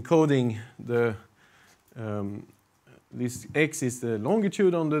was encoding the this x is the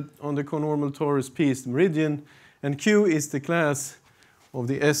longitude on the conormal torus, p is the meridian, and q is the class of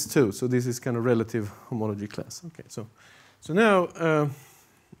the S2. So this is kind of relative homology class. Okay, so now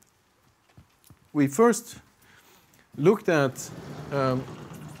we first looked at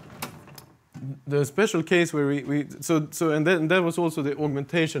the special case where and then that was also the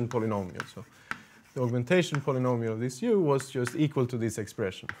augmentation polynomial. So the augmentation polynomial of this u was just equal to this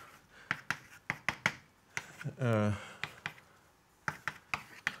expression.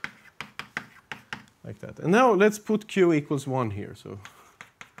 Like that. And now let's put q equals 1 here. So,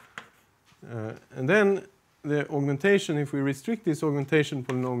 and then the augmentation, if we restrict this augmentation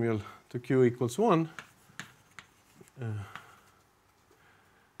polynomial to q equals 1,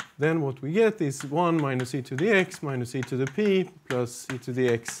 then what we get is 1 minus e to the x minus e to the p plus e to the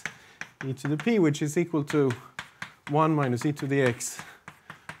x e to the p, which is equal to 1 minus e to the x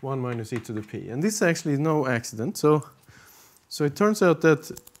 1 minus e to the p. And this actually is no accident. So it turns out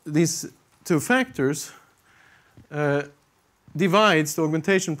that these 2 factors divides the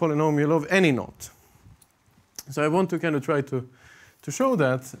augmentation polynomial of any knot. So I want to kind of try to show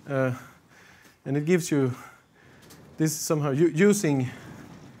that, and it gives you this somehow using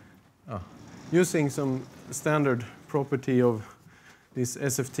some standard property of this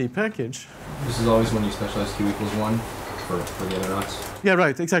SFT package. This is always when you specialize q equals 1 for the other knots? Yeah,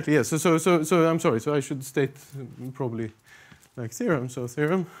 right, exactly, yes. So I'm sorry, so I should state probably like theorem. So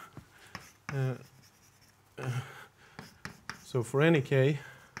theorem. So for any k,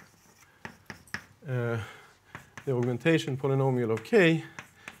 the augmentation polynomial of k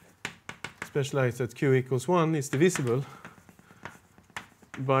specialized at q equals 1 is divisible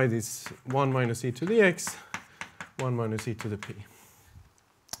by this 1 minus e to the x, 1 minus e to the p.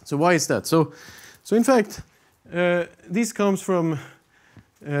 So why is that? So in fact, this comes from,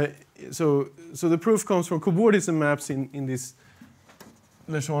 so the proof comes from cobordism maps in this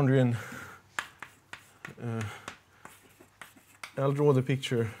Legendrian. I'll draw the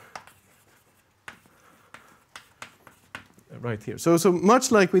picture right here. So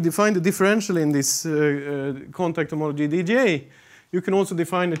much like we define the differential in this contact homology DGA, you can also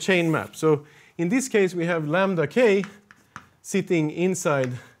define a chain map. So in this case, we have lambda k sitting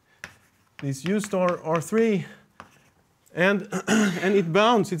inside this u star R3, and it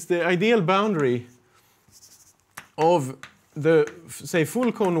bounds. It's the ideal boundary of the, say,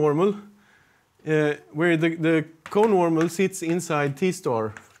 full conormal, where the conormal sits inside T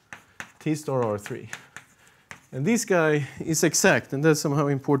star R3. And this guy is exact, and that's somehow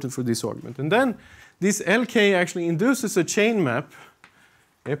important for this argument. And then this LK actually induces a chain map,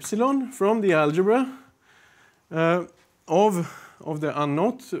 epsilon, from the algebra of the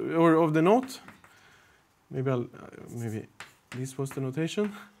unknot, or of the knot. Maybe this was the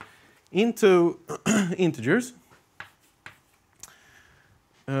notation, into integers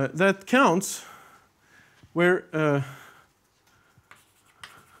that counts where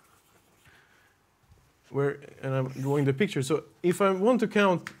and I'm drawing the picture. So if I want to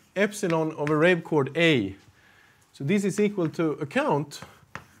count epsilon of a Rave chord A, so this is equal to a count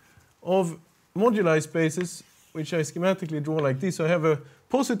of moduli spaces, which I schematically draw like this. So I have a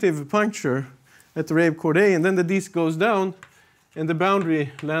positive puncture at the Rave chord A, and then the disk goes down, and the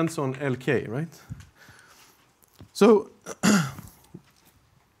boundary lands on LK, right? So,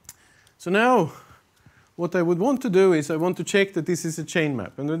 so now, what I would want to do is I want to check that this is a chain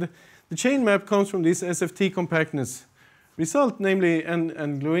map. And the chain map comes from this SFT compactness result, namely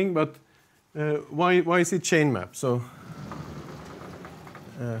n gluing, but why is it chain map? So,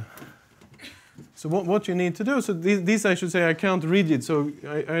 so what you need to do, so this I should say I count rigid, so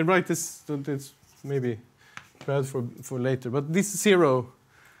I write this, so it's maybe bad for later, but this 0,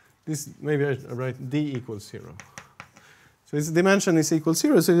 this maybe I write d equals 0. So its dimension is equal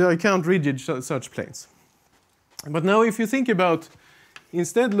 0, so I count rigid such planes. But now if you think about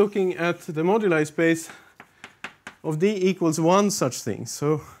instead looking at the moduli space of d equals 1 such thing,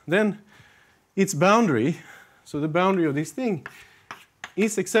 so then its boundary, so the boundary of this thing,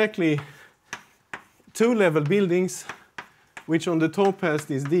 is exactly 2 level buildings, which on the top has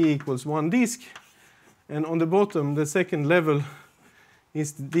this d equals 1 disk, and on the bottom, the second level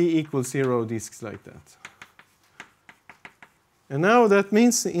is d equals 0 disks like that. And now that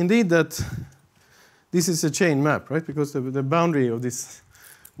means indeed that this is a chain map, right? Because the boundary of this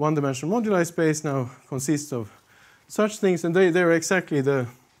one-dimensional moduli space now consists of such things, and they're exactly the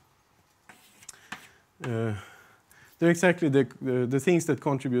things that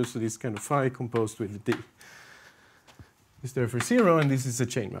contributes to this kind of phi composed with d. Is therefore 0, and this is a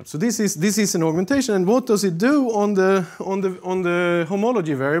chain map. So this is an augmentation, and what does it do on the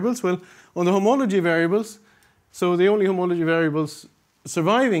homology variables? Well, on the homology variables, so the only homology variables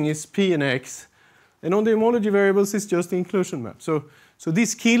surviving is p and x, and on the homology variables it's just the inclusion map. So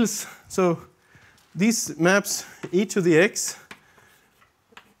this kills. So this maps e to the x.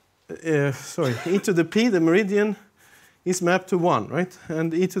 E to the p, the meridian, is mapped to 1, right?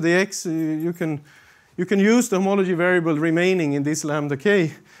 And e to the x, you can use the homology variable remaining in this lambda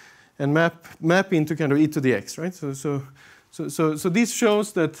k and map into kind of e to the x, right? So this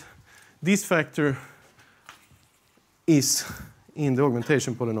shows that this factor is in the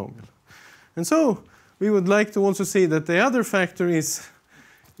augmentation polynomial. And so we would like to also see that the other factor is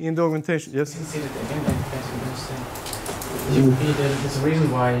in the augmentation. Yes? You can see that again, there's a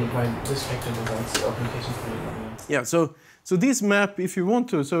reason why this factor divides the augmentation polynomial. Yeah, so this map, if you want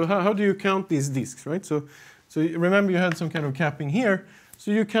to, so how do you count these disks, right? So remember you had some kind of capping here.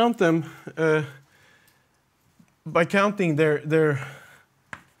 So you count them by counting their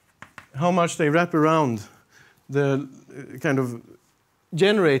how much they wrap around the kind of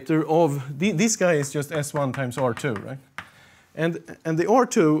generator of this guy is just S1 times R2, right? And the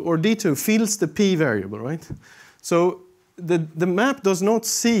R2 or D2 fills the P variable, right? So the map does not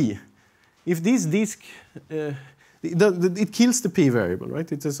see if this disk it kills the P variable,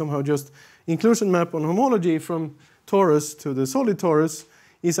 right? It's a somehow just inclusion map on homology from torus to the solid torus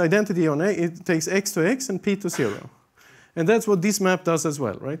is identity on A. It takes X to X and P to 0. And that's what this map does as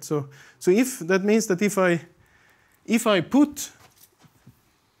well, right? So if that means that if I put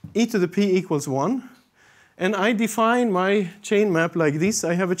e to the p equals 1 and I define my chain map like this,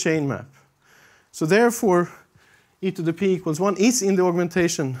 I have a chain map. So therefore, e to the p equals 1 is in the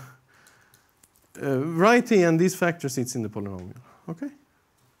augmentation variety, and this factor sits in the polynomial. Okay?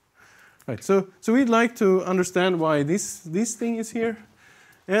 Right. So we'd like to understand why this thing is here,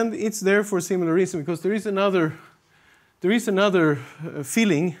 and it's there for a similar reason, because there is another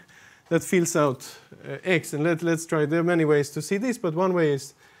filling that fills out x, and let's try. There are many ways to see this, but one way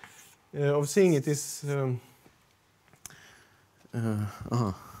is of seeing it is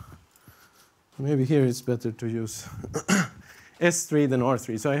maybe here it's better to use S3 than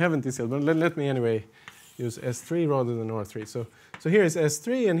R3. So I haven't displayed, but let me anyway use S3 rather than R3. So here is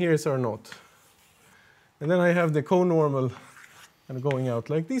S3 and here is R0. And then I have the co-normal kind of going out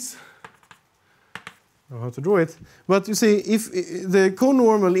like this. I don't know how to draw it. But you see, if the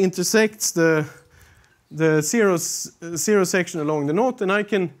co-normal intersects the zero section along the knot, and I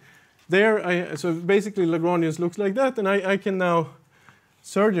can so basically Lagrangians looks like that, and I can now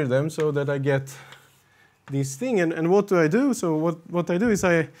surger them so that I get this thing. And what do I do? So what I do is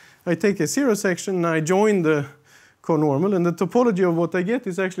I take a zero section and I join the co-normal, and the topology of what I get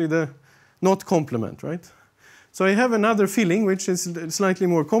is actually the knot complement, right? So I have another filling which is slightly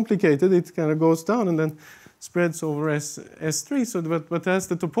more complicated. It kind of goes down and then spreads over S3. So but has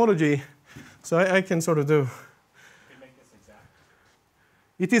the topology. So I can sort of do.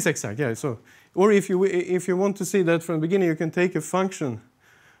 It is exact, yeah. So, or if you want to see that from the beginning, you can take a function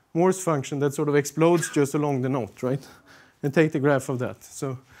Morse function that sort of explodes just along the knot, right? And take the graph of that.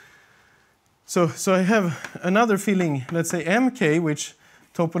 So I have another filling, let's say mk, which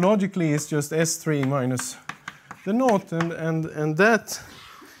topologically is just S3 minus the knot, and that,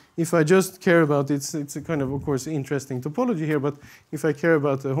 if I just care about it's a kind of course, interesting topology here, but if I care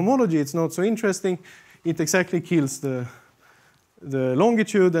about the homology, it's not so interesting. It exactly kills the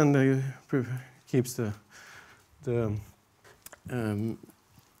longitude and keeps the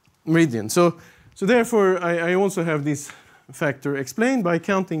meridian. So therefore, I also have this factor explained by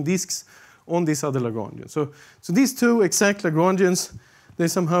counting disks on this other Lagrangian. So these two exact Lagrangians, they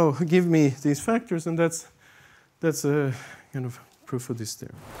somehow give me these factors, and that's a kind of proof of this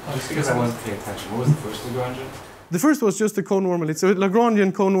theorem. Just because I wasn't paying attention, what was the first Lagrangian? The first was just the conormal itself,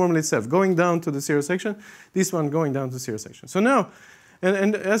 Lagrangian conormal itself, going down to the zero section. This one going down to zero section. So now,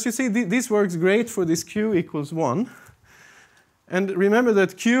 and as you see, this works great for this q equals 1. And remember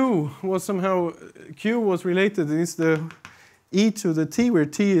that q was related, it's the e to the t, where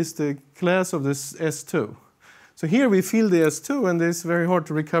t is the class of this S2. So here we fill the S2, and it's very hard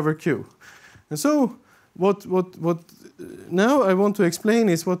to recover q. And so what now I want to explain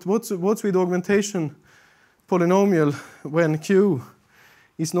is what's with augmentation polynomial when q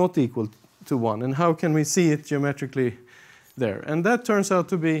is not equal to 1, and how can we see it geometrically there? And that turns out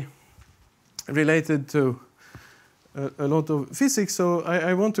to be related to a lot of physics. So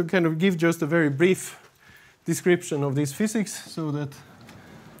I want to kind of give just a very brief description of this physics, so that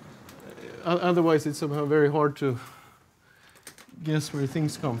otherwise it's somehow very hard to guess where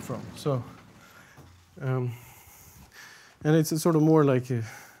things come from. So, and it's a sort of more like an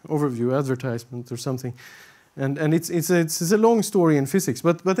overview advertisement or something. And it's a long story in physics.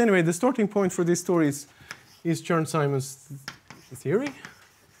 But anyway, the starting point for this story is Chern-Simons theory.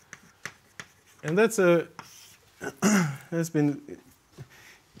 And that's been,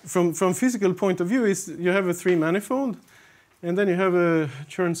 from physical point of view, is you have a 3-manifold, and then you have a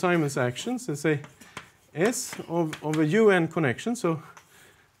Chern-Simons action, so say S of a UN connection, so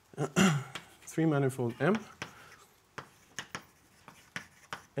 3-manifold M.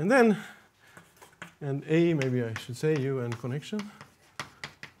 And then, and A, maybe I should say UN connection.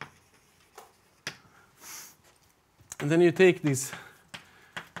 And then you take this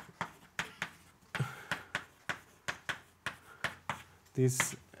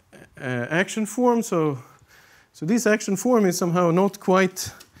action form. So this action form is somehow not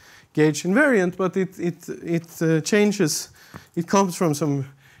quite gauge invariant, but it changes. It comes from some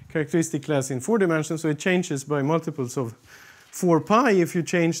characteristic class in 4 dimensions, so it changes by multiples of 4 pi if you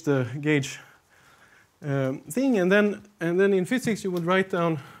change the gauge thing. And then in physics you would write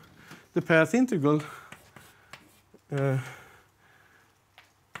down the path integral,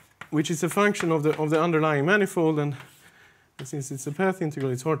 which is a function of the underlying manifold. And since it's a path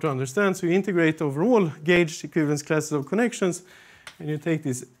integral, it's hard to understand. So you integrate over all gauge equivalence classes of connections, and you take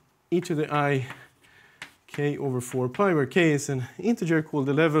this e to the I k over 4 pi, where k is an integer called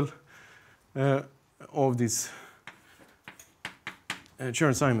the level of this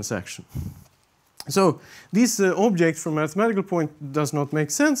Chern-Simons action. So this object from a mathematical point does not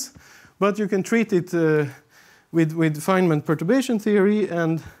make sense, but you can treat it with Feynman perturbation theory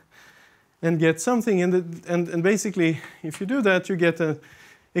and get something. And basically, if you do that, you get an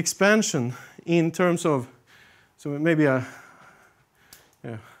expansion in terms of, so maybe a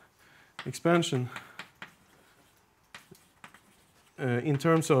expansion in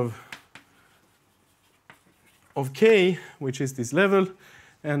terms of k, which is this level,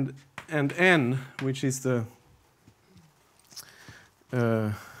 and n, which is the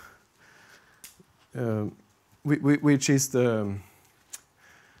which is the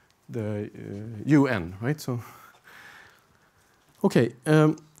UN, right? So, okay,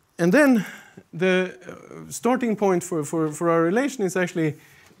 and then the starting point for our relation is actually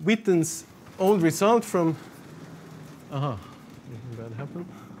Witten's old result from, anything bad happen?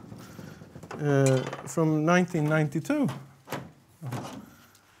 From 1992.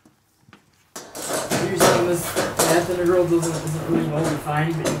 You're saying this path integral isn't really well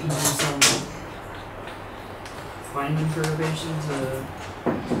defined, but you can do some Feynman perturbation to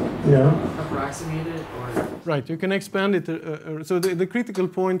approximate it, or right? You can expand it. So the critical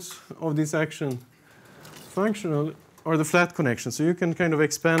points of this action functional are the flat connections. So you can kind of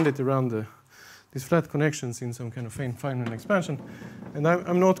expand it around these flat connections in some kind of Feynman expansion. And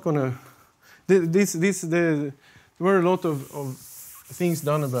I'm not going to. There were a lot of things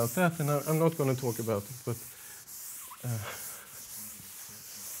done about that, and I'm not going to talk about it. But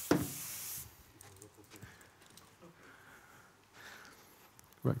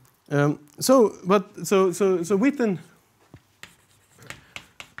right. So Witten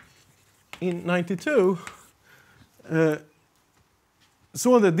in '92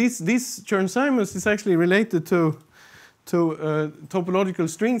 saw that this Chern-Simons is actually related to topological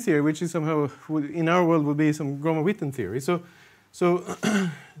string theory, which is somehow in our world would be some Gromov-Witten theory. So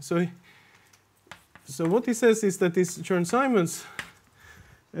what he says is that this Chern-Simons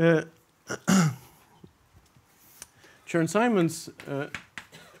Chern-Simons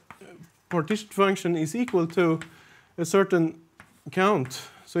partition function is equal to a certain count.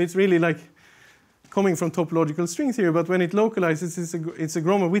 So it's really like coming from topological string theory, but when it localizes, it's a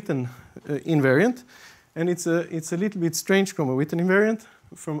Gromov-Witten invariant, and it's a little bit strange Gromov-Witten invariant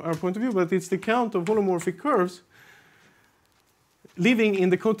from our point of view, but it's the count of holomorphic curves living in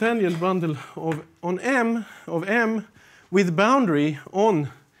the cotangent bundle of M with boundary on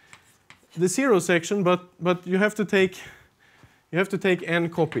the zero section, but you have to take n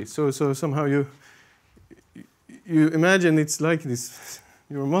copies. So somehow you imagine it's like this.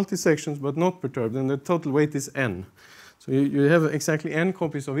 Your multi-sections, but not perturbed, and the total weight is n. So you have exactly n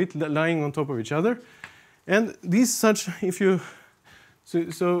copies of it lying on top of each other, and these such if you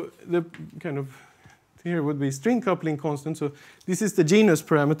so the kind of here would be string coupling constant. So this is the genus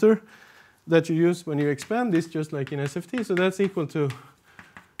parameter that you use when you expand this, just like in SFT. So that's equal to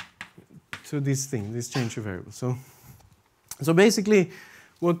this thing, this change of variable. So basically,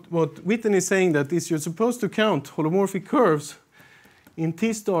 what Witten is saying that is you're supposed to count holomorphic curves in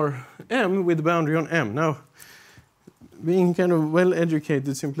T star M with the boundary on M. Now, being kind of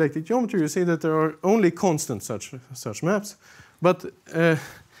well-educated symplectic geometry, you see that there are only constant such maps. But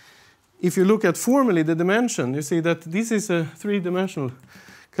if you look at formally the dimension, you see that this is a three-dimensional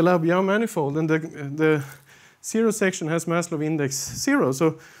Calabi-Yau manifold, and the zero section has Maslov index 0.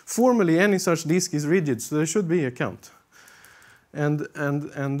 So formally, any such disk is rigid, so there should be a count. And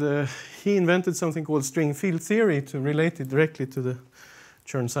he invented something called string field theory to relate it directly to the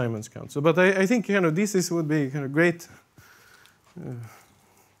Chern-Simons count. So, but I think kind of this would be kind of great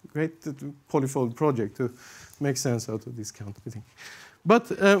polyfold project to make sense out of this count, I think.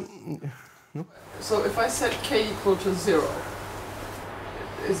 But no? So if I set k equal to 0,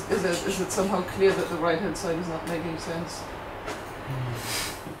 is it somehow clear that the right-hand side is not making sense?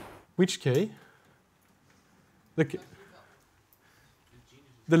 Which k?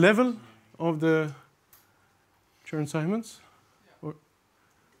 The level of the Chern-Simons?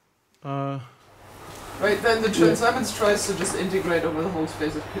 Right, then the Chern-Simons tries to just integrate over the whole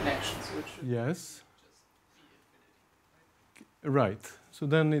space of connections. Which yes. Right. So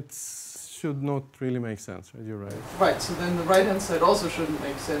then it should not really make sense, right? You're right. Right, so then the right-hand side also shouldn't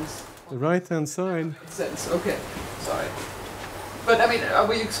make sense. The right-hand side... Makes sense, okay. Sorry. But I mean, are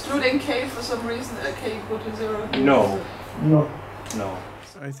we excluding k for some reason? K equal to 0? No. No. No.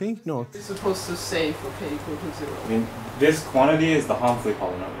 I think not. You're supposed to say for k equal to 0. I mean, this quantity is the Humphrey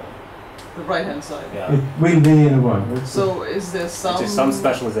polynomial. The right-hand side. Yeah. It will be in a one. So is there some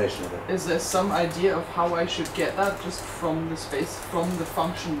specialization of it? Is there some idea of how I should get that just from the space, from the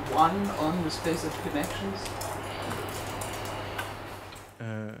function 1 on the space of connections?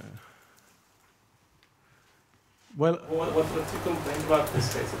 Well, what's your complaint about the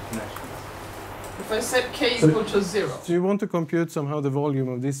space of connections? If I set k equal to 0. So you want to compute somehow the volume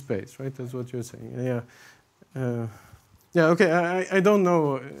of this space, right? That's what you're saying. Yeah. Yeah, okay, I don't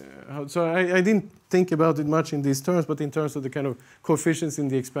know how, so I didn't think about it much in these terms, but in terms of the kind of coefficients in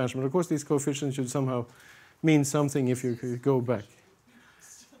the expansion. But of course, these coefficients should somehow mean something if you go back.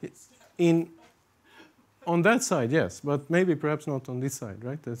 On that side, yes, but maybe perhaps not on this side,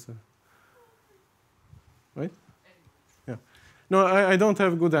 right? Right? Yeah. No, I don't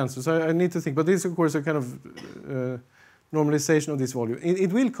have good answers. I need to think. But this, of course, a kind of normalization of this volume.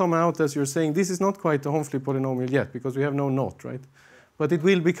 It will come out, as you're saying, this is not quite a Homology polynomial yet, because we have no knot, right? But it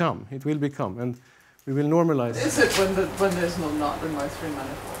will become, and we will normalize. Is it when there's no knot in my three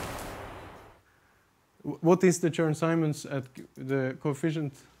manifold? What is the Chern-Simons at the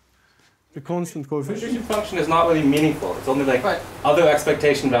coefficient, the constant coefficient? Partition function is not really meaningful. It's only like other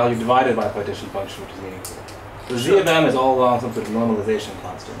expectation value divided by partition function, which is meaningful. The Z of M is all along some sort of normalization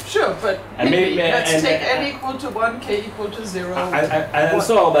constant. Sure, but let's take n equal to 1, k equal to 0. And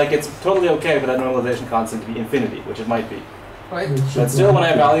so, like, it's totally okay for that normalization constant to be infinity, which it might be. Right. But still, when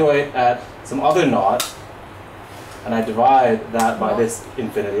I evaluate at some other knot, and I divide that by this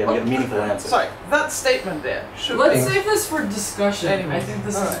infinity, I get a meaningful answer. Sorry, that statement there should Let's save this for discussion. Anyway. I think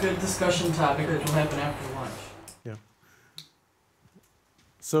this is a good discussion topic that will happen after lunch. Yeah.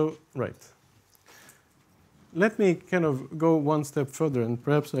 So, right. Let me kind of go one step further, and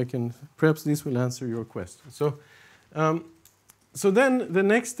perhaps this will answer your question. So, so then the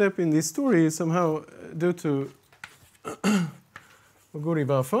next step in this story is somehow due to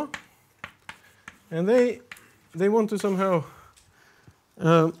Oguri-Vafa. And they want to somehow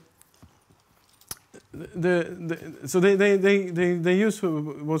so they use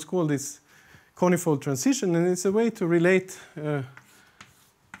what's called this conifold transition, and it's a way to relate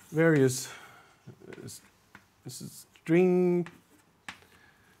various string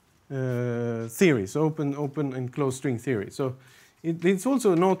theories, open and closed string theory. So it's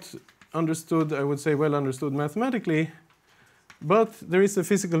also not understood, I would say, well understood mathematically, but there is a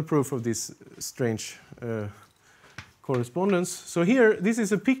physical proof of this strange correspondence. So here, this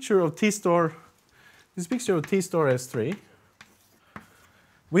is a picture of T star. This picture of T star S3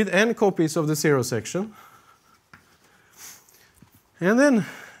 with n copies of the zero section. And then,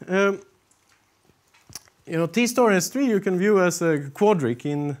 T star S3 you can view as a quadric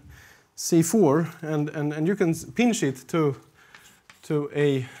in C4, and you can pinch it to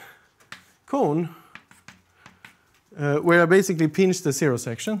a cone where I basically pinch the zero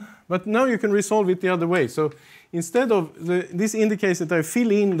section. But now you can resolve it the other way. So instead of this indicates that I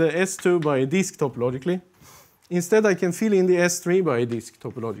fill in the S2 by a disk topologically. Instead, I can fill in the S3 by a disk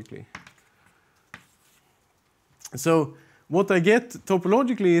topologically. So what I get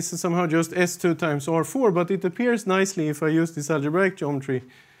topologically is somehow just S2 times R4, but it appears nicely if I use this algebraic geometry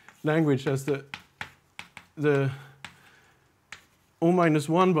language as the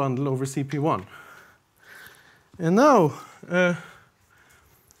O-1 bundle over CP1. And now,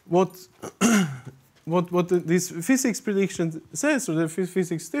 what this physics prediction says, or the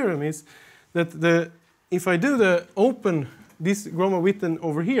physics theorem, is that if I do the open this Gromov-Witten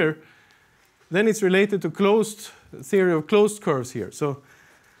over here, then it's related to closed theory of closed curves here. So,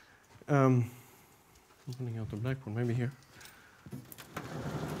 opening out the blackboard, maybe here.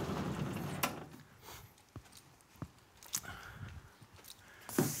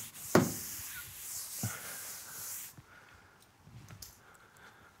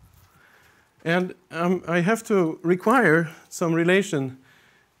 And I have to require some relation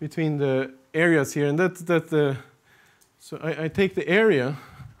between the areas here, and so I take the area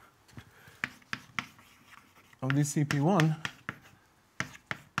of this CP1.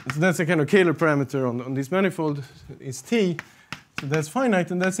 So that's a kind of Kähler parameter on this manifold is T. So that's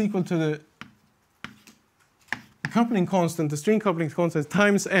finite, and that's equal to the coupling constant, the string coupling constant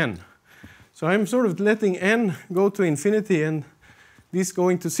times n. So I'm sort of letting n go to infinity and this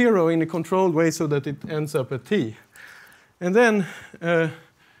going to 0 in a controlled way so that it ends up at T. And then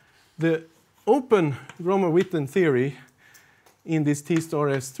the open Gromov-Witten theory in this T star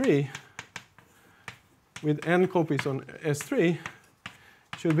S3 with n copies on S3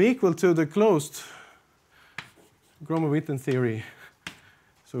 should be equal to the closed Gromov-Witten theory.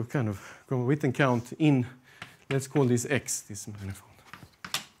 So kind of Gromov-Witten count in, let's call this X, this manifold,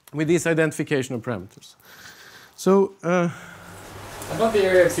 with this identification of parameters. So I thought the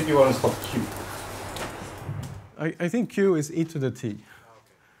area of CP1 is called Q. I think Q is e to the T.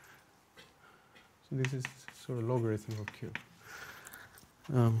 So this is sort of logarithm of Q.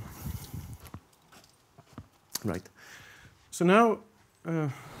 Right. So now...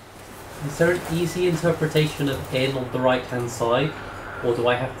 is there an easy interpretation of n on the right-hand side? Or do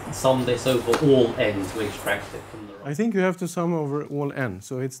I have to sum this over all n to extract it from the right? I think you have to sum over all n,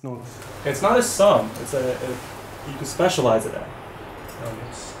 so it's not... It's not a sum. It's you can specialize it out.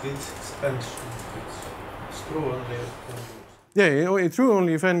 It's expansion. It's true only if n goes. Yeah, it's true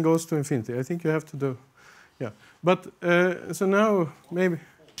only if n goes to infinity. I think you have to do... Yeah. But, so now, maybe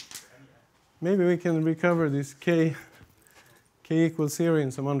we can recover this k equals 0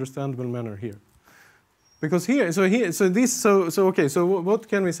 in some understandable manner here. Because okay, so what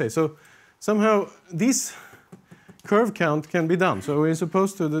can we say? So somehow this curve count can be done. So we're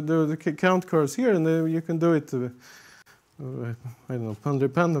supposed to do the count curves here, and then you can do it, I don't know,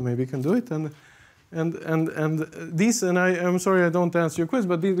 Panda maybe can do it. And these, and I'm sorry I don't answer your question,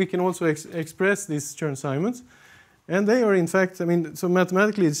 but we can also express these Chern-Simons. And they are in fact, I mean, so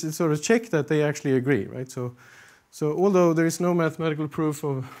mathematically it's sort of checked that they actually agree, right? So although there is no mathematical proof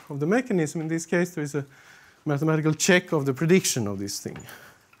of the mechanism, in this case there is a mathematical check of the prediction of this thing.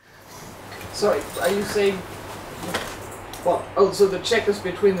 So are you saying, well, so the check is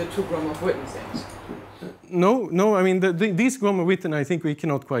between the two Gromov-Witten things? No, I mean, these Gromov-Witten I think we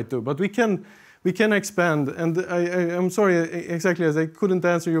cannot quite do, but we can expand, and I'm sorry exactly as I couldn't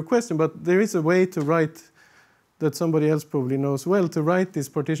answer your question, but there is a way to write, that somebody else probably knows well, to write this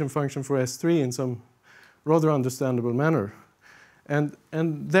partition function for S3 in some rather understandable manner. And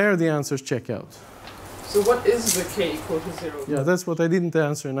there the answers check out. So what is the k equal to 0? Yeah, that's what I didn't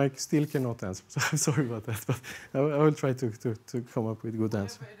answer, and I still cannot answer. So I'm sorry about that, but I will try to come up with a good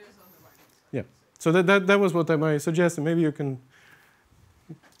answer. Yeah. So that was what I might suggest, and maybe you can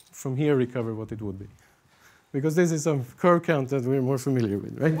from here recover what it would be. Because this is some curve count that we're more familiar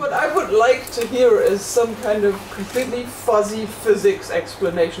with, right? What I would like to hear is some kind of completely fuzzy physics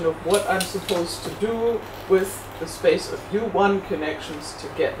explanation of what I'm supposed to do with the space of U1 connections to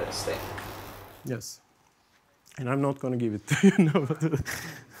get this thing. Yes. And I'm not going to give it to you now.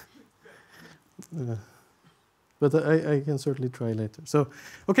 But I can certainly try later. So,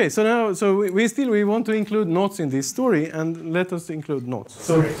 okay, so now, we want to include knots in this story, and let us include knots.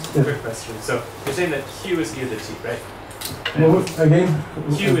 So, quick question. So you're saying that Q is e to the t, right? Again?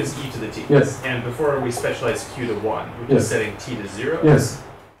 Q is e to the t. Yes. And before we specialize Q to 1, we're just setting t to 0? Yes.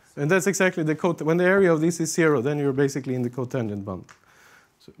 And that's exactly the when the area of this is 0, then you're basically in the cotangent band.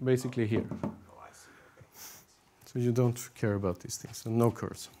 So basically here. So you don't care about these things, so no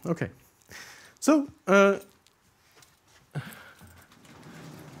curves. Okay. So,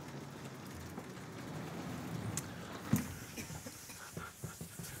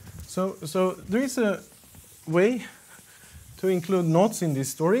 So there is a way to include knots in this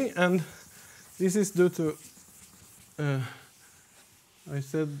story, and this is due to, I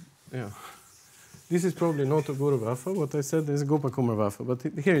said, this is probably not Oguru Vafa. What I said is Gopakumar Vafa, but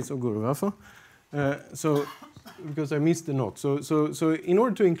here it's Oguru Vafa. So because I missed the knot. So in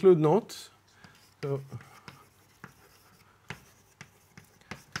order to include knots,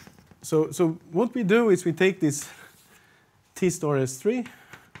 so what we do is we take this T star S3.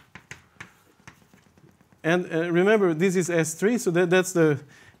 And remember, this is S3, so that's the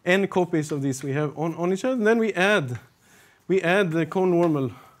n copies of this we have on each other. And then we add the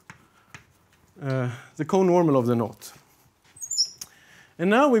co-normal of the knot.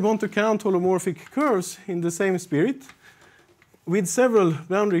 And now we want to count holomorphic curves in the same spirit with several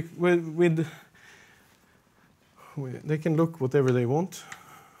boundary they can look whatever they want.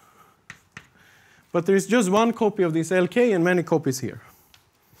 But there is just one copy of this LK and many copies here.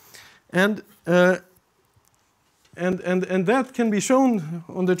 And that can be shown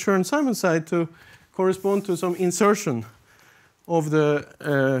on the Chern-Simon side to correspond to some insertion of the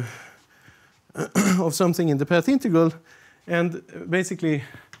of something in the path integral. And basically,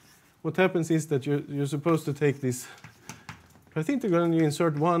 what happens is that you're supposed to take this path integral and you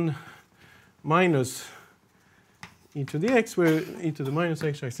insert 1 minus e to the x, where e to the minus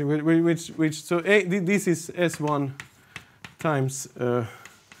x actually, which so this is S1 times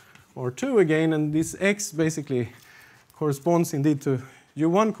R2 again, and this x basically corresponds indeed to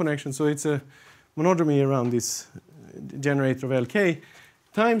U1 connection, so it's a monodromy around this generator of LK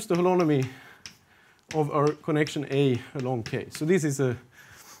times the holonomy of our connection A along K. So this is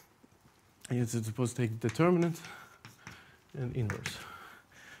you're supposed to take determinant and inverse.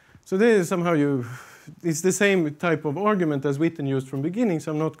 So this is somehow it's the same type of argument as Witten used from the beginning,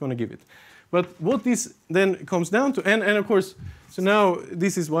 so I'm not going to give it. But what this then comes down to, and of course, so now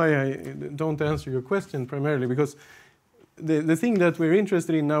this is why I don't answer your question primarily, because the thing that we're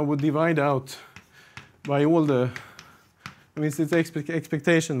interested in now would divide out by all the, I mean, it's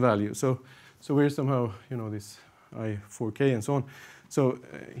expectation value. So we're somehow, this I4K and so on. So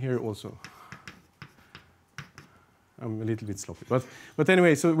here also, I'm a little bit sloppy. But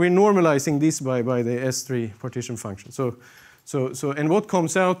anyway, so we're normalizing this by the S3 partition function. So and what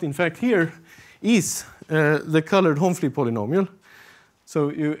comes out, in fact, here is the colored Homfly polynomial. So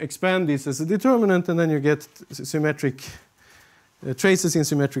you expand this as a determinant, and then you get symmetric traces in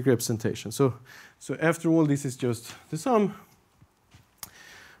symmetric representation. So after all, this is just the sum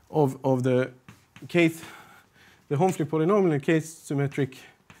of the kth, the Homfly polynomial and kth symmetric.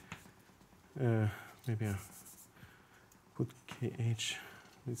 Maybe I put kh.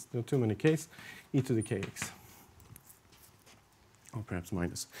 There's not too many k's. E to the kx. Or perhaps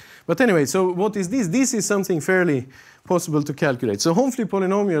minus. But anyway, so what is this? This is something fairly possible to calculate. So Homfly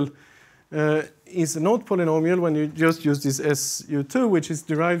polynomial is a knot polynomial when you just use this SU2, which is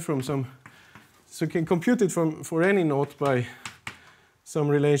derived from some, so you can compute it for any knot by some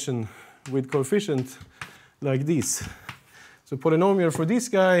relation with coefficient like this. So polynomial for this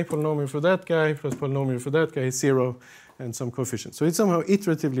guy, polynomial for that guy, plus polynomial for that guy is 0 and some coefficient. So it's somehow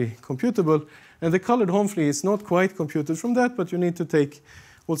iteratively computable. And the colored Homfly is not quite computed from that, but you need to take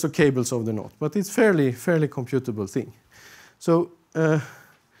also cables of the knot. But it's fairly computable thing. So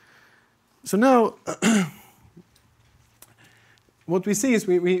now what we see is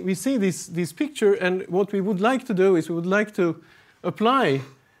we see this picture, and what we would like to do is we would like to apply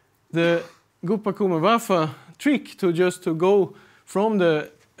the Gopakumar-Vafa trick to go from the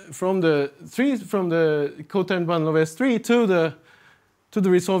cotangent bundle of S3 to the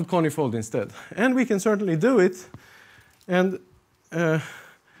resolved conifold instead. And we can certainly do it. And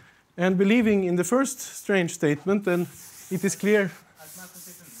believing in the first strange statement, then it is clear. As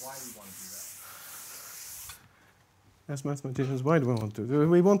mathematicians, why as mathematicians, why do we want to do it?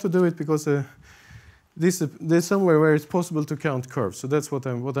 We want to do it because there's somewhere where it's possible to count curves. So that's what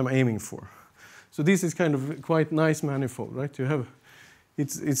I'm aiming for. So this is kind of quite nice manifold, right? You have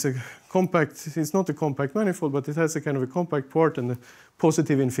it's a compact. It's not a compact manifold, but it has a kind of a compact part and a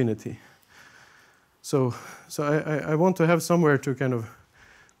positive infinity. So I want to have somewhere to kind of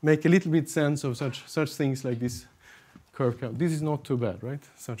make a little bit sense of such things like this curve count. This is not too bad, right?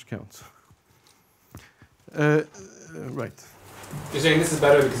 Such counts. Right. You're saying this is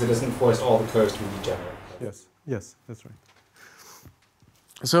better because it doesn't force all the curves to be degenerate. Yes. Yes, that's right.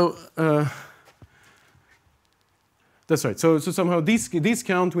 So that's right. So somehow this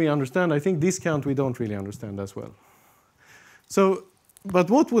count we understand. I think this count we don't really understand as well. So, but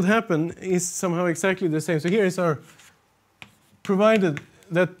what would happen is somehow exactly the same. So here is our provided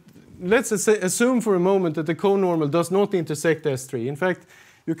that let's assume for a moment that the conormal does not intersect S3. In fact,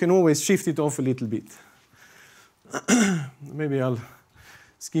 you can always shift it off a little bit. Maybe I'll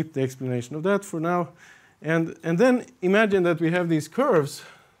skip the explanation of that for now. And then imagine that we have these curves,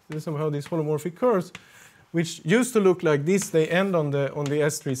 somehow these holomorphic curves, which used to look like this. They end on the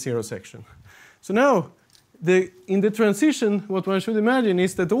S3 zero section. So now, in the transition, what one should imagine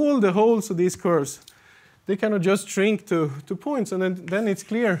is that all the holes of these curves, they kind of just shrink to points, and then it's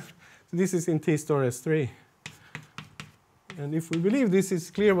clear this is in T star S3. And if we believe this is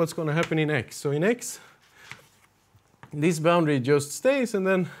clear what's going to happen in X. So in X, this boundary just stays, and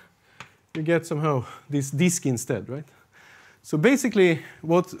then you get somehow this disk instead, right? So basically,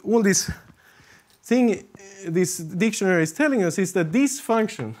 what all this dictionary is telling us is that this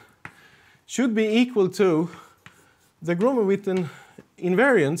function should be equal to the Gromov-Witten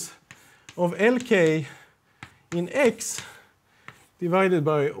invariance of Lk in X divided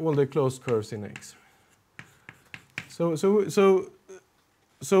by all the closed curves in X. So the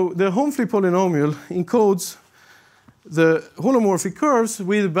Homology polynomial encodes the holomorphic curves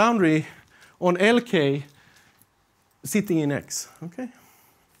with a boundary on Lk sitting in X. Okay.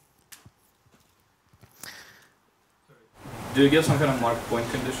 Do you get some kind of mark point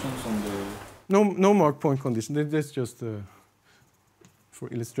conditions on the? No mark point condition. That's just for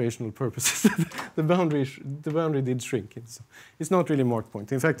illustrational purposes. the boundary did shrink. It's not really mark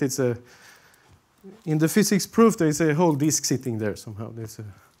point. In fact, it's in the physics proof there is a whole disk sitting there somehow. There's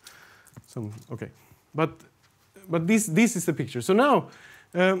okay, but this is the picture. So now,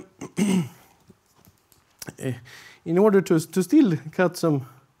 in order to still cut some.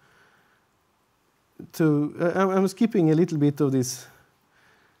 I'm skipping a little bit of this.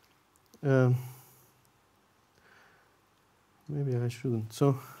 Maybe I shouldn't.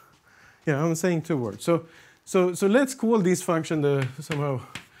 So, yeah, I'm saying two words. So let's call this function somehow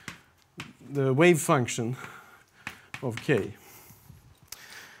the wave function of k.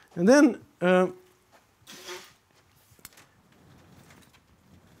 And then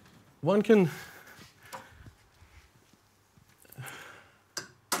one can.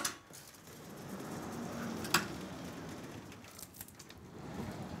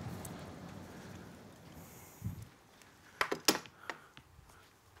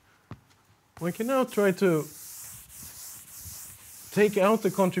 One can now try to take out the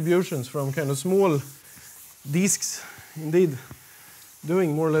contributions from kind of small disks, indeed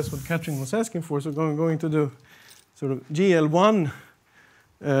doing more or less what Katrin was asking for. So going to do sort of GL1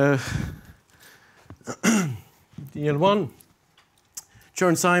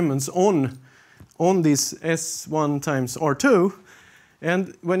 Chern-Simons on this S1 times R2.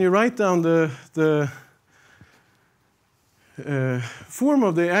 And when you write down the form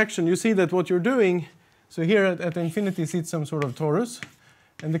of the action, you see that what you're doing, so here at infinity sits some sort of torus,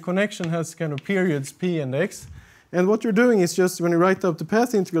 and the connection has kind of periods p and x. And what you're doing is just, when you write up the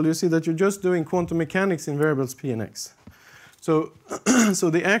path integral, you see that you're just doing quantum mechanics in variables p and x. So, so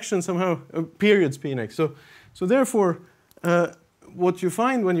the action somehow, periods p and x. So therefore, what you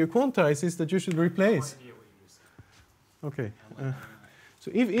find when you quantize is that you should replace. Okay. So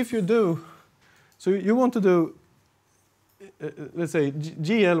if you do, so you want to do, let's say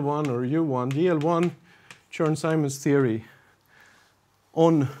GL1 or U1, GL1 Chern-Simons theory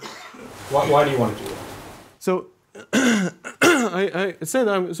on. Why do you want to do that? So I said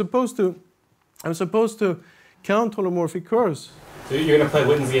I'm supposed to count holomorphic curves. So you're going to play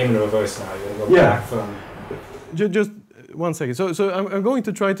Witten's game in reverse now. You're going to go back from. Just 1 second. So I'm going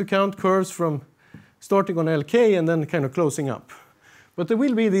to try to count curves from starting on Lk and then kind of closing up. But there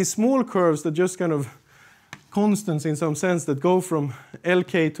will be these small curves that just kind of constants in some sense that go from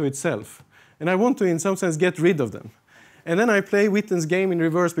Lk to itself. And I want to, in some sense, get rid of them. And then I play Witten's game in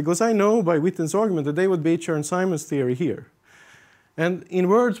reverse because I know by Witten's argument that they would be Chern-Simons theory here. And in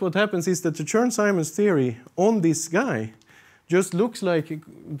words, what happens is that the Chern-Simons theory on this guy just looks like,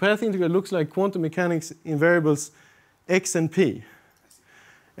 path integral looks like quantum mechanics in variables x and p.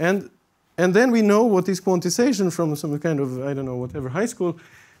 And then we know what is quantization from some kind of, I don't know, whatever, high school.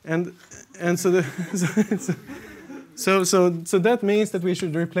 And so, so that means that we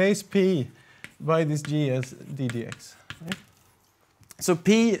should replace p by this g as ddx. Right? So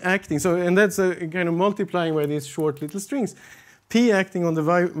p acting, and that's a kind of multiplying by these short little strings. P acting on the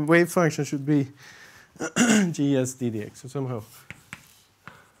wave function should be g as ddx, so somehow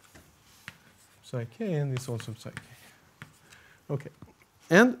psi k, and this also psi k. Okay,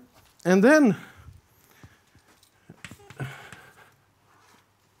 and then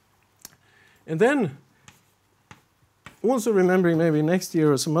also remembering maybe next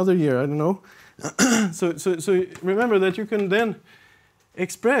year or some other year, I don't know. so remember that you can then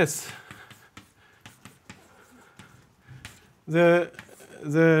express the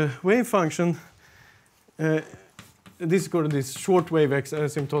wave function. This is called this short wave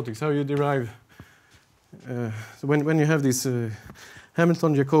asymptotics. How you derive so when you have this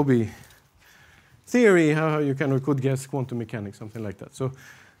Hamilton-Jacobi theory, how you kind of could guess quantum mechanics, something like that. So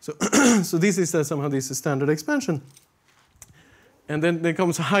this is somehow this standard expansion. And then there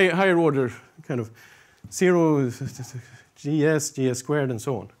comes a higher order, kind of 0, gs squared, and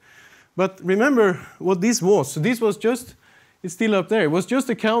so on. But remember what this was. So this was just, it's still up there. It was just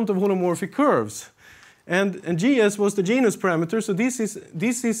a count of holomorphic curves. And gs was the genus parameter. So this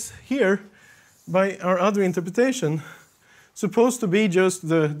is here, by our other interpretation, supposed to be just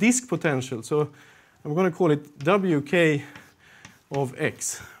the disk potential. So I'm going to call it wk of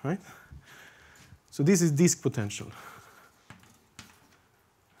x, right? So this is disk potential.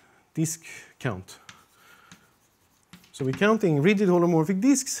 Disk count. So we're counting rigid holomorphic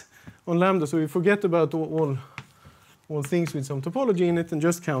disks on lambda, so we forget about all things with some topology in it and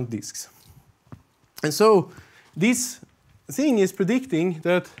just count disks. And so this thing is predicting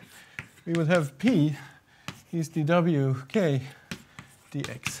that we would have p is the wk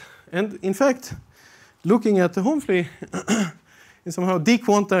dx. And in fact, looking at the Homfly is somehow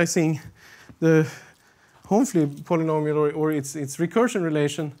dequantizing the Homfly polynomial or its recursion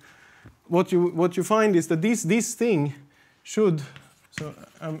relation. What you find is that this thing should, so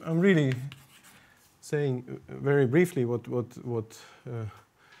I'm really saying very briefly what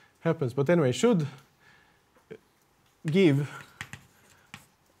happens, but anyway, should give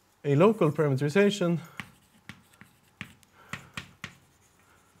a local parameterization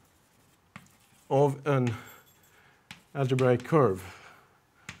of an algebraic curve.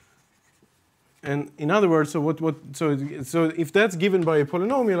 And in other words, so if that's given by a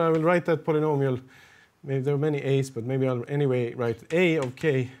polynomial, I will write that polynomial. Maybe there are many a's, but maybe I'll anyway write a of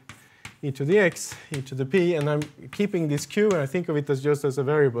k e to the x, e to the p, and I'm keeping this q, and I think of it as just as a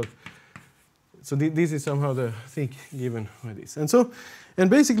variable. So this is somehow the thing given by this. And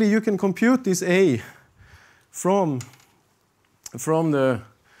basically you can compute this a from the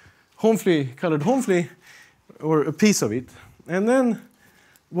Homfly, colored Homfly, or a piece of it. And then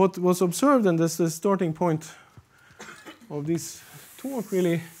what was observed, and that's the starting point of this talk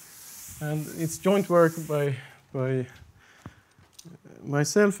really, and it's joint work by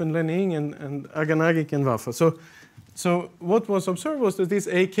myself and Len Ing and Aganagic and Waffa. So what was observed was that this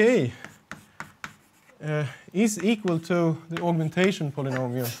AK is equal to the augmentation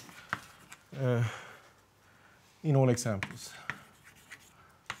polynomial in all examples.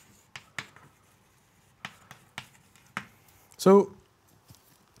 So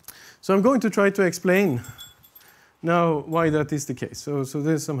I'm going to try to explain now why that is the case. So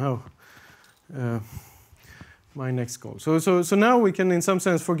this is somehow my next goal. So now we can, in some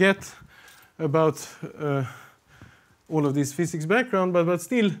sense, forget about all of this physics background, but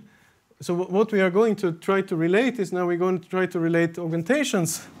still, so what we are going to try to relate is now we're going to try to relate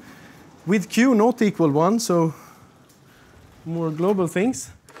augmentations with Q not equal 1, so more global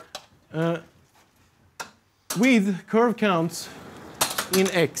things, with curve counts in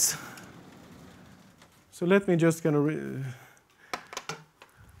X. So let me just kind of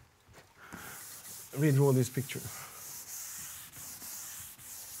redraw this picture.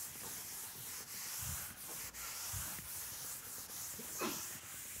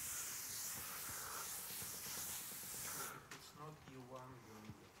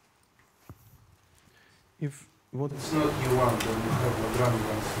 If what? It's not U1, then you have Lagrange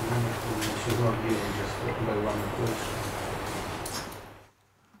ones, which is not given just by one equation.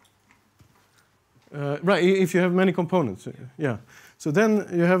 Right, if you have many components, yeah. So then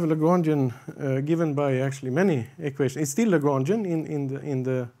you have a Lagrangian given by actually many equations. It's still Lagrangian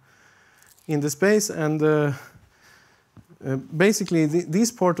in the space, and basically,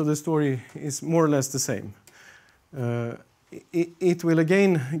 this part of the story is more or less the same. It will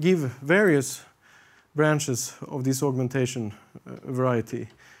again give various branches of this augmentation variety,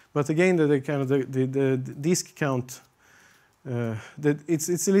 but again, the disk count,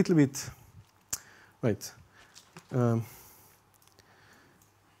 it's a little bit right.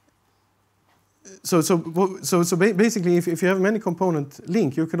 So basically, if you have many component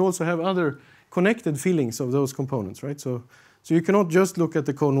link, you can also have other connected fillings of those components, right? So you cannot just look at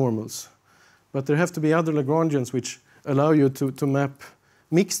the conormals, but there have to be other Lagrangians which allow you to map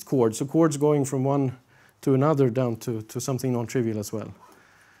mixed chords, so chords going from one to another down to something non-trivial as well.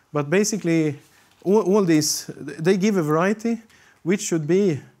 But basically, all these, they give a variety which should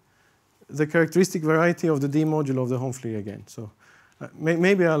be the characteristic variety of the D module of the Homology again. So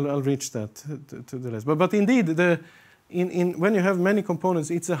maybe I'll reach that to the rest. But indeed, when you have many components,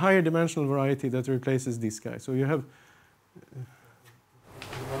 it's a higher dimensional variety that replaces this guy. So you have...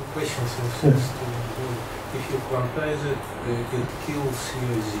 One question, so if you quantize it, it kills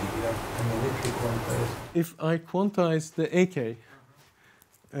COZ, yeah? I mean, if you quantize... If I quantize the AK...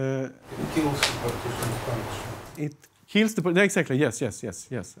 it kills the partition function. It kills the... Exactly, yes.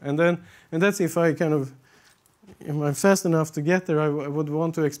 And that's if I kind of... If I'm fast enough to get there, I would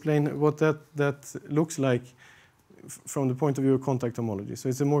want to explain what that looks like from the point of view of contact homology. So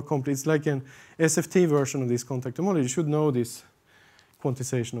it's a more complete... It's like an SFT version of this contact homology. You should know this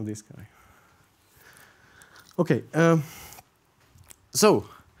quantization of this guy. Okay, so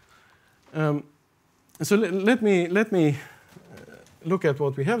let me look at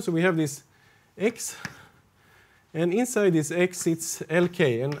what we have. So we have this X, and inside this X it's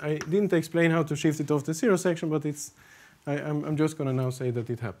LK, and I didn't explain how to shift it off the zero section, but I'm just going to now say that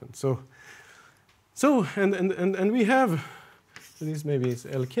it happened. So we have, this maybe is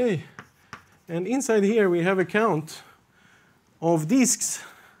LK, and inside here we have a count of disks,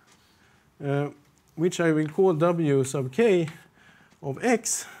 which I will call W sub k of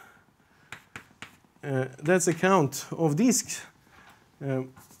X. That's a count of disks.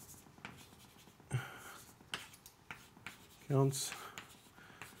 Counts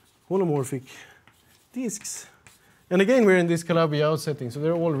holomorphic disks. And again, we're in this Calabi out setting, so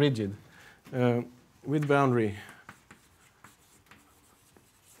they're all rigid with boundary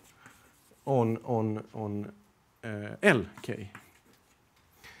on LK.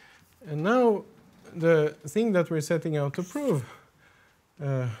 And now the thing that we're setting out to prove,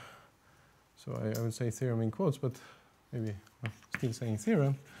 so I would say theorem in quotes, but maybe I'm still saying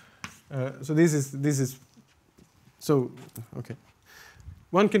theorem. So this is so okay.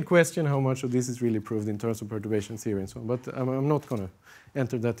 One can question how much of this is really proved in terms of perturbation theory and so on, but I'm not going to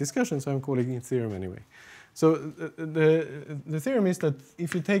enter that discussion, so I'm calling it theorem anyway. So the theorem is that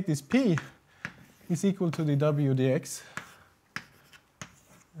if you take this P is equal to the W dx,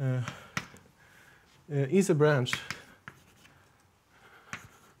 is a branch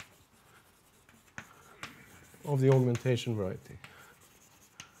of the augmentation variety.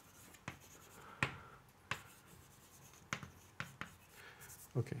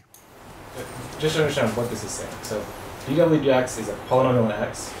 Okay. Just to understand what this is saying. So dw dx is a polynomial in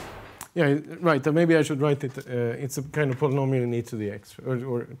X. Yeah, right. Maybe I should write it. It's a kind of polynomial in e to the x,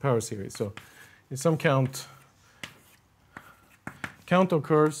 or power series. So it's some count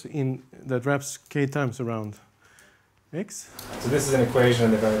occurs in that wraps k times around x. So this is an equation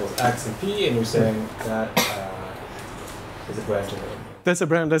of the variables x and p, and you're saying that is a branch of it. That's a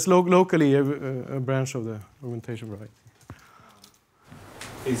branch. That's locally a branch of the augmentation variety.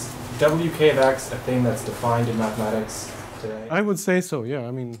 Is wk of x a thing that's defined in mathematics today? I would say so. Yeah.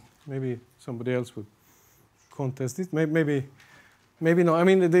 I mean, maybe somebody else would contest it. Maybe no. I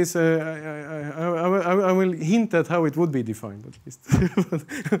mean, this. I will hint at how it would be defined at least.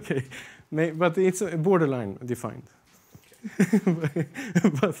 Okay, but it's borderline defined. Okay.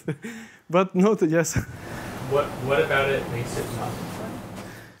 but note, yes. What about it makes it not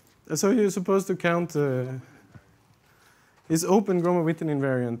defined? So you're supposed to count. Is open Gromov-Witten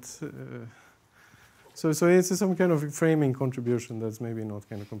invariant. So it's some kind of framing contribution that's maybe not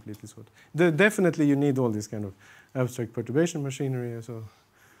kind of completely sorted. Definitely you need all this kind of abstract perturbation machinery. So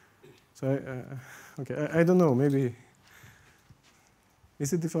okay, I don't know. Maybe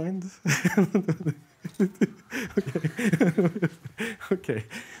is it defined? Okay. Okay,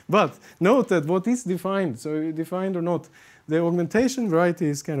 but note that what is defined. So defined or not, the augmentation variety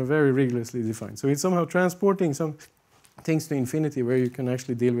is kind of very rigorously defined. So it's somehow transporting some things to infinity where you can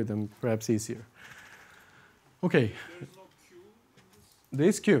actually deal with them perhaps easier. Okay. There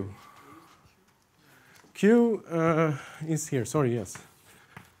is Q. Q is here. Sorry, yes.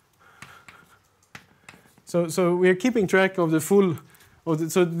 So we are keeping track of the full.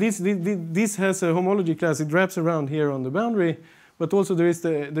 So this has a homology class. It wraps around here on the boundary, but also there is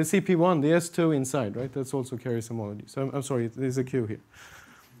the CP1, the S2 inside, right? That's also carries homology. So I'm sorry, there's a Q here.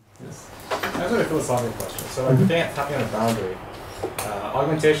 Yes. I have a philosophical question. So like looking at tapping on a boundary,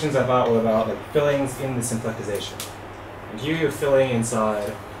 augmentations about like fillings in the symplectization. And here you're filling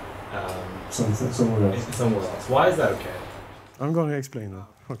inside somewhere else. Why is that okay? I'm going to explain that.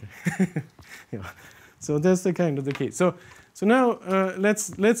 Okay. Yeah. So that's the kind of the key. So now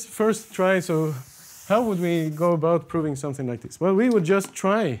let's first try. So how would we go about proving something like this? Well, we would just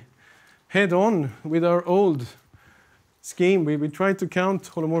try head on with our old scheme. We try to count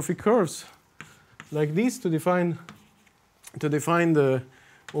holomorphic curves like this to define the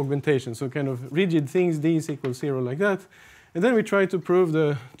augmentation. So kind of rigid things, these equals 0 like that. And then we try to prove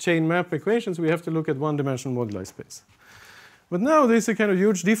the chain map equations. We have to look at one-dimensional moduli space. But now there's a kind of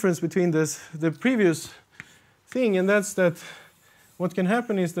huge difference between the previous thing, and that's that what can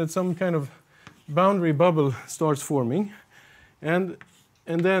happen is that some kind of boundary bubble starts forming and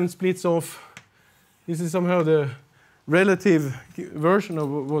then splits off. This is somehow the relative version of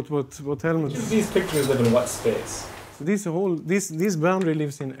what Helmut. These pictures live in what space? So this boundary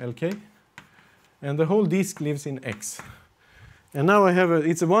lives in LK, and the whole disk lives in X. And now I have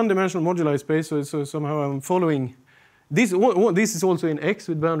it's a one-dimensional moduli space, so somehow I'm following. This is also in X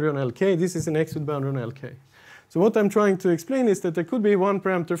with boundary on LK. This is in X with boundary on LK. So what I'm trying to explain is that there could be one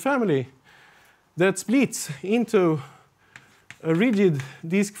parameter family that splits into a rigid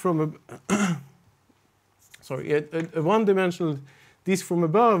disk from a a one-dimensional disk from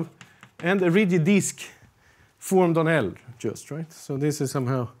above and a rigid disk formed on L, just right. So this is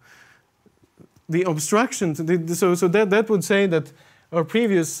somehow the obstruction. So that would say that our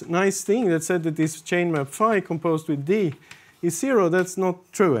previous nice thing that said that this chain map phi composed with D is 0, that's not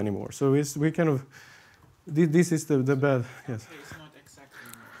true anymore. So we kind of, this is the bad, yes.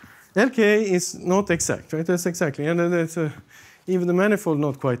 LK is not exact, right? That's exactly, and that's even the manifold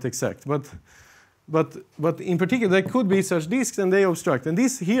not quite exact. But in particular, there could be such disks and they obstruct. And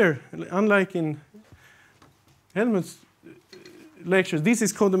this here, unlike in Helmut's lectures, this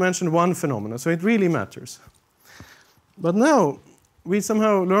is codimension 1 phenomena, so it really matters. But now, we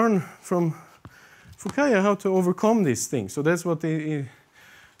somehow learn from Fukaya how to overcome this thing. So that's what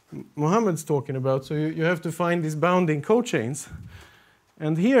Mohammed's talking about. So you have to find these bounding cochains.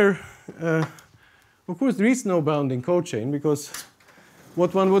 And here, of course, there is no bounding cochain because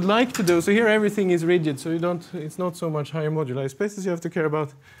what one would like to do, so here everything is rigid, so it's not so much higher moduli spaces you have to care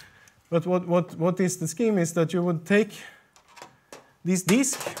about. But what is the scheme is that you would take this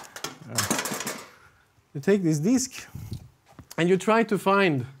disk, and you try to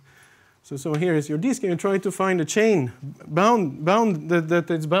find, so here is your disk, and you try to find a chain bound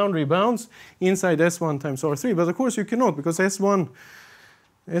that its boundary bounds inside S1 times R3. But of course you cannot, because S1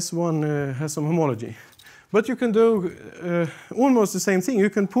 has some homology. But you can do almost the same thing. You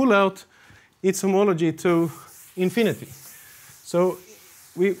can pull out its homology to infinity. So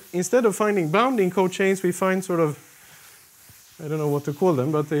instead of finding bounding cochains, we find sort of, I don't know what to call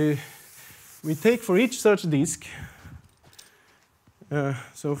them, but we take for each such disk,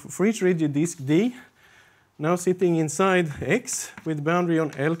 so for each rigid disk D, now sitting inside X with boundary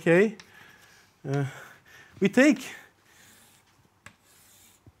on LK, we take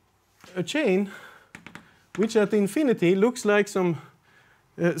a chain which at infinity looks like some,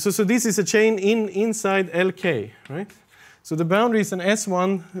 so this is a chain inside LK, right? So the boundary is an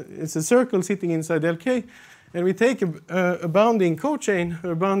S1, it's a circle sitting inside LK, and we take a bounding cochain,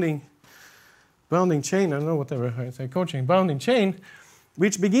 or bounding chain, I don't know, whatever I say, cochain, bounding chain,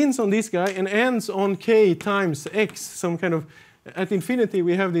 which begins on this guy and ends on K times X, some kind of, at infinity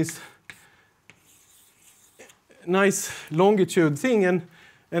we have this nice longitude thing, and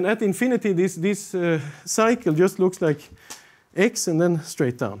at infinity this cycle just looks like X and then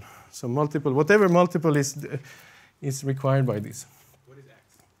straight down. So multiple, whatever multiple is required by this. What is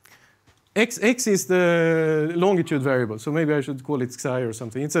X? X is the longitude variable, so maybe I should call it psi or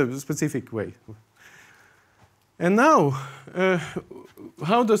something. It's a specific way. And now,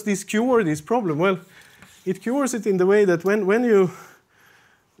 how does this cure this problem? Well, it cures it in the way that when you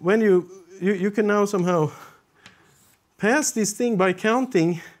can now somehow pass this thing by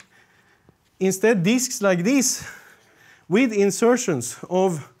counting instead disks like this with insertions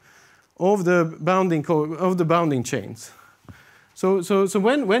of the bounding chains. So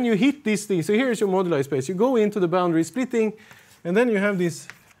when you hit this thing, so here's your moduli space. You go into the boundary splitting, and then you have this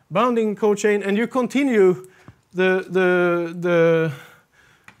bounding cochain, and you continue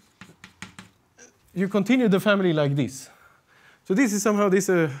you continue the family like this. So this is somehow this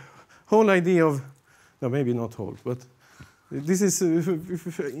whole idea of No, maybe not whole, but this is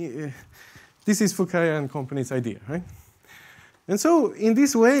Fukaya and company's idea, right? And so in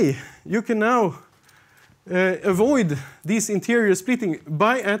this way, you can now avoid this interior splitting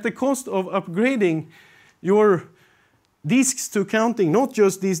at the cost of upgrading your disks to counting not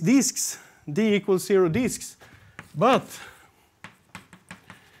just these disks, d equals 0 disks, but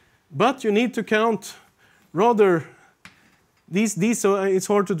you need to count rather these, so it's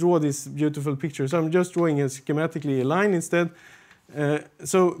hard to draw this beautiful picture, so I'm just drawing schematically a line instead.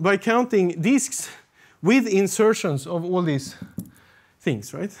 So by counting disks with insertions of all these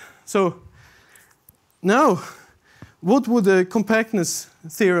things, right? So now, what would the compactness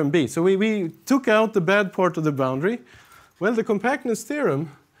theorem be? So we took out the bad part of the boundary. Well, the compactness theorem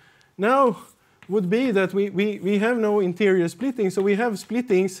now would be that we have no interior splitting, so we have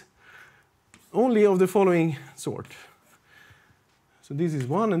splittings only of the following sort. So this is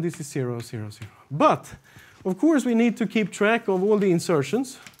 1 and this is 0, 0, 0. But, of course, we need to keep track of all the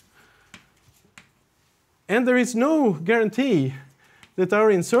insertions. And there is no guarantee that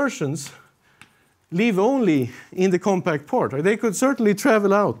our insertions live only in the compact part. They could certainly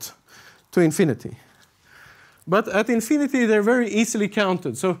travel out to infinity. But at infinity, they're very easily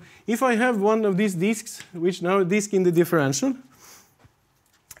counted. So if I have one of these disks, which now a disk in the differential,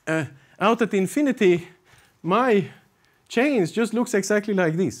 out at infinity, my chains just looks exactly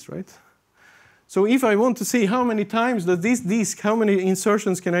like this, right? So if I want to see how many times does this disk, how many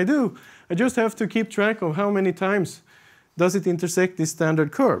insertions can I do, I just have to keep track of how many times does it intersect this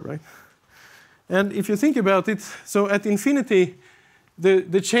standard curve, right? And if you think about it, so at infinity,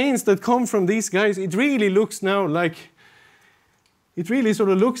 the chains that come from these guys, it really looks now like, it really sort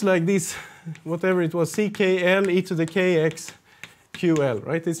of looks like this, whatever it was, CKL e to the kx QL,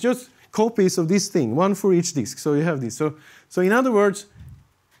 right? It's just copies of this thing, one for each disk. So you have this. So in other words,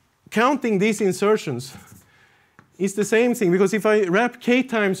 counting these insertions is the same thing, because if I wrap k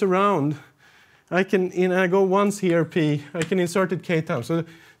times around, I go once here, p, I can insert it k times. So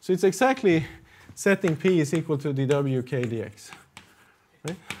it's exactly setting p is equal to dw k dx.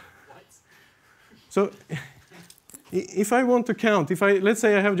 Right? So if I want to count, let's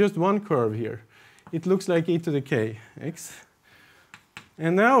say I have just one curve here, it looks like e to the k x.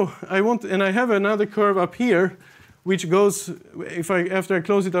 And now I have another curve up here, which goes, after I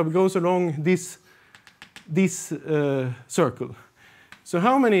close it up, goes along this circle. So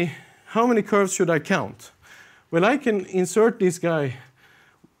how many curves should I count? Well, I can insert this guy.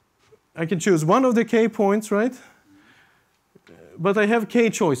 I can choose one of the k points, right? But I have k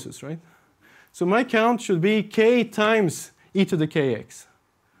choices, right? So my count should be k times e to the kx.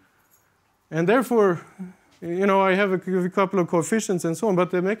 And therefore, I have a couple of coefficients and so on, but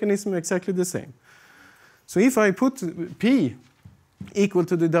the mechanism is exactly the same. So if I put p equal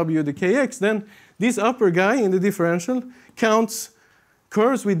to the w the kx, then this upper guy in the differential counts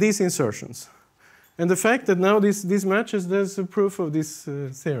curves with these insertions. And the fact that now this matches, there's a proof of this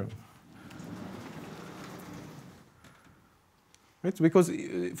theorem. Right? Because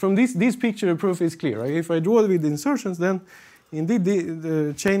from this picture, the proof is clear. Right? If I draw with the insertions, then indeed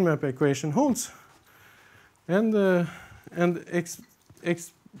the chain map equation holds. And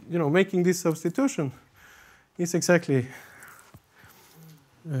making this substitution is exactly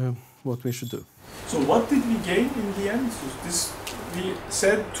what we should do. So what did we gain in the end? So we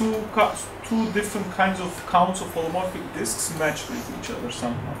said two different kinds of counts of holomorphic disks match with each other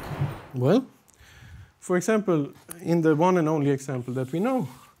somehow. Well, for example, in the one and only example that we know,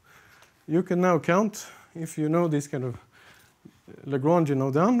 you can now count, if you know this kind of Lagrangian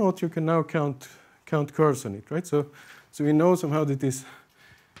or down note, you can now count curves on it, right? So we know somehow that this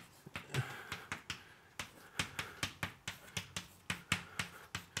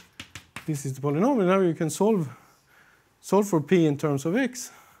is the polynomial. Now you can solve for p in terms of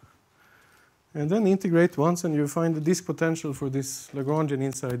x, and then integrate once, and you find the disk potential for this Lagrangian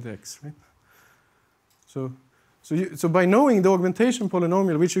inside x, right? So by knowing the augmentation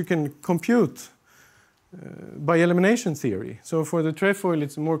polynomial, which you can compute by elimination theory. So for the trefoil,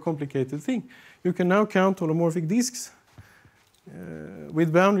 it's a more complicated thing. You can now count holomorphic disks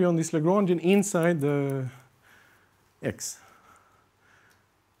with boundary on this Lagrangian inside the x.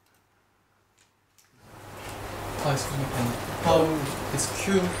 Excuse me, and how this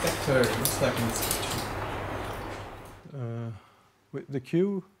Q vector looks like in this picture? The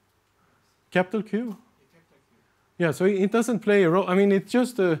Q, capital Q? Yeah, so it doesn't play a role. I mean, it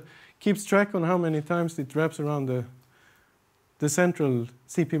just keeps track on how many times it wraps around the central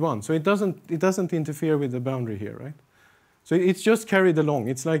CP1. So it doesn't interfere with the boundary here, right? So it's just carried along.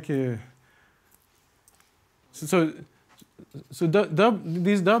 It's like this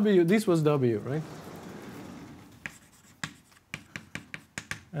was W, right?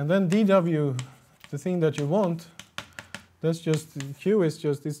 And then dW, the thing that you want, that's just, Q is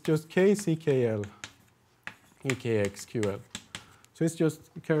just, it's just K CKL, EKX QL. So it's just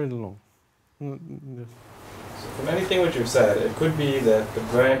carried along. So from anything which you've said, it could be that the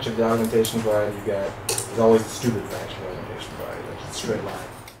branch of the augmentation variety you get is always the stupid branch of the augmentation variety, like it's a straight line.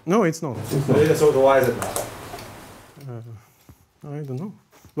 No, it's not. It's not. So why is it not? I don't know.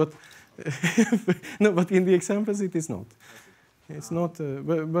 But no, but in the examples it is not. It's not.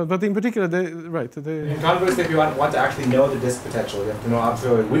 But in particular, right. In conversely, if you want to actually know the disk potential, you have to know a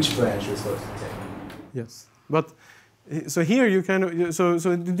priori which branch you're supposed to take. Yes, but so here you kind of so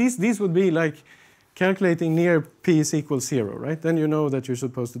this would be like calculating near p is equals 0, right? Then you know that you're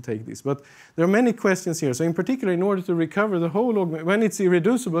supposed to take this. But there are many questions here. So in particular, in order to recover the whole when it's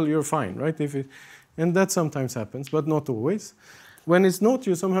irreducible, you're fine, right? And that sometimes happens, but not always. When it's not,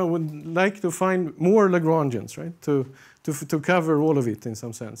 you somehow would like to find more Lagrangians, right? To cover all of it in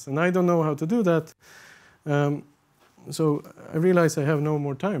some sense. And I don't know how to do that. So I realize I have no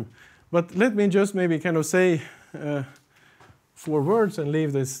more time. But let me just maybe kind of say 4 words and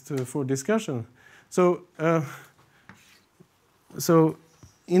leave this for discussion. So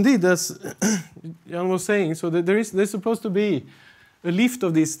indeed, as Jan was saying, so that there's supposed to be a lift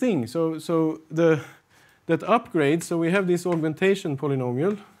of this thing. So that upgrades. So we have this augmentation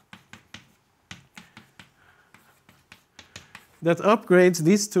polynomial that upgrades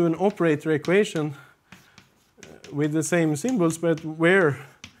this to an operator equation with the same symbols, but where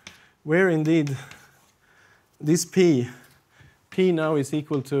indeed this p now is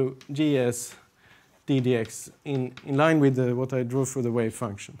equal to gs ddx in line with what I drew for the wave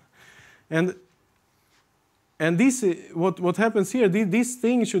function. And this what happens here, this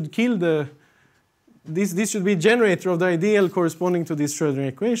thing should kill this should be generator of the ideal corresponding to this Schrödinger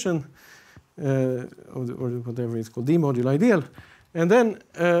equation, or whatever it's called, D-module ideal. And then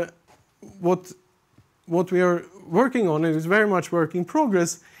what we are working on, and is very much work in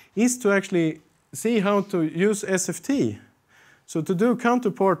progress, is to actually see how to use SFT. So to do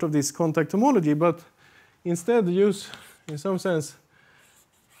counterpart of this contact homology, but instead use, in some sense,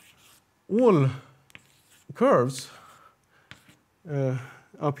 all curves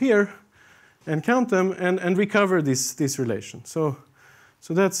up here and count them and recover this relation. So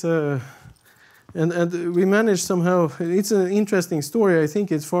that's and we managed somehow. It's an interesting story. I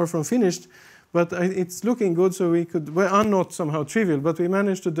think it's far from finished, but it's looking good. So we could, well, not somehow trivial, but we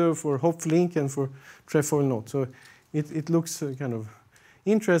managed to do for Hopf-Link and for trefoil knot. So it looks kind of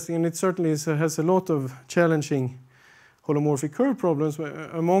interesting, and it certainly has a lot of challenging holomorphic curve problems.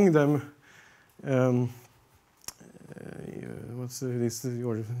 Among them, what's this?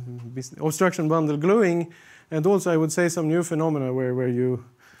 Obstruction bundle gluing, and also I would say some new phenomena where you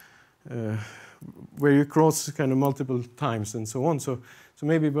cross kind of multiple times and so on. So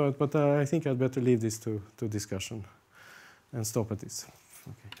maybe, but I think I'd better leave this to discussion and stop at this.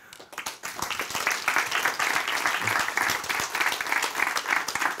 Okay.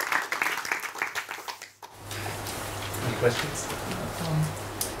 Any questions?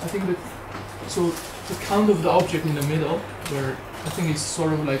 I think that so the count of the object in the middle, where I think it's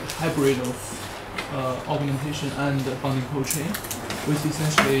sort of like a hybrid of augmentation and bounding cochain, which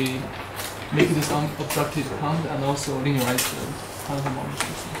essentially make this unobstructed count and also linearize the count homology.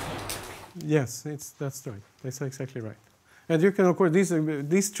 Yes, that's right. That's exactly right. And you can, of course,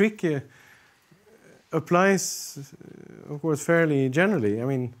 this trick applies, of course, fairly generally. I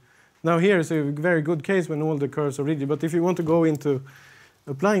mean, now here is a very good case when all the curves are rigid. But if you want to go into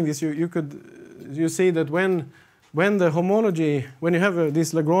applying this, you see that when the homology, when you have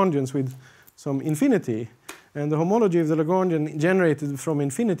these Lagrangians with some infinity, and the homology of the Lagrangian generated from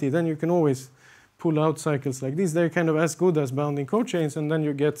infinity, then you can always pull out cycles like this. They're kind of as good as bounding cochains, and then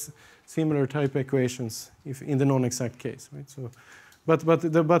you get similar type equations if in the non-exact case, right? So, but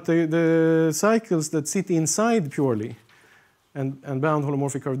the cycles that sit inside purely and bound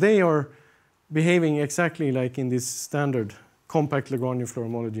holomorphic curve, they are behaving exactly like in this standard compact Lagrangian floor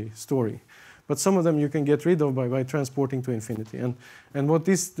homology story. But some of them you can get rid of by transporting to infinity. And what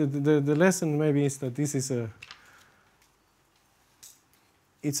the lesson maybe is that this is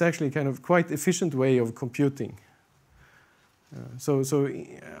it's actually kind of quite efficient way of computing. So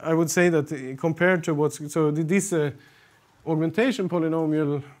I would say that compared to this augmentation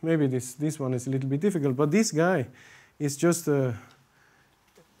polynomial, maybe this one is a little bit difficult, but this guy is just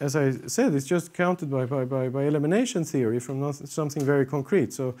as I said, it's just counted by elimination theory from something very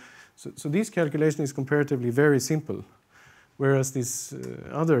concrete. So this calculation is comparatively very simple, whereas this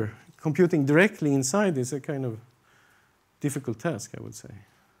other computing directly inside is a kind of difficult task, I would say.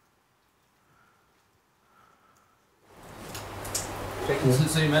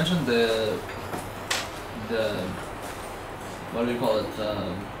 So you mentioned the what do you call it?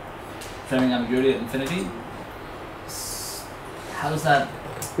 Framing ambiguity at infinity. How does that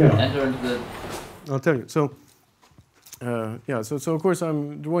enter into the? I'll tell you. So, yeah. So of course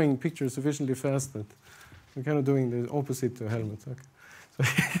I'm drawing pictures sufficiently fast that I'm kind of doing the opposite to Helmut. Okay. So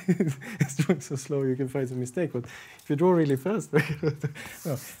it's doing so slow you can find some mistake. But if you draw really fast,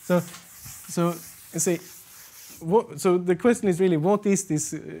 no. So you see. So the question is really, what is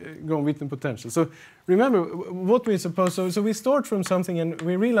this Gauss-Witten potential? So remember what we suppose. So we start from something and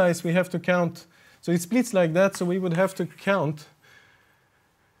we realize we have to count. So it splits like that. So we would have to count,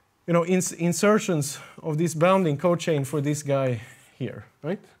 insertions of this bounding cochain for this guy here,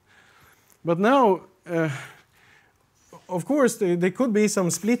 right? But now, of course, there could be some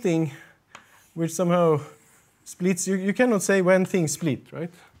splitting, which somehow splits. You cannot say when things split,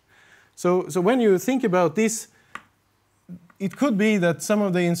 right? So when you think about this, it could be that some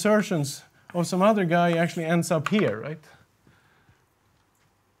of the insertions of some other guy actually ends up here, right?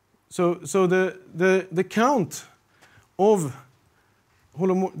 So the count of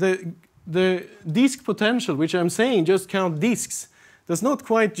the disk potential, which I'm saying just count disks, does not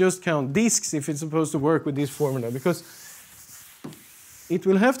quite just count disks if it's supposed to work with this formula, because it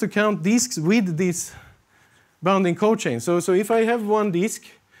will have to count disks with this bounding cochain. So if I have one disk,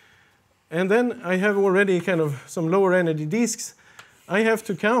 and then I have already kind of some lower energy disks, I have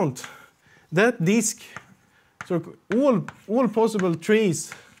to count that disk, so all possible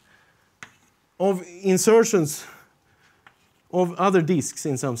trees of insertions of other disks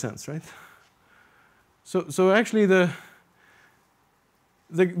in some sense, right? So actually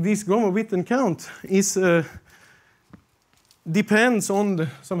this Gauss-Witten count is depends on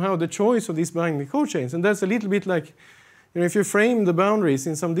somehow the choice of these binding cochains, and that's a little bit like, if you frame the boundaries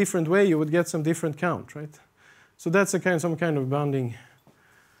in some different way, you would get some different count, right? So that's some kind of bounding,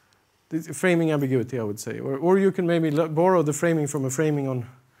 framing ambiguity, I would say. Or you can maybe borrow the framing from a framing on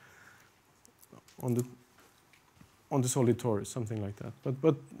the solid torus, something like that.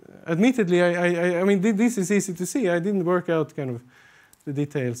 But admittedly, I mean, this is easy to see. I didn't work out kind of the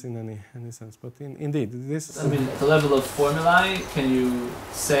details in any sense, but indeed, this. I mean, at the level of formulae, can you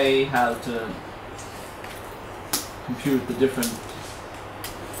say how to compute the different?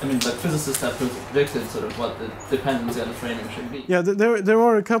 I mean, like physicists have predicted sort of what the dependency on the framing should be. Yeah, there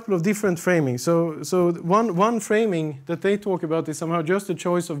are a couple of different framings. So one framing that they talk about is somehow just a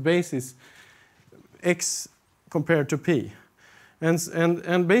choice of basis x compared to p,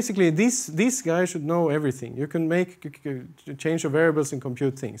 and basically this guy should know everything. You can change your variables and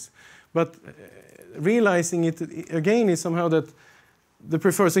compute things, but realizing it again is somehow that the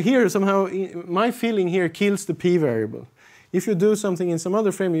preferred. So here somehow my feeling here kills the p variable. If you do something in some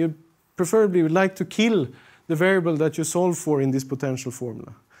other frame, you preferably would like to kill the variable that you solve for in this potential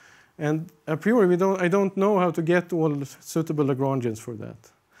formula. And a priori, I don't know how to get all suitable Lagrangians for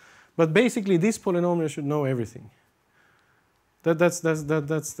that. But basically, this polynomial should know everything. That's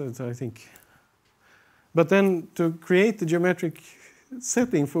I think. But then to create the geometric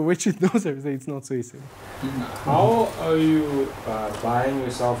setting for which it knows everything, it's not so easy. How are you buying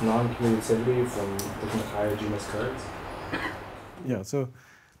yourself non-commutativity from different higher genus curves? Yeah, so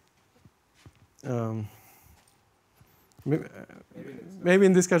maybe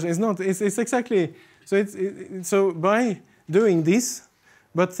in discussion it's not. It's exactly so. So by doing this,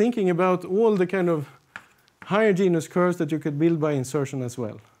 but thinking about all the kind of higher genus curves that you could build by insertion as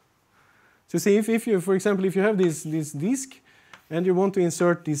well. So see, if you, for example, if you have this disk and you want to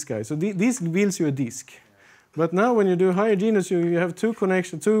insert this guy, so this builds you a disk. But now when you do higher genus, you have two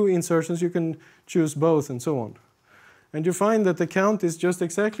insertions. You can choose both and so on. And you find that the count is just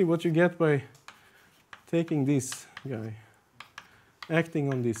exactly what you get by taking this guy, acting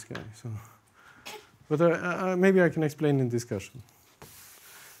on this guy. So, but maybe I can explain in discussion.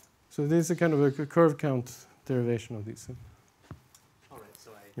 So this is a kind of a curve count derivation of this. All right,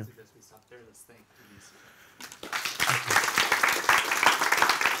 so I suggest